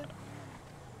 fuck, nigga.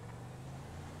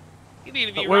 You need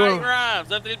to be Wait, writing wait.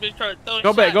 rhymes after this bitch trying to throw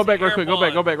Go back. Go shots back at right quick. Go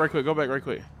back. Airborne. Go back right quick. Go back right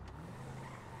quick.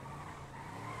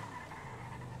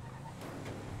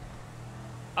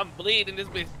 I'm bleeding this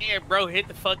bitch here, bro. Hit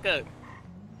the fuck up.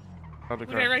 Stop the Look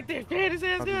car. at right there. Fan his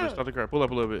ass down. Stop the car. Pull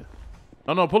up a little bit.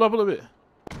 No, pull up a little bit.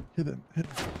 Hit him. Hit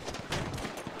him.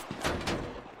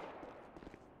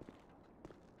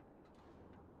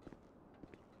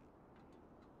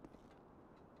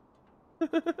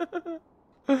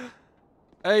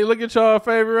 Hey, look at y'all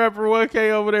favorite rapper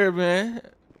 1K over there, man.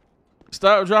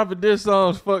 Stop dropping diss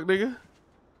songs, fuck nigga.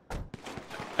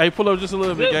 Hey, pull up just a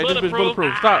little bit, gang. This bitch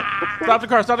bulletproof. Stop. Stop the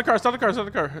car. Stop the car. Stop the car. Stop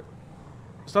the car.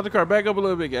 Stop the car. Back up a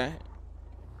little bit, gang.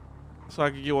 So I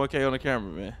can get 1K on the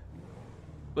camera, man.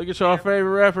 Look at y'all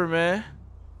favorite rapper, man.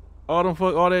 All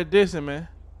that dissing, man.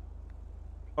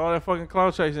 All that fucking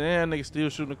cloud chasing, and nigga still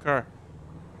shooting the car.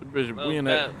 The bitch, we in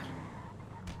that.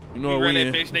 You know what run we that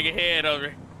in. bitch nigga head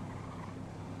over.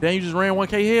 Damn, you just ran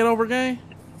 1K head over, gang?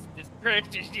 Just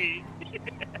crushed this shit.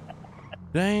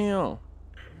 Damn.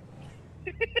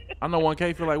 I know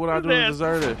 1K feel like what I do is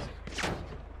deserve this.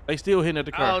 They still hitting at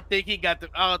the car. I don't think he got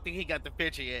the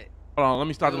picture yet. Hold on, let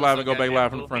me start the live and go back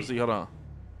live from the front seat. Hold on.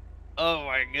 Oh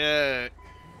my god.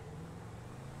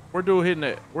 Where dude hitting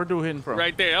at? Where dude hitting from?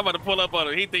 Right there. I'm about to pull up on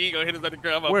him. He think he gonna hit us on the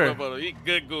ground. I'm about to pull up on him. He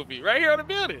good goofy. Right here on the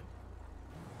building.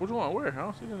 Which one? Where? I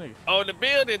don't see the nigga. On the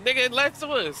building, nigga, left to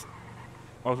us.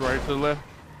 Oh, it's right to the left?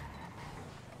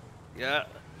 Yeah.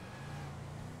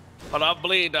 Hold on, I'm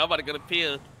bleeding. I'm about to go to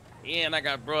pill. And I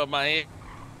got bro in my head.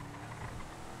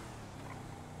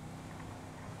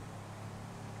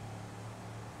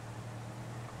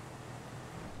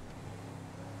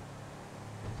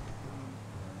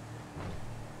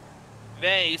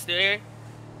 Van, you still here?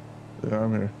 Yeah,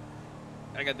 I'm here.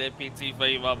 I got that PT for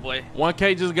you, my boy.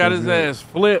 1K just got his ass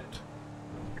flipped.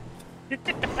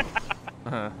 1K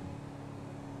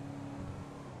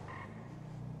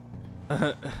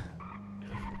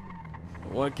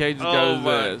just got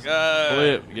his ass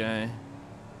flipped, gang.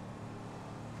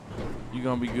 You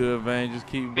gonna be good, Van. Just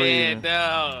keep breathing. Man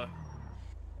down.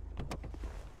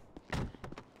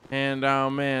 Hand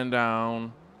down, man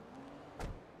down.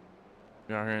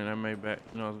 Y'all hearing that Maybach?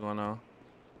 You know what's going on.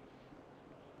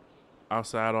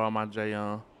 Outside all my J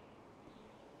on.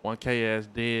 1K ass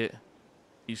dead.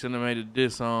 You shouldn't have made a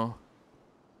diss song.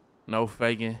 No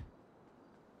faking.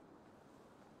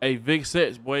 Hey, Vic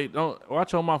Sets, boy. Don't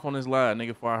watch your mouth on this live, nigga,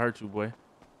 before I hurt you, boy.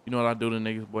 You know what I do to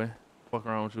niggas, boy. Fuck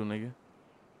around with you, nigga.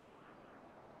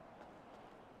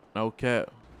 No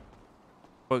cap.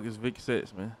 Fuck is Vic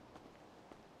Sets, man.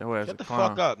 That ass Shut the clown.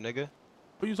 fuck up, nigga.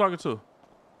 Who you talking to?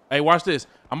 Hey, watch this.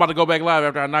 I'm about to go back live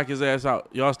after I knock his ass out.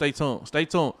 Y'all stay tuned. Stay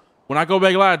tuned. When I go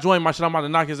back live, join my shit. I'm about to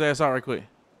knock his ass out right quick.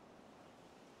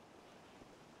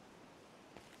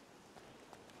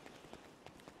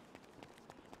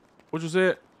 What you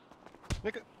said?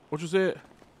 Nigga. What you said?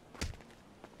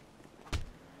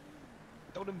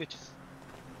 Throw them bitches.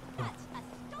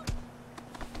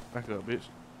 Back up, bitch.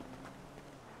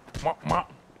 Mop,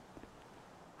 mop.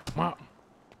 Mop.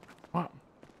 Mop.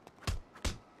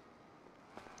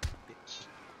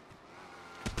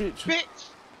 Bitch. Bitch.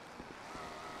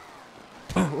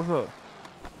 What's up?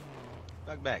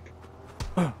 Back.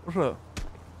 What's up?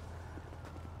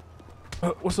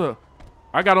 What's up?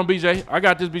 I got on BJ. I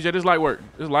got this BJ. This light work.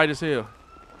 This light as hell.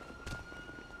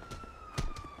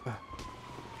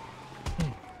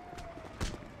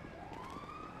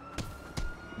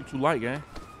 You too light, gang.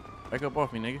 Back up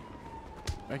off me, nigga.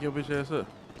 Back your bitch ass up.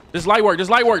 This light work. This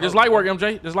light work. This light work,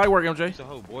 MJ. This light work, MJ. It's a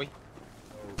hoe, boy.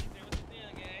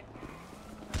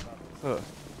 What's up?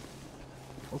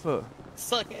 What's up?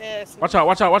 Suck ass. Watch out,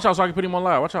 watch out, watch out so I can put him on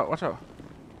live. Watch out, watch out.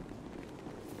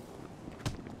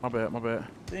 My bad, my bad.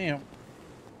 Damn.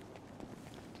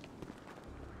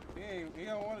 He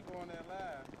don't want to go on that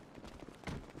live.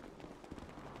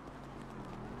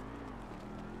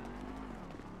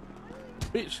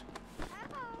 Bitch.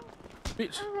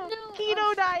 Bitch.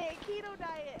 Keto diet. Keto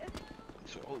diet.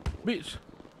 Bitch.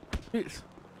 Bitch.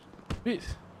 Bitch.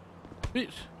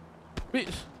 Bitch.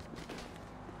 Bitch.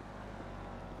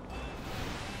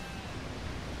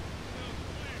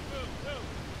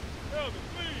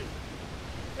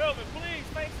 Kelvin, please,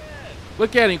 face ass.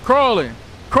 Look at him crawling.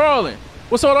 Crawling.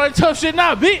 What's all that tough shit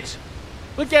now, bitch?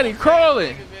 Look at him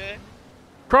crawling.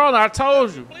 Crawling, I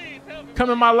told you. Come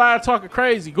in my live talking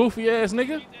crazy, goofy ass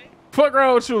nigga. Fuck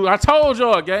wrong with you. I told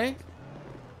y'all, gang.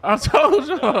 I told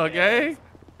y'all, gang.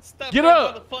 Get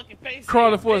up.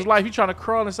 Crawling for his life. He trying to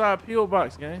crawl inside a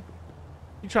pillbox, gang.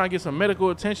 He trying to get some medical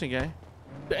attention, gang.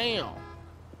 Damn.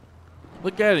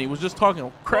 Look at him. He was just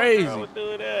talking crazy.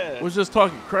 Was just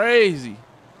talking crazy.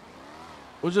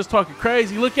 Was just talking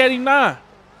crazy. Look at him now.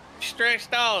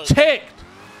 Stretched out. Checked.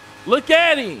 Look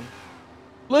at him.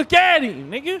 Look at him,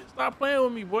 nigga. Stop playing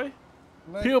with me, boy.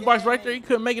 Pillbox right there. He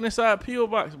couldn't make it inside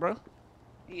pillbox, bro.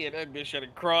 Yeah, that bitch should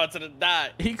have crawled to the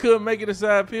dot. He couldn't make it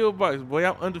inside pillbox, boy.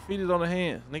 I'm undefeated on the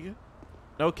hands, nigga.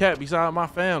 No cap beside my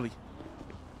family.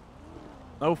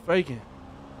 No faking.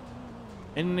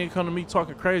 Any nigga come to me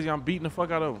talking crazy, I'm beating the fuck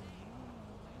out of him.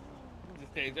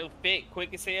 You're fit,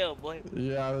 quick as hell, boy.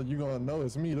 Yeah, you gonna know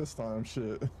it's me this time,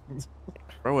 shit.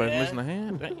 Bro, missing a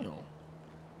hand? Damn.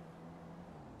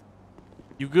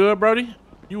 You good, Brody?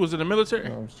 You was in the military?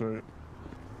 No, I'm straight.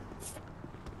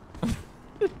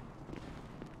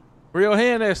 Real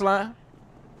hand that slime.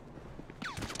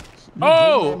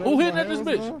 Oh, who hitting at this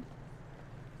bitch?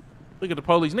 Look at the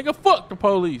police. Nigga, fuck the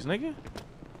police, nigga.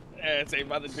 Ass ain't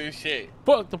about to do shit.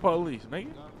 Fuck the police,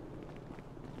 nigga.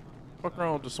 Fuck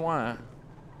wrong with the swine.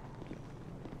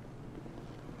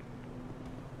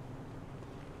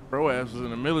 Bro ass was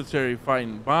in the military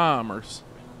fighting bombers.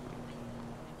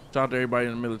 Shout out to everybody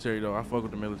in the military though. I fuck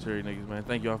with the military niggas, man.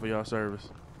 Thank y'all for y'all service.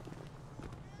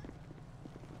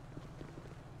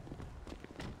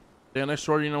 Damn, that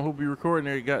shorty, you know who be recording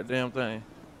every goddamn thing.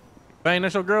 Bang,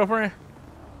 that's your girlfriend?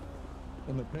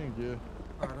 In the pink, yeah.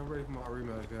 Alright, I'm ready for my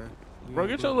rematch, guy. Bro,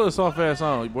 get your little soft ass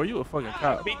on. Boy, you a fucking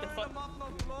cop.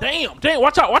 Damn,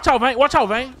 watch out, Vane. Watch out,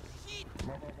 Vane.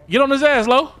 Get on his ass,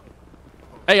 low.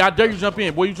 Hey, I dare you jump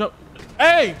in. Boy, you jump.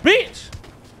 Hey, bitch.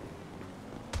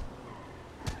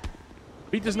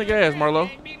 Beat this nigga ass, Marlo.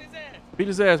 Beat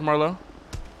his ass, Marlo.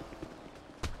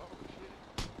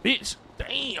 Bitch,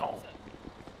 damn.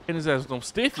 Hit his ass with them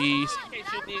stiffies.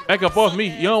 Back up off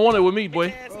me. You don't want it with me,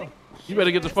 boy. You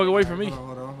better get the fuck away from me.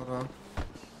 Hold on.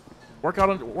 Work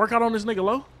out on this nigga,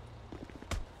 low.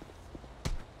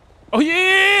 Oh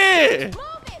yeah!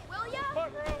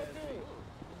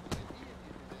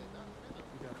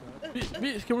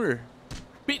 Bitch, come here.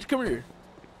 Bitch, come here.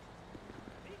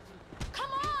 Come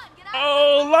on, get out.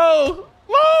 Oh,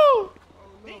 low.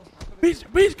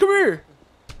 Bitch, come here.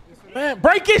 Man,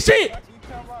 break your shit.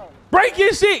 Break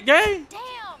your shit, gang. Damn.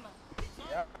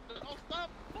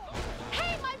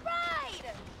 Hey, my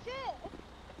ride. Shit.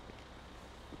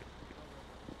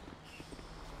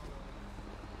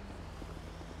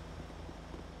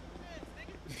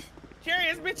 Carry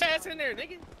his bitch ass in there,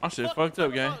 nigga. My shit fucked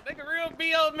up, gang. Nigga, real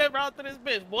BO member out to this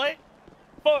bitch, boy.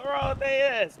 Fuck wrong with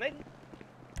their ass, nigga.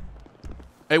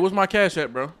 Hey, what's my cash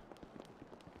at, bro?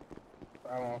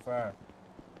 515.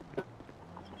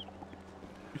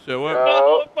 You said what?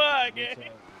 Oh, fuck, gang.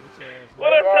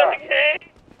 What up, Tony, gang?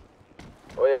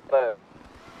 What you playing?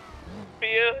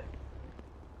 Feel?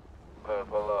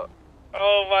 Pull up.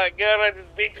 Oh my god, I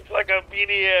just beat you like a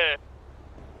BDS.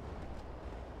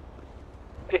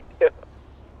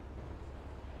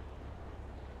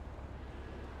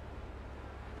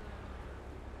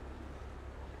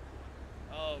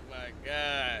 Oh my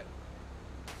god.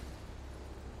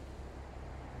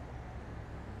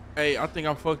 Hey, I think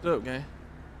I'm fucked up, gang.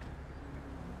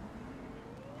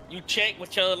 You check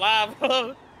with your live,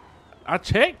 bro. I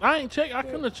checked. I ain't checked. I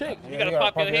couldn't have checked. You gotta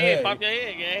pop your head. Pop your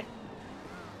head, gang.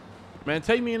 Man,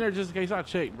 take me in there just in case I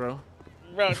check, bro.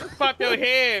 Bro, just pop your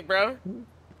head, bro.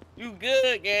 You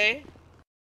good, gang.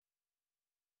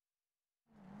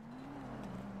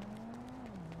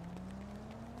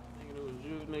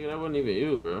 Nigga, that wasn't even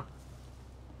you, bro.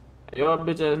 Y'all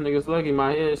bitch ass niggas lucky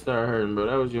my head started hurting, bro.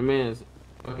 That was your man's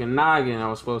fucking noggin I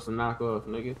was supposed to knock off,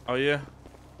 nigga. Oh, yeah?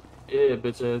 Yeah,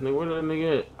 bitch ass nigga. Where that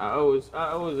nigga at? I always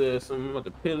ask something about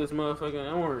the pillest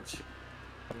motherfucking orange.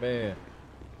 Man.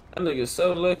 That nigga's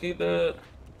so lucky that.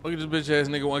 Look at this bitch ass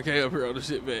nigga 1K up here on the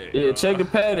shit bag. Yeah, check the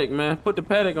paddock, man. Put the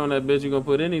paddock on that bitch. You gonna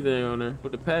put anything on there.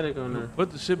 Put the paddock on there.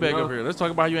 Put the shit bag up here. Let's talk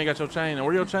about how you ain't got your chain. And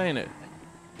where your chain at?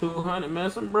 200,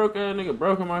 man. Some broke ass nigga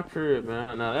broke in my crib,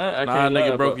 man. Nah, that I Nah, can't nigga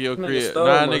lie, broke bro. your Nigga crib. stole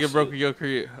Nah, my nigga shit. broke your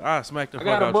crib. I smack the I fuck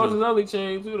got a out Boss's you. Only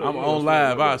chain too, though. I'm You on gonna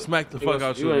live. smack I smack the fuck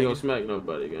out you. You ain't Nigga. gonna smack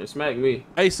nobody, gang. Smack me.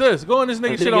 Hey, sis, go on this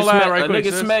nigga shit on live right quick, Nigga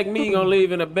sis. smack me, gonna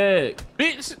leave in a bag.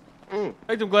 Bitch.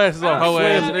 Take them glasses off, hoe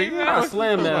ass nigga. I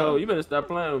slam that hoe. You better stop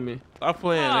playing with me. Stop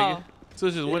playing, nigga.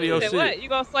 Sis just winning your Say shit. what? You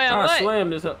gonna slam I what? slam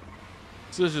this hoe.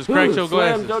 Sis just cracked your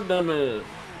glasses. Slam your dumb ass.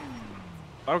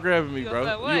 Stop grabbing me, You bro.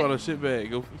 gonna say You what? on a shit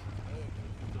bag. Go.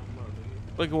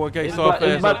 Look at 1K It's soft about-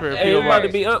 ass it's about- up here. hey, it's about to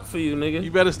Field be box. up for you, nigga.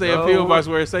 You better stay in No. field box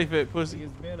where it's safe at, pussy.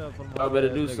 I better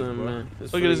do something, man.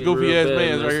 Look at this goofy ass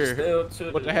man's right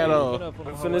here. With the hat on.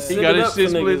 He got his shit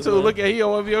split too. Look at he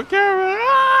on your camera.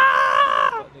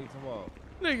 Ah!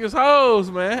 Niggas hoes,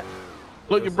 man.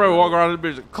 Look at bro walk around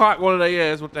this bitch, clock one of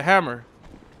their ass with the hammer.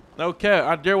 No cap.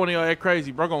 I dare one of y'all act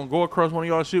crazy, bro. Gonna go across one of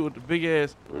y'all shit with the big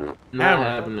ass hammer.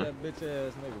 happening. That bitch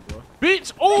ass nigga, bro.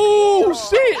 Bitch, oh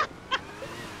shit.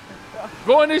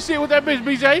 Go in this shit with that bitch,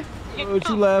 BJ. What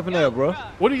you laughing at, bro?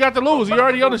 What do you got to lose? You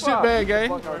already on the shit bag, gang.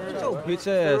 Yo, bitch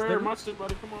ass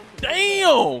nigga.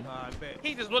 Damn.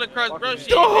 He just went across bro shit.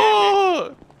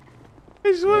 Dog.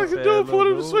 He just wanted to do it for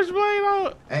him to switch blade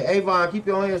out. Hey, Avon, keep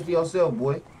your hands to yourself,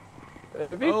 boy.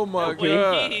 Oh my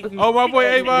god. Oh my boy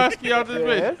Avon ski out this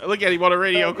bitch. Look at him on the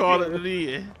radio calling it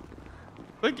in.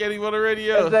 Look at him on the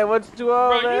radio. That what you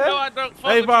on, Bro, man? you know I don't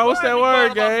fuck Hey, with Vaughn, you. what's Why that you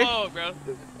word, calling my gang? phone,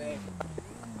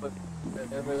 bro?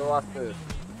 That nigga watch this.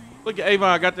 Look at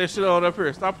Avon got that shit on up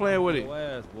here. Stop playing with it. Yo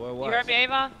ass, boy. You Watch. heard me,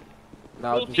 Avon?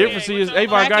 Nah, Difference is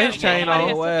Avon got his chain on.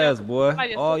 Yo ass, boy.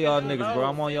 All y'all niggas, bro.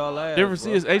 I'm on y'all ass. Difference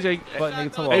bro. is AJ. Fuck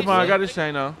nigga tomorrow, Avon boy. got his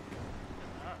chain on.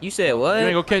 You said what? You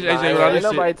ain't gonna catch AJ Nah, without ain't this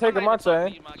nobody shit. taking my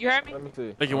chain. You heard me? Let me see.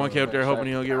 Look at 1K up there hoping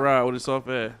he don't get ride with his soft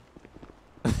ass.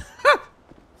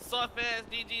 Soft ass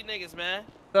DG niggas, man.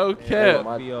 No cap.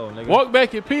 Fuck BO, nigga. Walk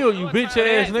back and peel, you bitch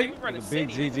ass nigga. Nigga, big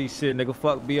GG shit, nigga.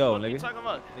 Fuck BO, What you nigga. talking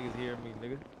about? Niggas hear me,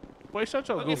 nigga. Boy, shut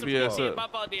your Go get some goofy ass PT and up.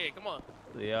 pop out there. Come on.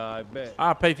 Yeah, I bet.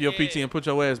 I'll pay for your PT and put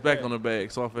your ass back on the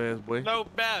bag, soft ass boy. No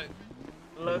doubt.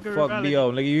 Fuck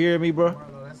B.O. Nigga, you hear me, bro?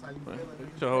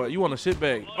 You want a shit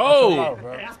bag? Oh!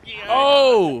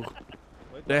 Oh!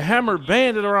 The hammer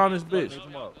banded around this bitch.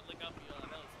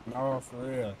 No, for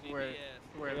real.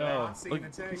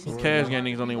 These cash gang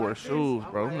niggas don't even wear shoes,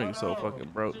 bro. Them niggas so fucking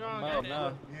broke.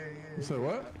 You said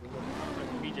what?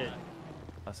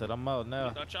 I said I'm out now.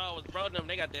 Thought y'all was bro them.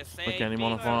 They got that same. I can't even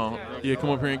on the phone. Yeah,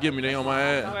 come up here and get me. They on my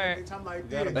ass.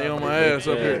 They on my ass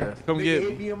up here. Come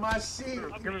get me.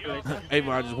 Hey,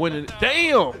 Von, I just went in.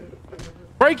 Damn!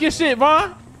 Break your shit,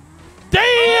 Von.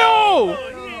 Damn!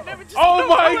 Oh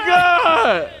my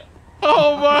god!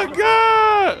 Oh my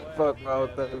god! Fuck my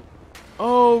thing.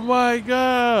 Oh my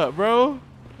god, bro.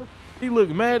 He look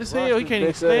mad as hell. He can't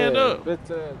even stand up.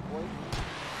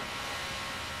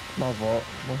 My fault.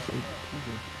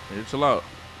 Hey, chill out.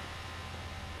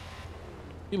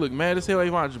 He look mad as hell. He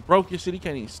just broke your shit. He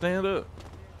can't even stand up.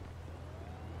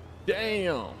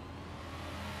 Damn.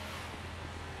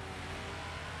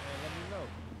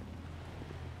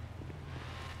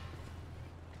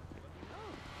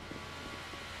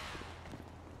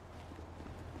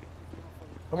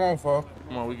 Come on, folks.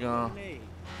 Come on, we gone. Appreciate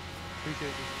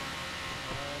you.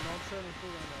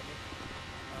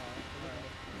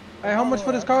 Hey, how much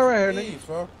for this car right here,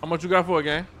 nigga? How much you got for it,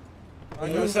 gang?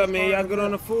 Hey, what's up, man? Y'all good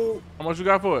on the food? How much you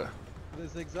got for it?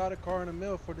 This exotic car in the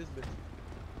mill for this bitch.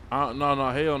 No,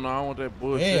 hell no. I don't want that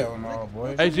bullshit. Hell no,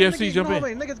 boy. Hey, GFC, jump in.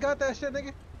 Niggas got that shit,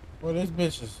 nigga. Well, this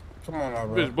bitch is. Come on now,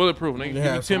 bro. Bitch, bulletproof, nigga.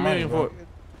 Give me 10 million for it.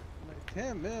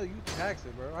 10 mil, you tax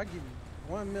it, bro. I give you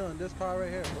 1 mil in this car right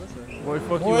here. Listen. Boy,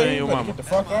 fuck you and your mama. Get the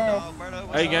fuck on.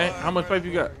 Hey, gang, how much paper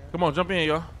you got? Come on, jump in,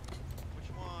 y'all.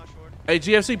 Hey,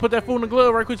 GFC, put that food in the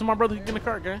glove right quick so my brother can get in the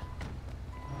car, gang.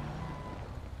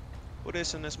 Put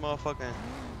this in this motherfucking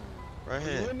right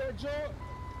here.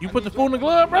 You put the food in the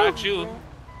glove, bro? Not you.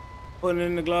 Put it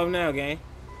in the glove now, gang.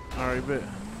 All right, bet.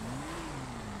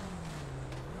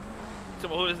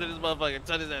 Come on, who is this motherfucker?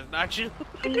 Tell his ass, not you.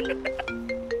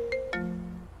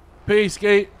 Peace,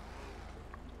 Skate.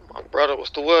 My brother,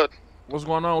 what's the word? What's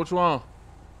going on? What you on?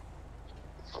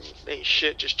 Ain't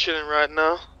shit, just chilling right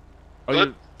now. Oh,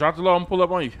 you drop the low and pull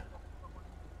up on you.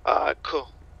 Alright, cool.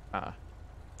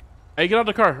 Hey, get out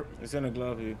the car. It's in the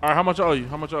glove here. All right, how much I owe you?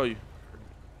 How much I owe you?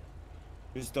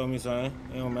 You just told me something.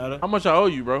 It don't matter. How much I owe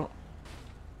you, bro?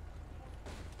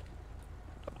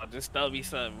 Just tell me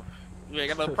something. You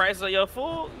ain't got no price on your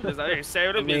food? Just out here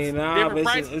saving them. I mean, nah, different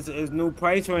but prices. it's new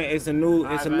price range. It's a new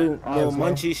little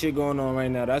munchie shit going on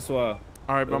right now. That's why.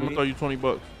 All right, but I'm gonna throw you 20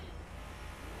 bucks.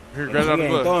 Here, You grab it out the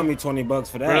ain't glove. throwing me 20 bucks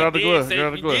for that. Grab it out the glove. Grab it out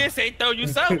the You glove. did say throw you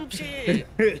something, shit.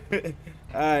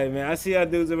 All right, man. I see y'all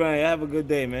dudes around here. Have a good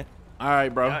day, man. All right,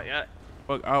 bro. Yeah.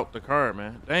 Fuck out the car,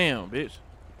 man. Damn, bitch.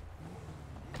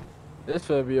 This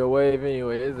should be a wave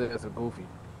anyway. It's a goofy.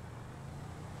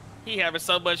 He having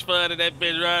so much fun in that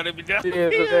bitch riding me down.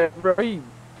 Yeah, bro. He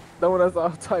throwing us all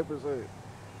type of shit.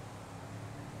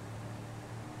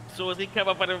 As soon as he come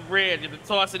up on the bridge, and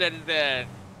toss it at his dad.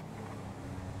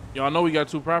 Y'all know we got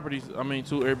two properties. I mean,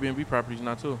 two Airbnb properties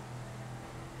now, too.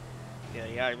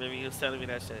 Yeah, I remember you was telling me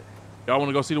that shit. Y'all want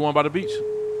to go see the one by the beach?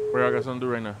 Where y'all got something to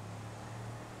do right now?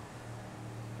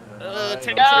 Take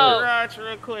me to the garage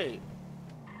real quick.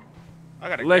 I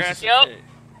gotta grab some shit.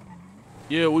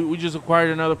 Yeah, we just acquired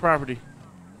another property.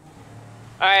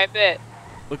 All right, bet.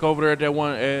 Look over there at that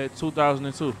one at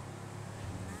 2002. All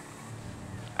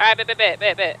right,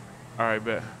 bet. All right,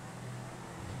 bet.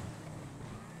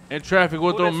 In traffic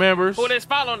with those members. Who that's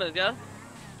following us, yeah?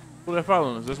 Who that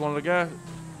following us? This one of the guys?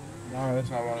 No, that's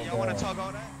not one of them. Y'all wanna talk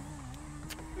all that?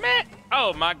 Man,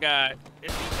 oh my God.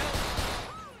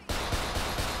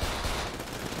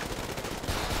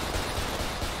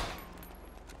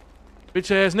 Bitch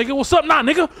ass nigga, what's up now,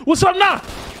 nigga? What's up now?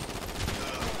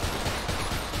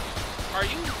 Are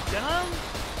you dumb?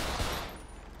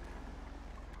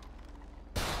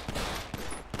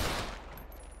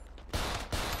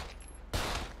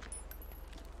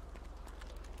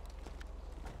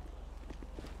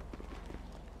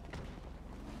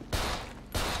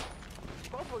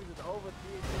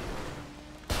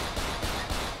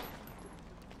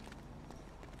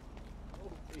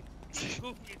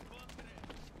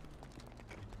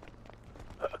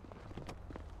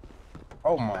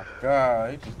 Oh my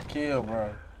god, he just killed,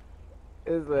 bro.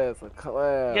 His ass a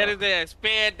class. Get his ass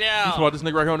sped down. You saw this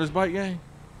nigga right here on this bike gang?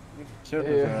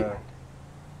 Yeah.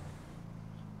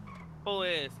 Who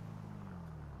is?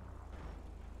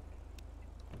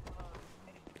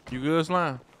 You good,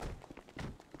 Slime?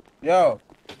 Yo.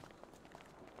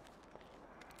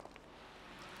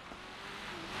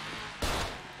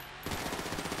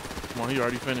 Come on, he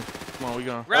already finished. Come on, we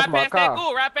gone. Ride past that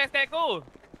goal. Ride past that goal.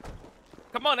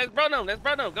 Come on, let's run them. Let's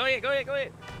run them. Go ahead. Go ahead. Go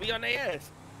ahead. We on their ass.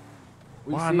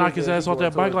 Why I knock his ass off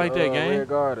that bike like that, gang?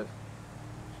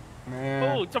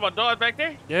 Man. Oh, you talking about dogs back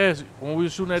there? Yes, when we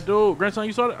was shooting that dude. Grandson,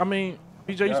 you saw that? I mean,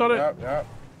 BJ, you saw that? Yep.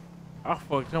 I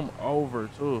fucked him over,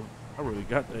 too. I really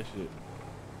got that shit.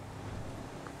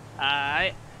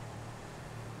 Alright.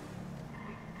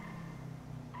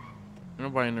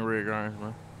 Nobody in the red grinds,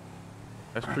 man.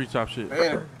 That's treetop shit.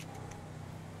 Man.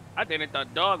 I didn't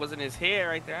thought dog was in his head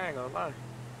right there. I ain't gonna lie.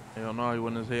 Hell no, he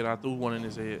wasn't in his head. I threw one in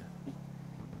his head.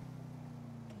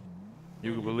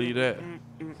 You can believe that.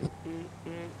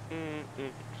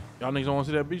 Y'all niggas don't want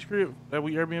to see that beach crib that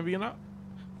we Airbnb out?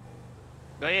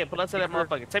 Go ahead, pull up to that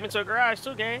motherfucker. Take me to a garage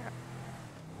too, gang.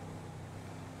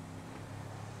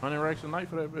 100 racks a night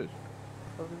for that bitch.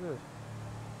 What is this?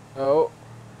 Oh.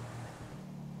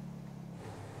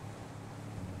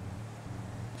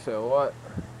 You said what?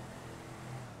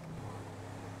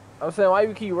 I'm saying, why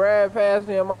you keep riding past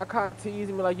me and my car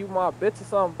teasing me like you my bitch or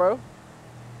something, bro?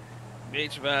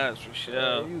 Bitch vibes for sure.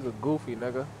 Yeah, you was a goofy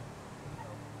nigga.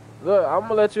 Look, I'm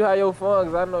gonna let you have your fun,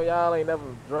 cause I know y'all ain't never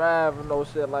driving no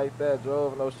shit like that,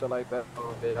 drove no shit like that.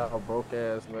 Oh, y'all broke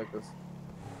ass niggas.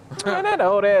 Man, that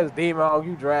old ass demon hog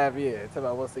you drive here. Tell me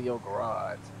what's in your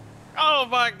garage. Oh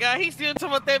my god, he still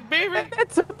talking about that baby? That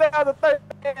 2013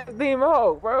 ass demon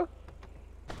hog, bro.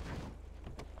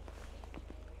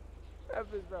 That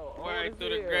bitch, bro. Right through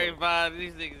the grapevine,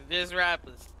 these niggas just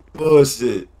rappers.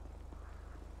 Bullshit.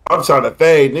 I'm trying to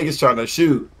fade. Niggas trying to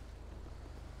shoot.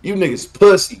 You niggas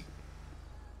pussy.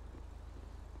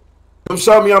 Come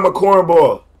show me I'm a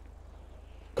cornball.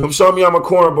 Come show me I'm a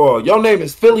cornball. Your name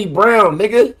is Philly Brown,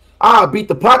 nigga. I'll beat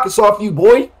the pockets off you,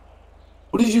 boy.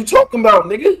 What is you talking about,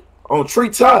 nigga? On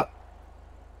treetop.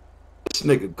 This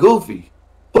nigga goofy.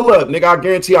 Pull up, nigga. I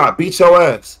guarantee I'll beat your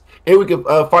ass. And we can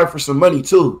fight for some money,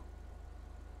 too.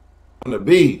 On the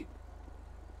B.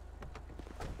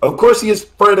 Of course he is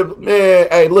afraid of, man,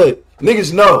 hey, look.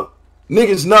 Niggas know.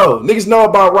 Niggas know. Niggas know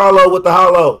about Rollo with the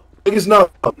hollow. Niggas know.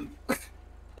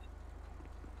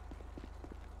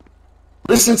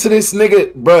 Listen to this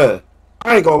nigga, bruh.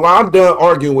 I ain't gonna lie, I'm done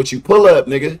arguing with you. Pull up,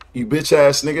 nigga. You bitch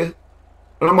ass nigga.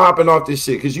 And I'm hopping off this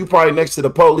shit, cause you probably next to the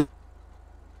police.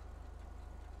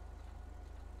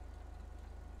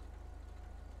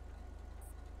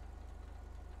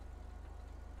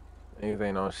 Niggas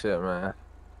ain't on shit, man.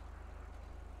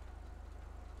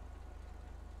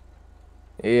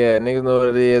 Yeah, niggas know what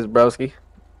it is, broski.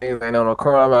 Niggas ain't on no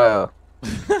crime out.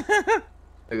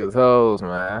 Niggas hoes,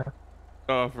 man.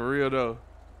 Oh, for real though.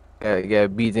 You got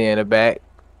BJ in the back.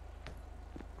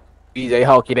 BJ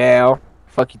hawk you down.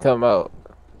 Fuck you talking about?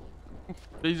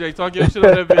 BJ, talk your shit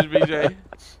on that bitch, BJ.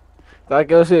 Talk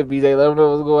your shit, BJ. Let them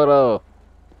know what's going on.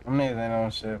 Them niggas ain't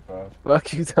on shit, bro.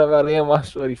 Fuck you talking about? Damn, my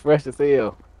shorty fresh as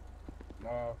hell.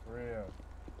 No, for real.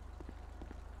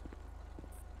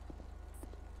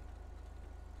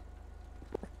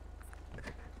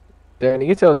 Danny,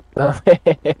 get your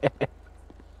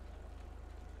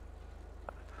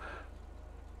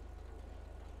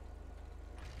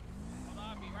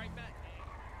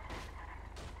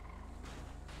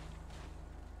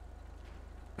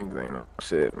Niggas ain't no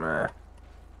shit, man.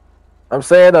 I'm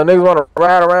saying though, niggas wanna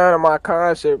ride around in my car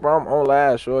and shit, bro. I'm on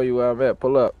live, show you where I'm at.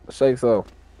 Pull up, shake so.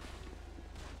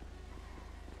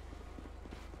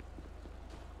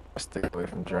 Stick away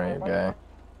from Dream, gang.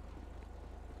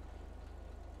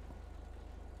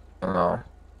 No.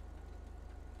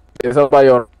 Is somebody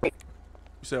on? You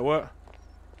said what?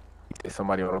 Is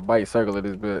somebody on a bike circle of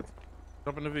this bitch?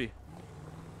 Jump in the V.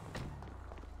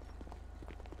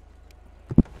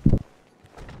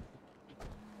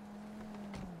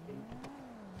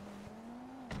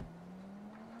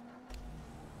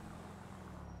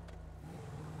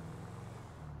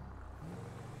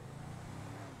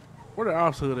 Where the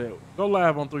ops hood at? Go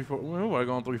live on 340. Man, nobody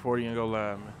go on 340 and go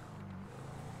live, man.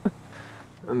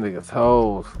 Them niggas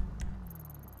hoes.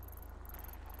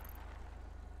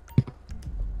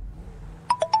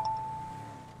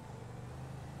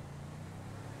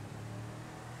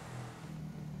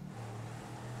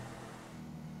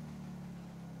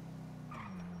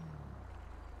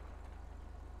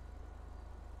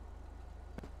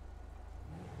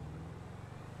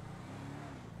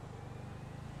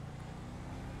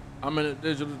 I'm in the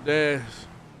digital dash.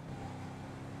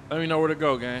 Let me know where to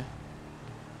go, gang.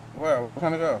 Where? Where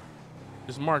trying to go?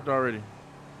 It's marked already.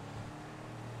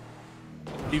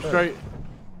 Keep straight.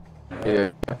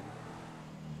 Yeah.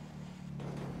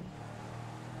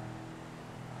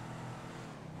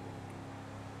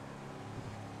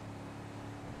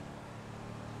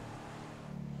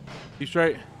 Keep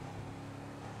straight.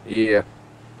 Yeah.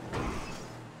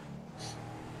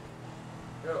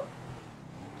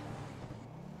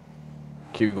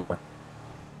 Keep going.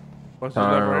 What's this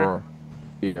left right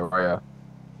here? Yeah, right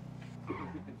here.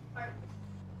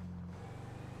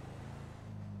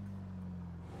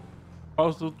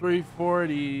 Postal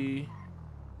 340.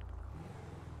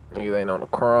 Niggas ain't on the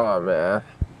crime, man.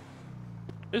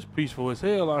 It's peaceful as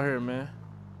hell out here, man.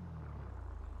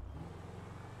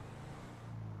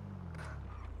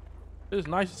 It's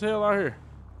nice as hell out here.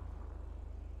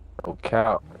 No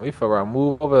cap. We fuck around,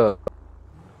 move over.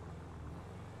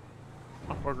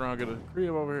 I'll fuck around, get a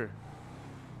crib over here.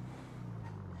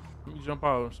 Let me jump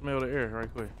out and smell the air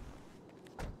right quick.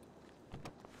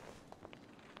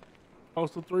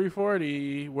 Postal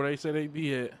 340, where they say they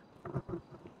be at.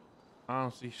 I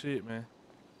don't see shit, man.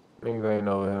 Niggas ain't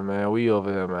over here, man. We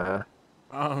over here, man.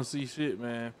 I don't see shit,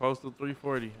 man. Postal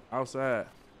 340, outside.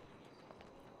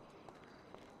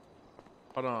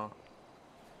 Hold on.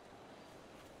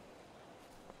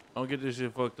 Don't get this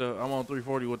shit fucked up. I'm on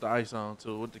 340 with the ice on,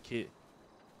 too, with the kit.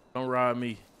 Don't ride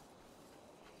me.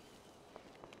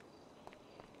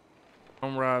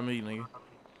 Don't ride me, nigga.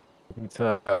 You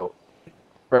talking about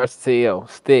first tail,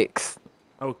 sticks.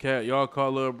 Okay, y'all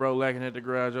call little bro lacking at the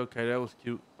garage. Okay, that was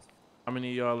cute. How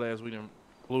many of y'all last week done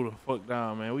blew the fuck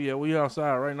down, man? We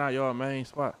outside right now, y'all main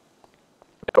spot.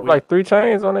 Like 3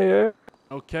 chains on there.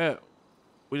 Okay.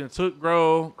 We done took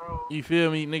Grove. You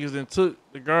feel me? Niggas done took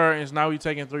the gardens. Now we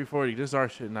taking 340. This our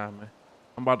shit now, man.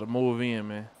 I'm about to move in,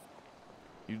 man.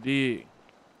 You dig?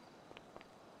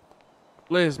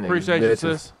 Liz, appreciate you,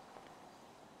 sis.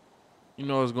 You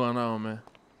know what's going on, man.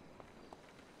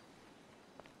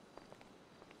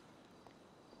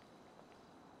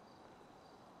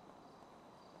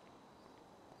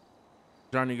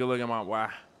 Johnny, good look at my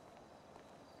why.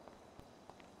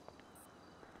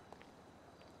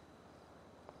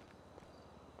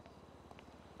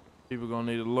 People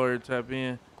gonna need a lawyer to tap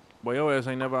in. Boy, your ass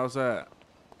ain't never outside.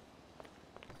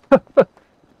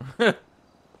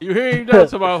 You hear him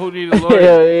talking about who need a lawyer?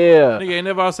 Yeah. Nigga ain't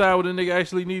never outside when the nigga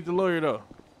actually need the lawyer though.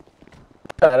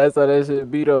 That's how that shit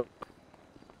beat up.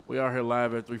 We out here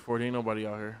live at 340. Ain't nobody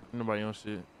out here. Ain't nobody on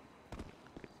shit.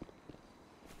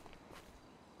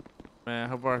 Man,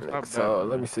 how far stop So that?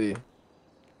 let me see.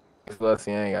 Niggas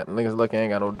lucky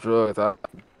ain't got no drugs. I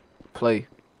play.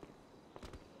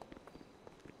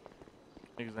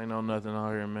 Niggas ain't know nothing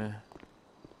out here, man.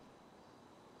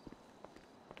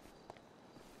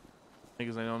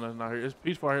 Niggas ain't know nothing out here. It's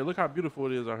peaceful out here. Look how beautiful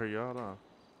it is out here, y'all.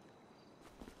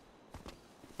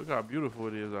 Look how beautiful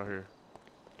it is out here.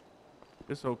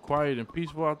 It's so quiet and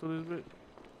peaceful out through this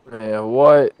bit. Man,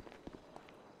 what?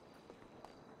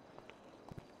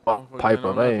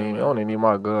 Piper, man. I don't even need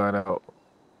my gun out.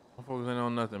 Motherfuckers ain't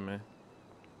on nothing, man.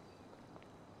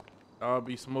 Y'all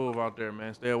be smooth out there,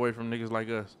 man. Stay away from niggas like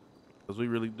us. Because we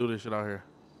really do this shit out here.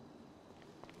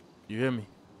 You hear me?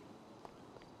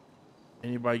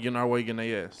 Anybody getting our way, getting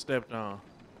their ass stepped on.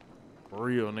 For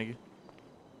real, nigga.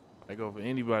 They go for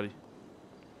anybody.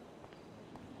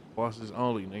 Bosses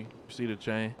only, nigga. You see the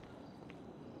chain?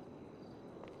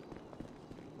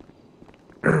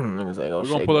 Niggas ain't We're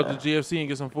gonna pull up the GFC and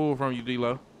get some food from you,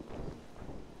 D-Lo.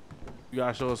 You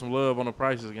gotta show us some love on the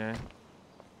prices, gang.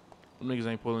 Them niggas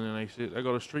ain't pulling in they shit. They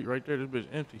go to the street right there. This bitch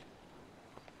empty.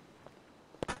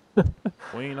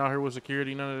 We ain't out here with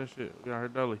security, none of that shit. We out here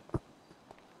dully.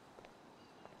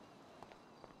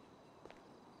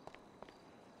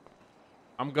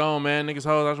 I'm gone, man. Niggas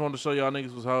hoes. I just wanted to show y'all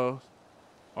niggas was hoes.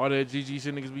 All that GG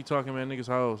shit niggas be talking, man. Niggas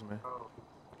hoes, man.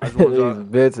 I just wanted y'all,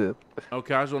 bitches.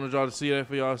 okay, I just wanted y'all to see that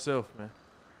for yourself, man.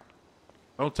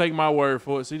 Don't take my word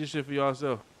for it. See this shit for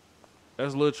yourself.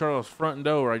 That's Lil Charles' front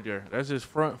door right there. That's his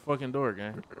front fucking door,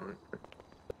 gang.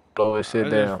 Blow this shit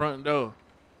That's down. his front door.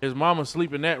 His mama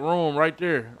sleep in that room right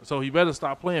there. So he better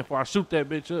stop playing before I shoot that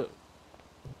bitch up.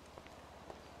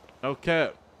 No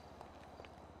cap.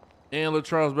 And Lil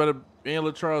Charles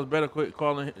better quit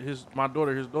calling my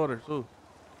daughter his daughter too.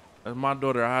 That's my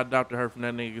daughter. I adopted her from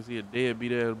that nigga because he a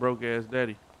deadbeat ass broke ass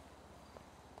daddy.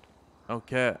 No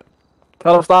cap.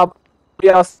 Tell him stop.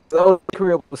 Y'all so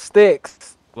crib with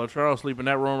sticks. Lil Charles sleep in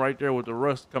that room right there with the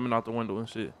rust coming out the window and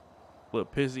shit.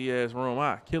 Little pissy ass room.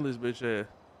 I kill his bitch ass.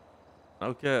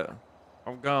 No cap.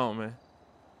 I'm gone, man.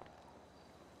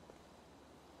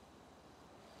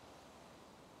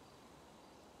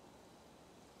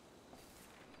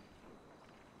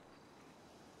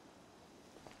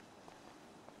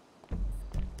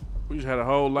 We just had a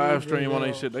whole live stream on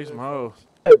that shit. They some hoes.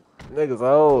 Niggas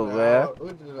hoes, man.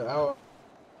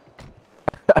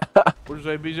 What you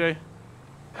say, BJ?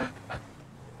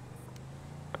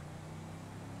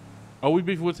 Oh, we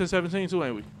beefing with 1017 too,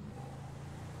 ain't we?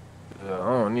 Yeah, I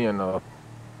don't need enough.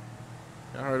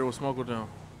 I heard it was smoke with them.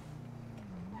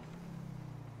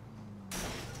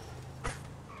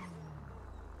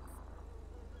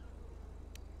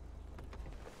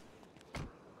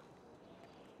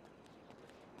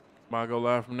 Might go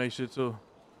live from that shit too.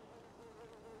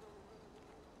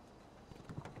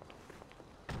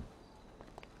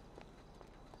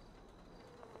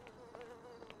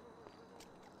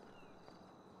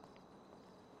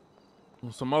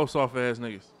 Some more soft ass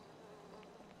niggas.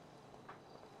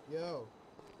 Yo.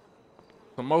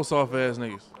 Some more soft ass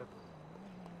niggas.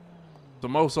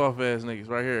 Some more soft ass niggas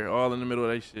right here, all in the middle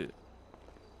of that shit.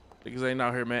 Niggas ain't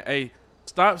out here, man. Hey,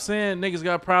 stop saying niggas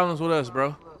got problems with us,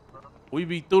 bro. We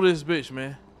be through this bitch,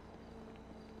 man.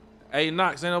 Hey,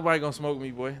 Knox, ain't nobody gonna smoke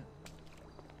me, boy.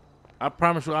 I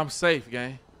promise you, I'm safe,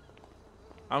 gang.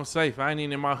 I'm safe. I ain't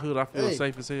even in my hood. I feel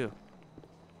safe as hell.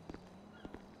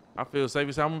 I feel safe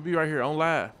as hell. I'm gonna be right here on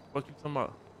live. Fuck you talking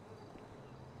about?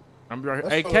 I'm gonna be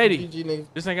right here. Hey, Katie,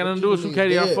 this ain't got nothing to do with you,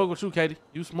 Katie. I fuck with you, Katie.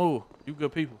 You smooth. You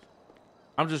good people.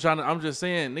 I'm just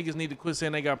saying, niggas need to quit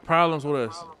saying they got problems with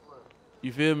us.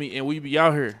 You feel me? And we be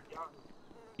out here.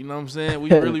 You know what I'm saying? We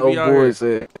really be out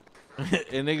here.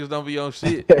 And niggas don't be on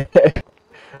shit.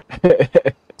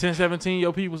 1017,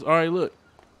 your peoples. All right, look.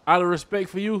 Out of respect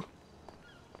for you,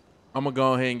 I'm gonna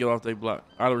go ahead and get off their block.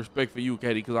 Out of respect for you,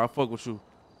 Katie, because I fuck with you.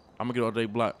 I'm gonna get off their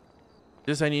block.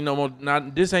 This ain't even no more.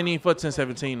 This ain't even for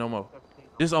 1017 no more.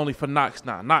 This only for Knox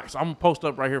now. Knox, I'm gonna post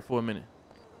up right here for a minute.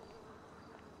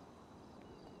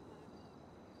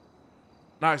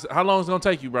 Knox, how long is it gonna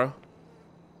take you, bro?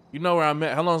 You know where I'm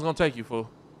at. How long is it gonna take you, fool?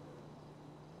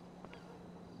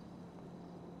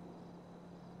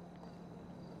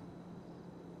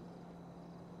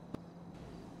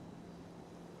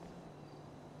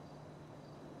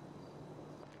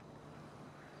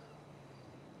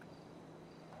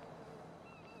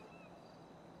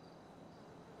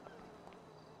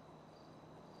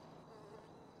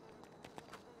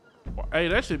 Hey,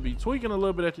 that should be tweaking a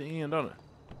little bit at the end, don't it?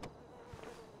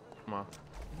 Come on.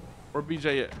 Where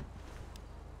BJ at?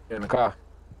 In the car.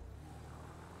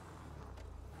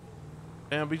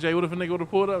 Damn, BJ, what if a nigga would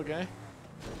have pulled up, gang?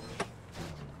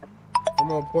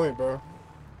 I'm on point, bro.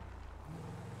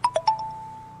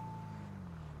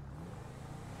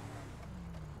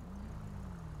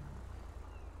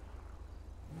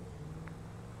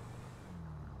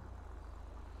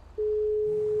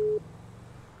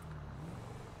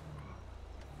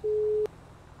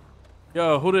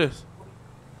 Yo, who this?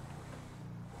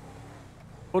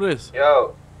 Who this?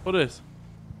 Yo. Who this?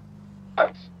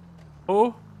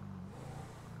 Who?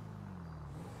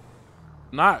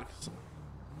 Knox.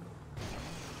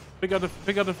 Pick up the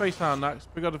FaceTime, Knox.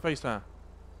 Pick up the FaceTime.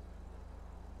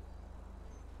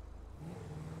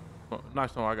 Oh,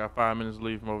 Knox, no, I got 5 minutes to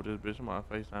leave from over this bitch. I'm on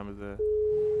FaceTime his ass.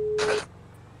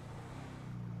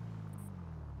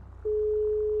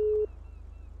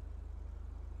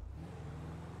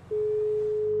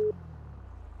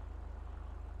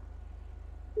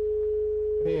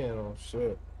 Damn,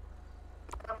 shit.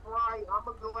 That's right.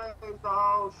 I'ma glaze the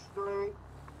whole street.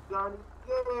 Johnny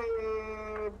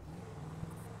Good.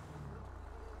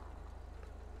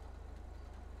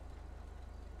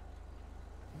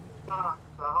 The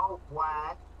whole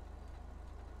whack.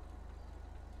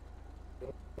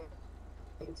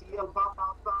 ATO pop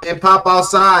outside. And pop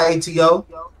outside, ATO.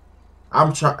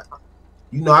 I'm trying.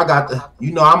 You know, I got the.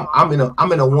 You know, I'm in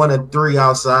a 1 and 3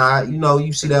 outside. You know,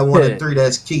 you see that 1 and 3?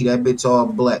 That's key. That bitch all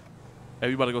black. Hey,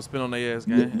 we about to go spin on their ass,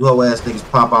 gang. Low ass niggas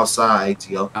pop outside,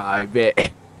 ATO. I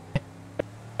bet.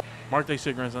 Mark that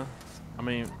shit, grandson. I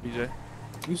mean, BJ.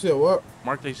 You said what?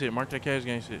 Mark that shit. Mark that cash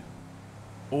game shit.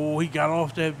 Oh, he got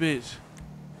off that bitch.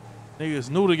 Niggas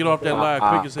knew to get off that line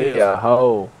quick as hell. Yeah,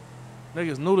 ho.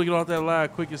 Niggas knew to get off that line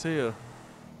quick as hell.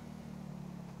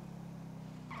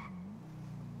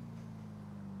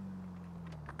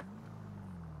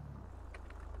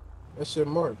 That shit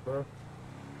marked, bro.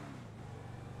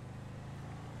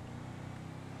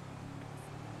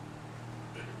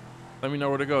 Let me know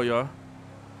where to go, y'all.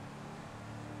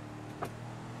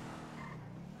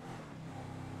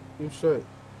 You straight.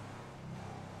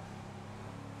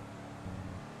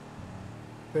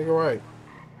 Take it right.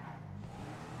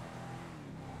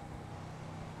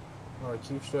 Alright,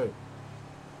 keep straight.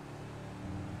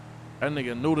 That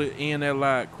nigga knew to end that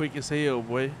line quick as hell,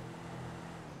 boy.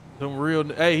 Them real.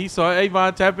 Hey, he saw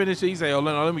Avon tap in and shit. He say, "Oh,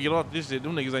 let me get off this shit.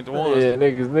 Them niggas ain't the ones." Yeah,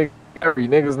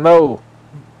 niggas know.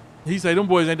 He say, "Them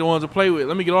boys ain't the ones to play with.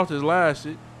 Let me get off this last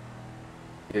shit."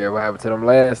 Yeah, what happened to them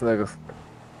last niggas?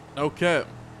 No cap.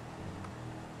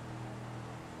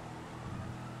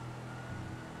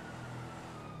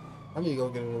 I need to go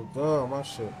get a new gun, my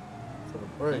shit.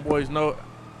 Them boys know.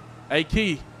 Hey,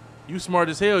 Key, you smart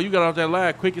as hell. You got off that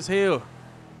line quick as hell.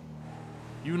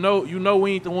 You know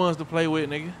we ain't the ones to play with,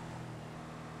 nigga.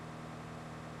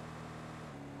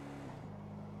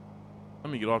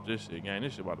 Let me get off this shit, gang.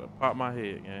 This shit about to pop my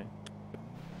head, gang.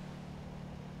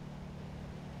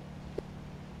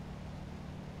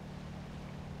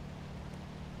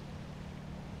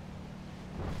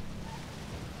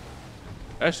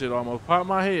 That shit almost popped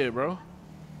my head, bro.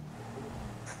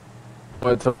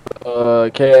 Went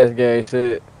to cash game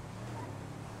shit.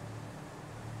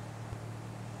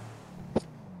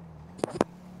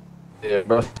 Yeah,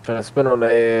 bro, trying to spin on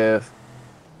the ass.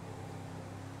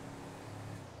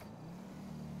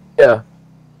 Yeah.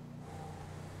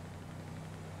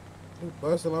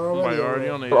 Busting Somebody already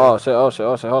on there. Oh shit, oh shit,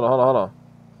 oh shit. Hold on.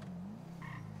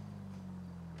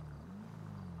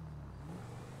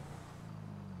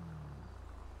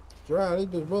 Drive, this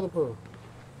bitch bulletproof.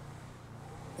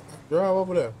 Drive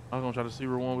over there. I was gonna try to see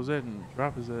where one was at and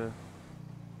drop his ass.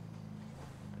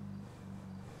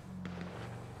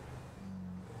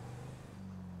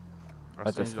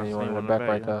 I just seen one in the back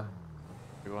right there.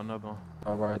 Here go another one.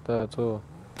 Oh, right there too.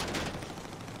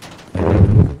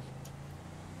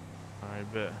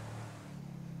 Alright, bet.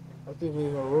 I think he's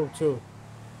on the roof too.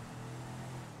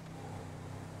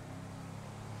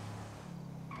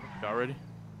 Y'all ready?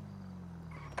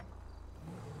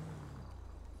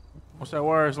 What's that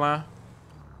wireless line?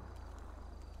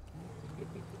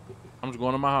 I'm just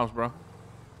going to my house, bro.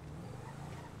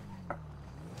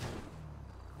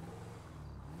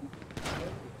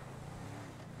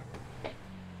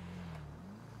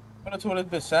 Put it to this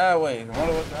bitch sideways. I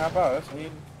wonder what to hop out. That's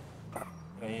easy.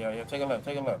 Yeah. Take a left.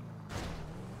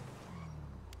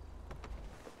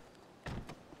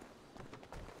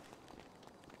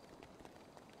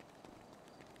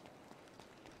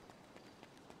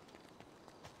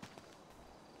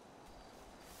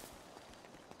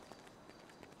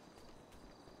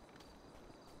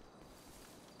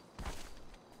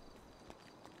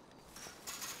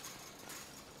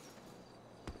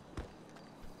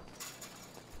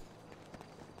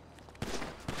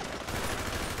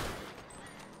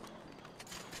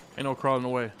 Ain't no crawling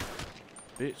away,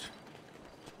 bitch.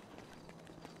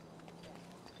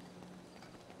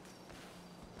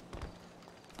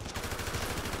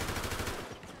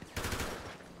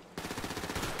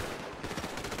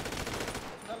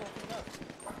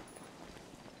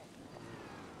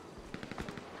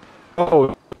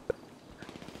 Oh.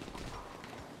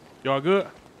 Y'all good?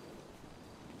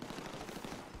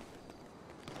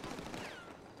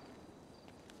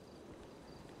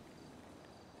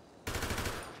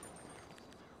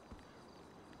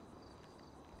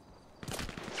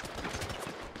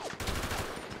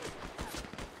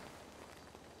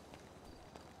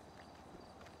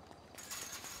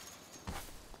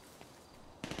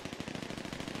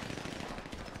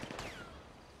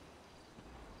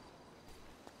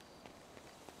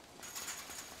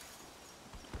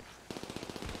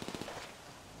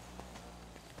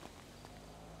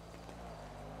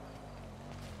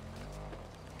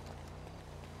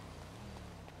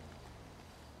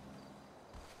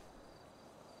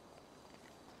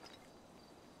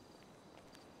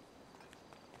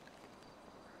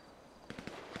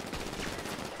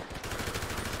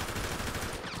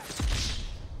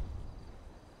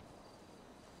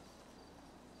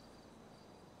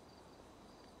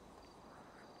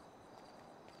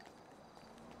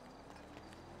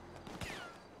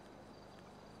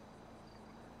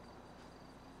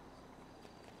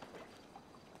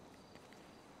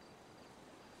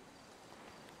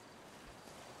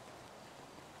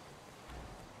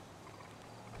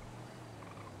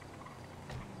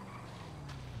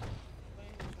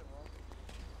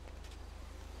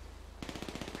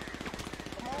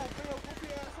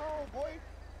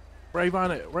 Rave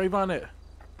on it.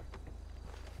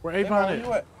 Where Avon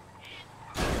at?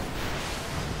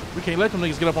 We can't let them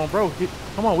niggas get up on bro.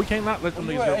 Come on, we can't not let them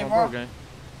niggas get up on bro, gang.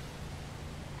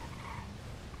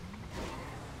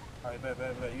 Alright, bet.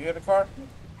 You hear the car?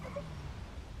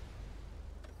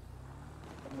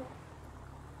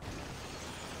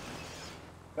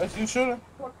 That's you shooting?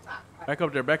 Back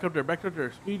up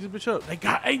there. Speed this bitch up. They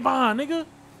got Avon, nigga.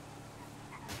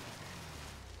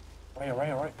 Right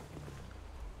here.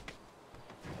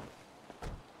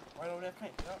 Right over that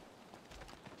tank,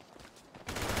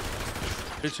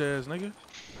 Bitch ass nigga.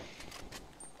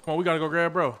 Come on, we gotta go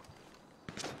grab bro.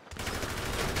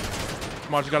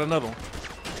 Come on, just got another one.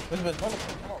 Come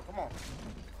on.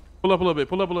 Pull up a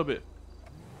little bit.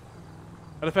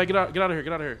 Matter of fact, get out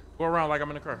of here. Go around like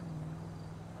I'm in the car.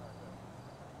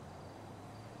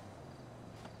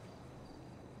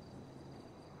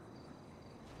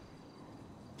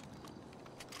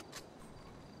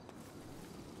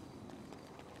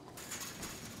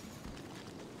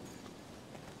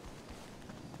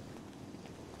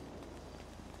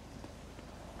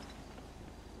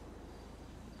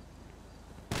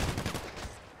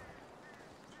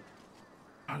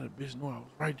 How did bitch know I was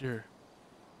right there?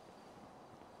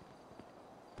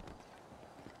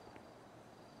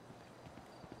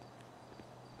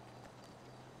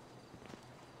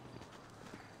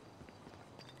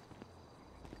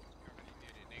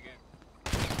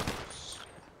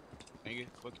 Nigga,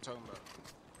 what you talking about?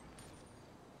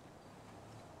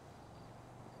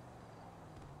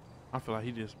 I feel like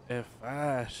he just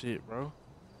F5 shit, bro.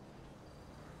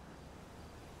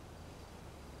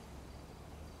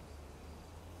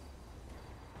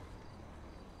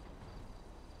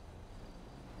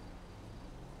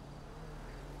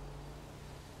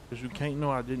 Cause you can't know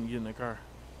I didn't get in the car.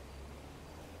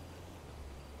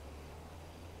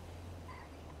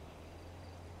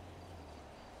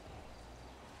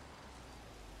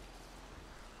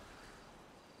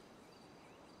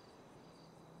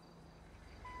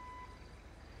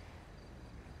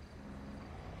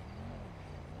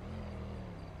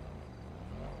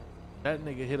 That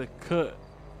nigga hit a cut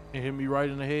and hit me right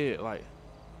in the head. Like,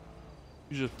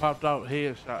 you just popped out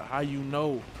headshot. How you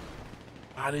know?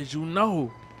 How did you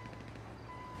know?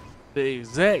 The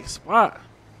exact spot.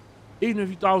 Even if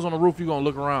you thought I was on the roof, you gonna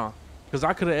look around. Cause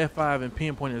I could have F5 and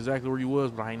pinpointed exactly where you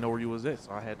was, but I didn't know where you was at,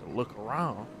 so I had to look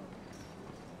around.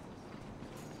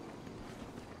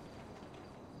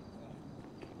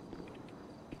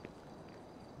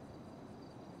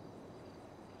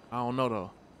 I don't know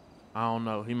though. I don't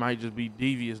know. He might just be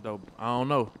devious though. I don't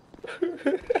know.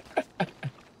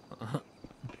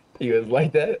 He was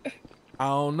like that? I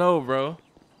don't know, bro.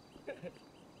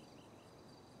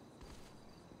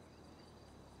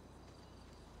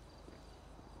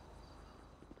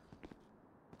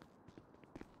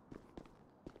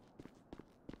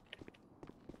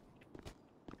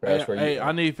 Hey,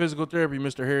 I need physical therapy,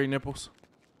 Mr. Harry Nipples.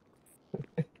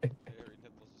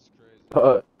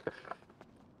 And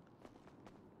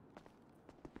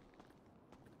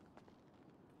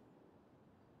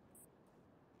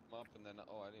then,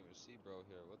 oh, I didn't even see bro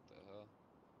here. What the hell?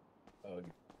 Oh,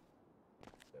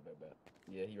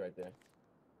 yeah, he right there.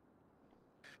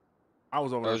 I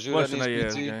was over there flushing their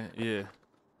ass, man. Yeah.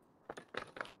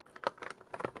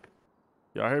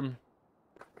 Y'all hear me?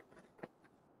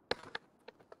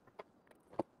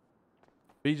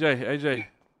 BJ, AJ.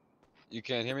 You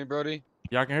can't hear me, Brody?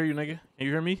 Y'all can hear you, nigga. Can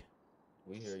you hear me?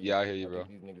 We hear you. Yeah, I hear you, bro.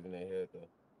 These niggas in their head, though.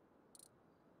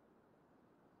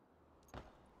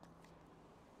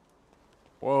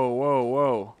 Whoa, whoa,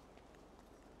 whoa.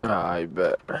 I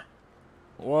bet.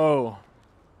 Whoa.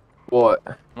 What?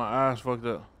 My eyes fucked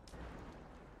up.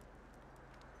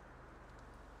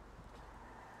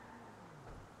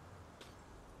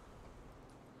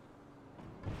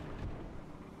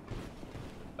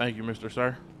 Thank you, Mr.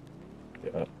 Sir.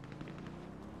 Yeah.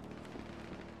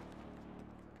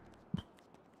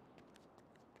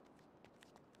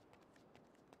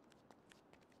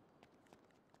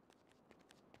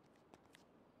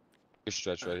 Good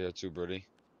stretch right here too, Brody.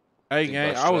 Hey,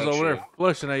 gang, I was over there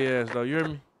flushing their ass, though. You hear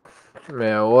me?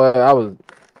 Man, what? I was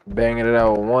banging it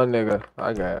out with one nigga.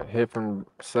 I got hit from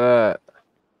the side.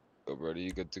 Go, Brody.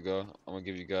 You good to go? I'm gonna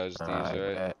give you guys these,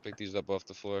 alright? Pick these up off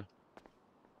the floor.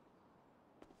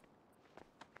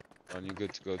 And you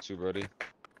good to go too, Brody.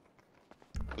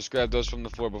 Just grab those from the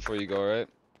floor before you go, alright?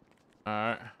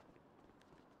 Alright.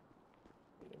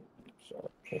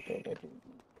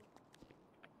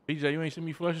 BJ, you ain't seen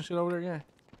me flushing shit over there, gang?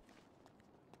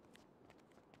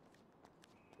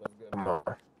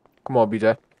 Come on,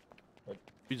 BJ.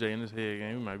 BJ in his head,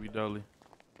 gang. We might be dolly.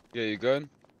 Yeah, you good?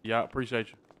 Yeah, appreciate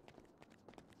you.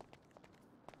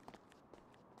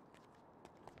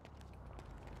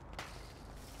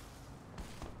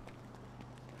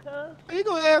 You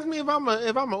gonna ask me if I'm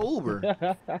a Uber?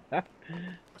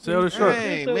 Sell the truck.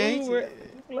 Hey,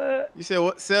 man. You said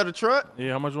what? Sell the truck?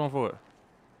 Yeah, how much you want for it?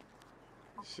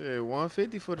 Shit,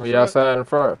 150 for the We truck. outside in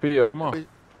front. Video. Come on.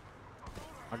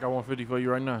 I got 150 for you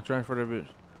right now. Transfer that bitch.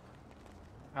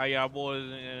 How y'all boys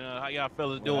and how y'all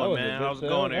fellas doing, man? How's it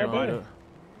going, everybody?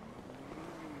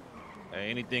 Hey,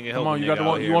 anything to help. Come on, you got the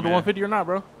one. You want the 150 or not,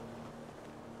 bro?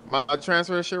 My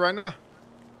transfer shit right now.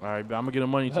 All right, but I'm gonna get the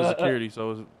money to security,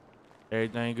 so it's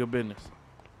everything good business.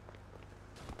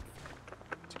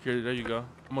 Security, there you go.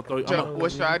 I'm gonna throw.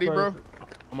 What's your ID, bro?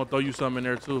 I'm gonna throw you something in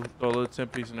there too. Throw a little 10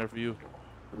 piece in there for you.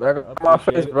 Back up my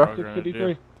face, bro.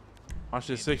 653. My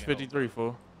shit 653,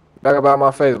 fool. Back about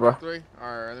my face, bro. 3?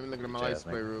 Alright, let me look at my license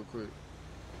plate real quick.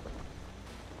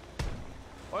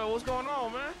 Well, what's going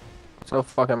on, man? Shut your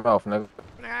fucking mouth, nigga.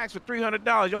 I asked for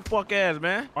 $300. Your fuck ass,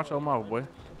 man. Watch your mouth, boy.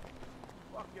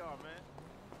 Fuck y'all, man.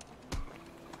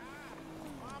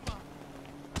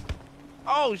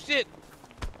 Oh shit.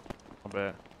 My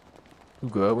bad. You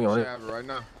good? We on it. Right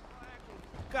now.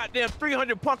 Goddamn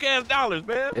 $300 punk ass dollars,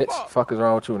 man. Bitch, fuck is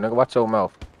wrong with you, nigga? Watch your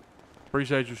mouth.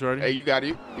 Appreciate you, shorty. Hey, you got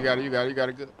it. You got it. You got it. You got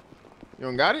it good. You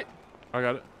don't got it? I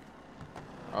got it.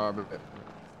 Let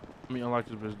me unlock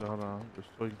this bitch. Hold on. Just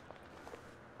tweak.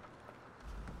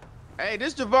 Hey,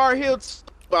 this Javar Hill,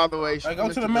 by the way. Hey, go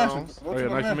to the mansion. Oh, yeah,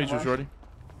 nice to meet you, shorty.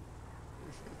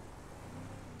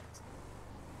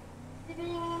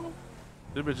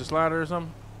 This bitch a slider or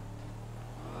something?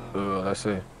 Let's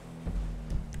see.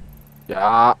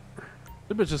 Yeah.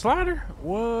 This bitch a slider?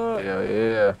 What?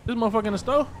 Yeah. This motherfucker in the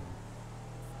store?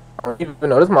 I don't even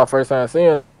know. This is my first time seeing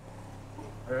it.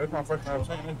 Yeah, it's my first time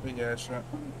seeing this big ass shit.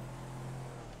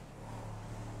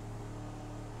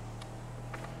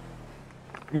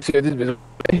 You see this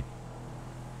bitch?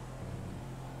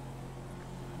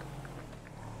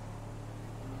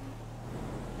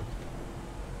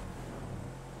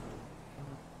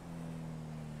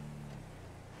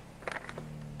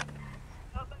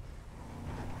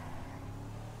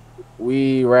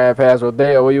 We ran past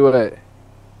Rodeo. Where you at?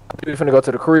 We finna go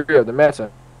to the crib, the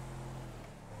mansion.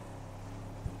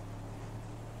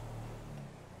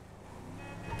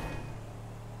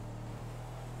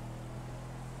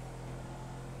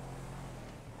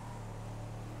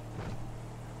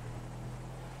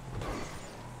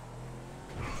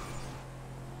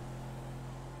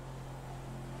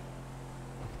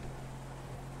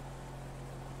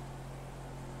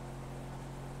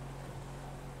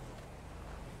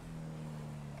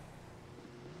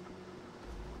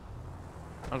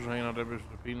 I was hanging out that bitch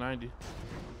with the P90.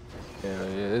 Yeah,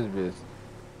 this bitch.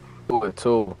 Do it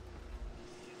too.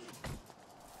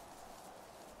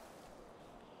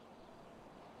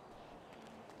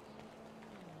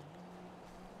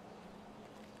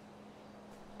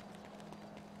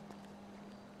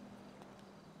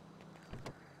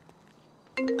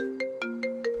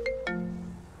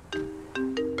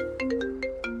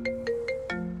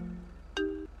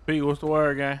 Pete, what's the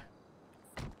word, guy?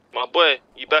 My boy,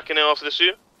 you back in there after the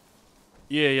shoot?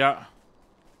 Yeah.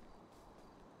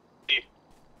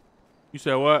 You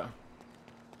said what?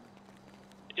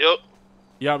 Yup.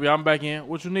 Yup, I'm back in.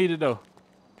 What you needed though?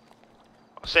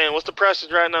 I'm saying, what's the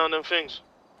prices right now on them things?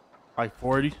 Like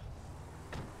 40.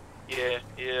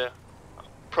 Yeah.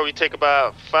 Probably take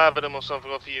about 5 of them or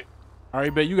something off of you.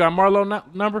 Alright, bet. You got Marlo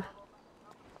number?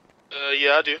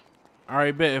 Yeah, I do.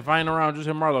 Alright, bet. If I ain't around, just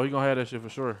hit Marlo. He gonna have that shit for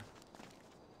sure.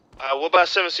 What about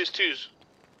 762s?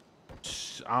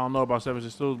 I don't know about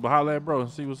 762s, but holla at bro and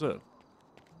see what's up.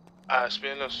 Alright,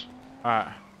 spin this.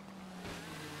 Alright.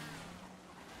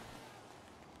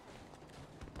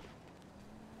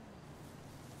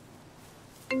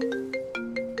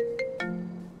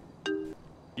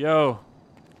 Yo.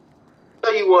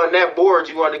 Tell you on that board,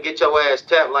 you want to get your ass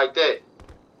tapped like that.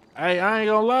 Hey, I ain't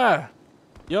gonna lie.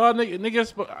 Y'all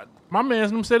niggas, my man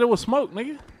them said it was smoke,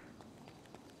 nigga.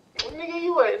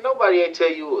 Nigga, nobody ain't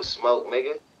tell you it was smoke,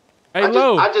 nigga. Hey,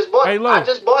 I just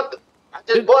bought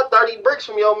 30 bricks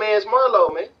from your man's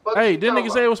Marlo, man. Hey, didn't nigga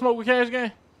say it was smoke with Cash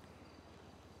Gang?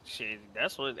 Shit,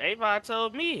 that's what Avon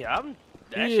told me. That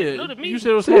shit new to me. You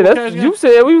said it was smoke with Cash Gang? You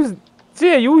said we was.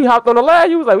 Yeah, you hopped on the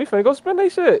line. You was like, we finna go spend that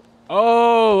shit.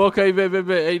 Oh, okay, bet.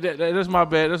 Hey, that's my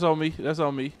bad. That's on me. Yeah,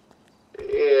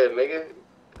 nigga.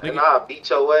 And I'll beat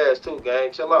your ass too,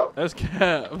 gang. Chill out. That's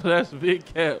cap. That's big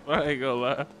cap. I ain't gonna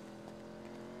lie.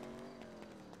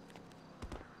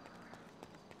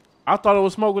 I thought it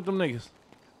was smoke with them niggas.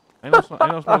 Ain't no smoke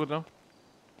with them.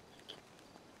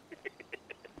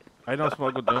 Ain't no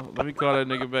smoke with them. Let me call that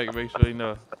nigga back and make sure he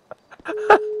know.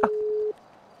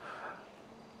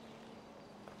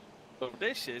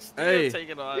 This shit still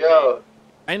taking on. Yo.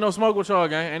 Ain't no smoke with y'all,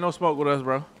 gang. Ain't no smoke with us,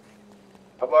 bro.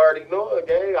 I'm already knowing,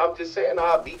 gang. I'm just saying,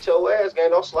 I'll beat your ass,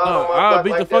 gang. Don't slide on my I'll block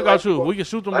beat like the fuck that, out you. We can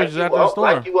shoot them bitches after the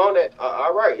storm. Like you on that.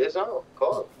 All right, it's on.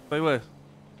 Call. Say less.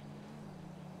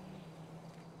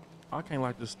 I can't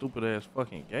like this stupid ass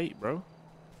fucking gate, bro.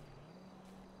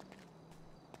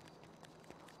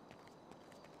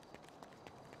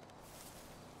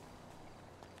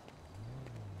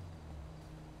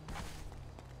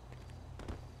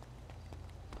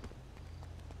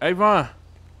 Avon,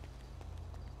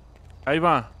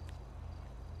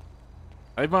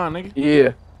 nigga.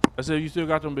 Yeah. I said you still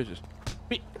got them bitches.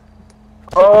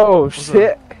 Oh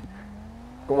shit.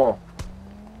 Come on.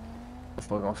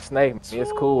 Fuck on snake me.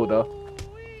 It's cool though.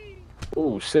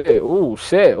 Ooh shit. Ooh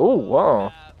shit. Ooh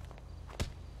wow.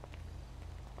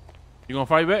 You gonna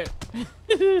fight back?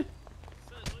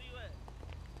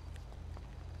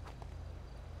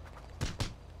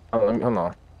 Hold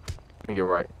on. Let me get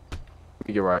right. Let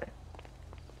me get right.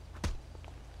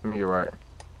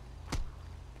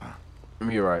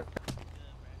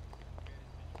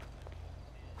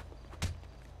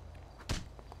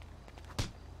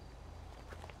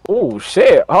 Oh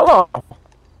shit! Hold on.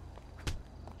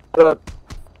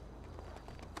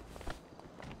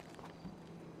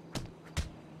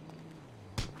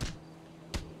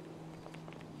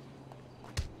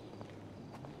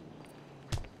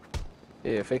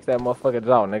 Yeah, fix that motherfucking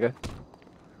jaw, nigga.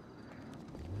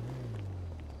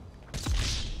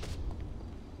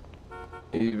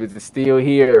 He was still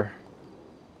here.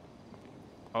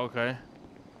 Okay.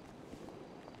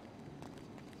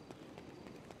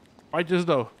 Fight this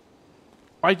though.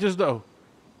 Fight this though.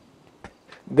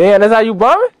 Damn, that's how you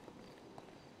bombing?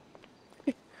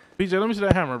 BJ, let me see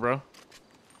that hammer, bro.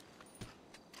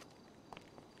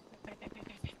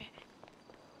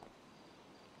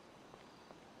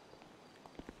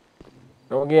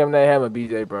 Don't give him that hammer,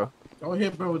 BJ, bro. Don't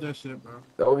hit bro with that shit, bro.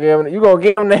 Don't give him. You gonna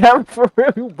give him the hammer for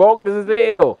real? You bogus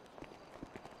as hell.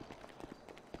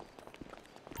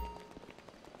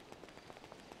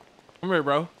 Come here,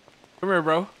 bro. Come here,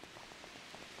 bro.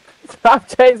 Stop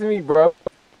chasing me, bro.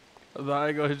 No, I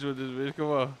ain't gonna hit you with this bitch. Come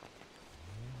on.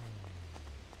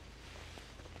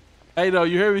 Hey, no,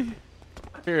 you hear me?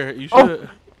 Here, you should.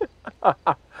 Oh.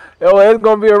 Yo, it's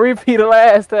gonna be a repeat of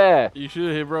last time. You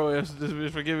should hit bro ass this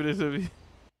bitch for giving this to me.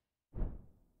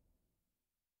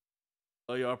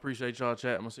 Oh, y'all appreciate y'all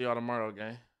chat. I'm gonna see y'all tomorrow,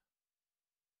 gang.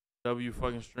 W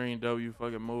fucking stream, W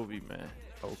fucking movie, man.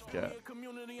 Okay.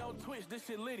 Appreciate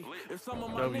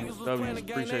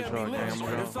y'all, gang.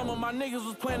 Some of my niggas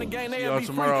was playing the game, they y'all be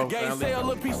tomorrow, free. Gang family. sell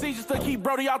little PC just to keep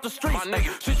Brody out the streets.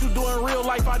 Shit you do in real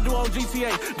life, I do on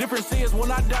GTA. Difference is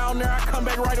when I down there, I come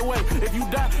back right away. If you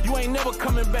die, you ain't never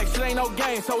coming back. Shit ain't no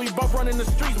game, so we both running the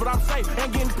streets, but I'm safe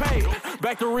and getting paid.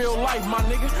 Back to real life, my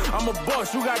nigga. I'm a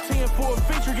boss. You got 10 for a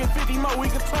feature, get 50 more, we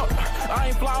can talk. I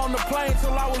ain't fly on the plane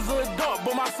till I was an adult,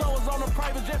 but my son was on a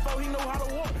private jet, so he knew how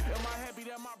to walk.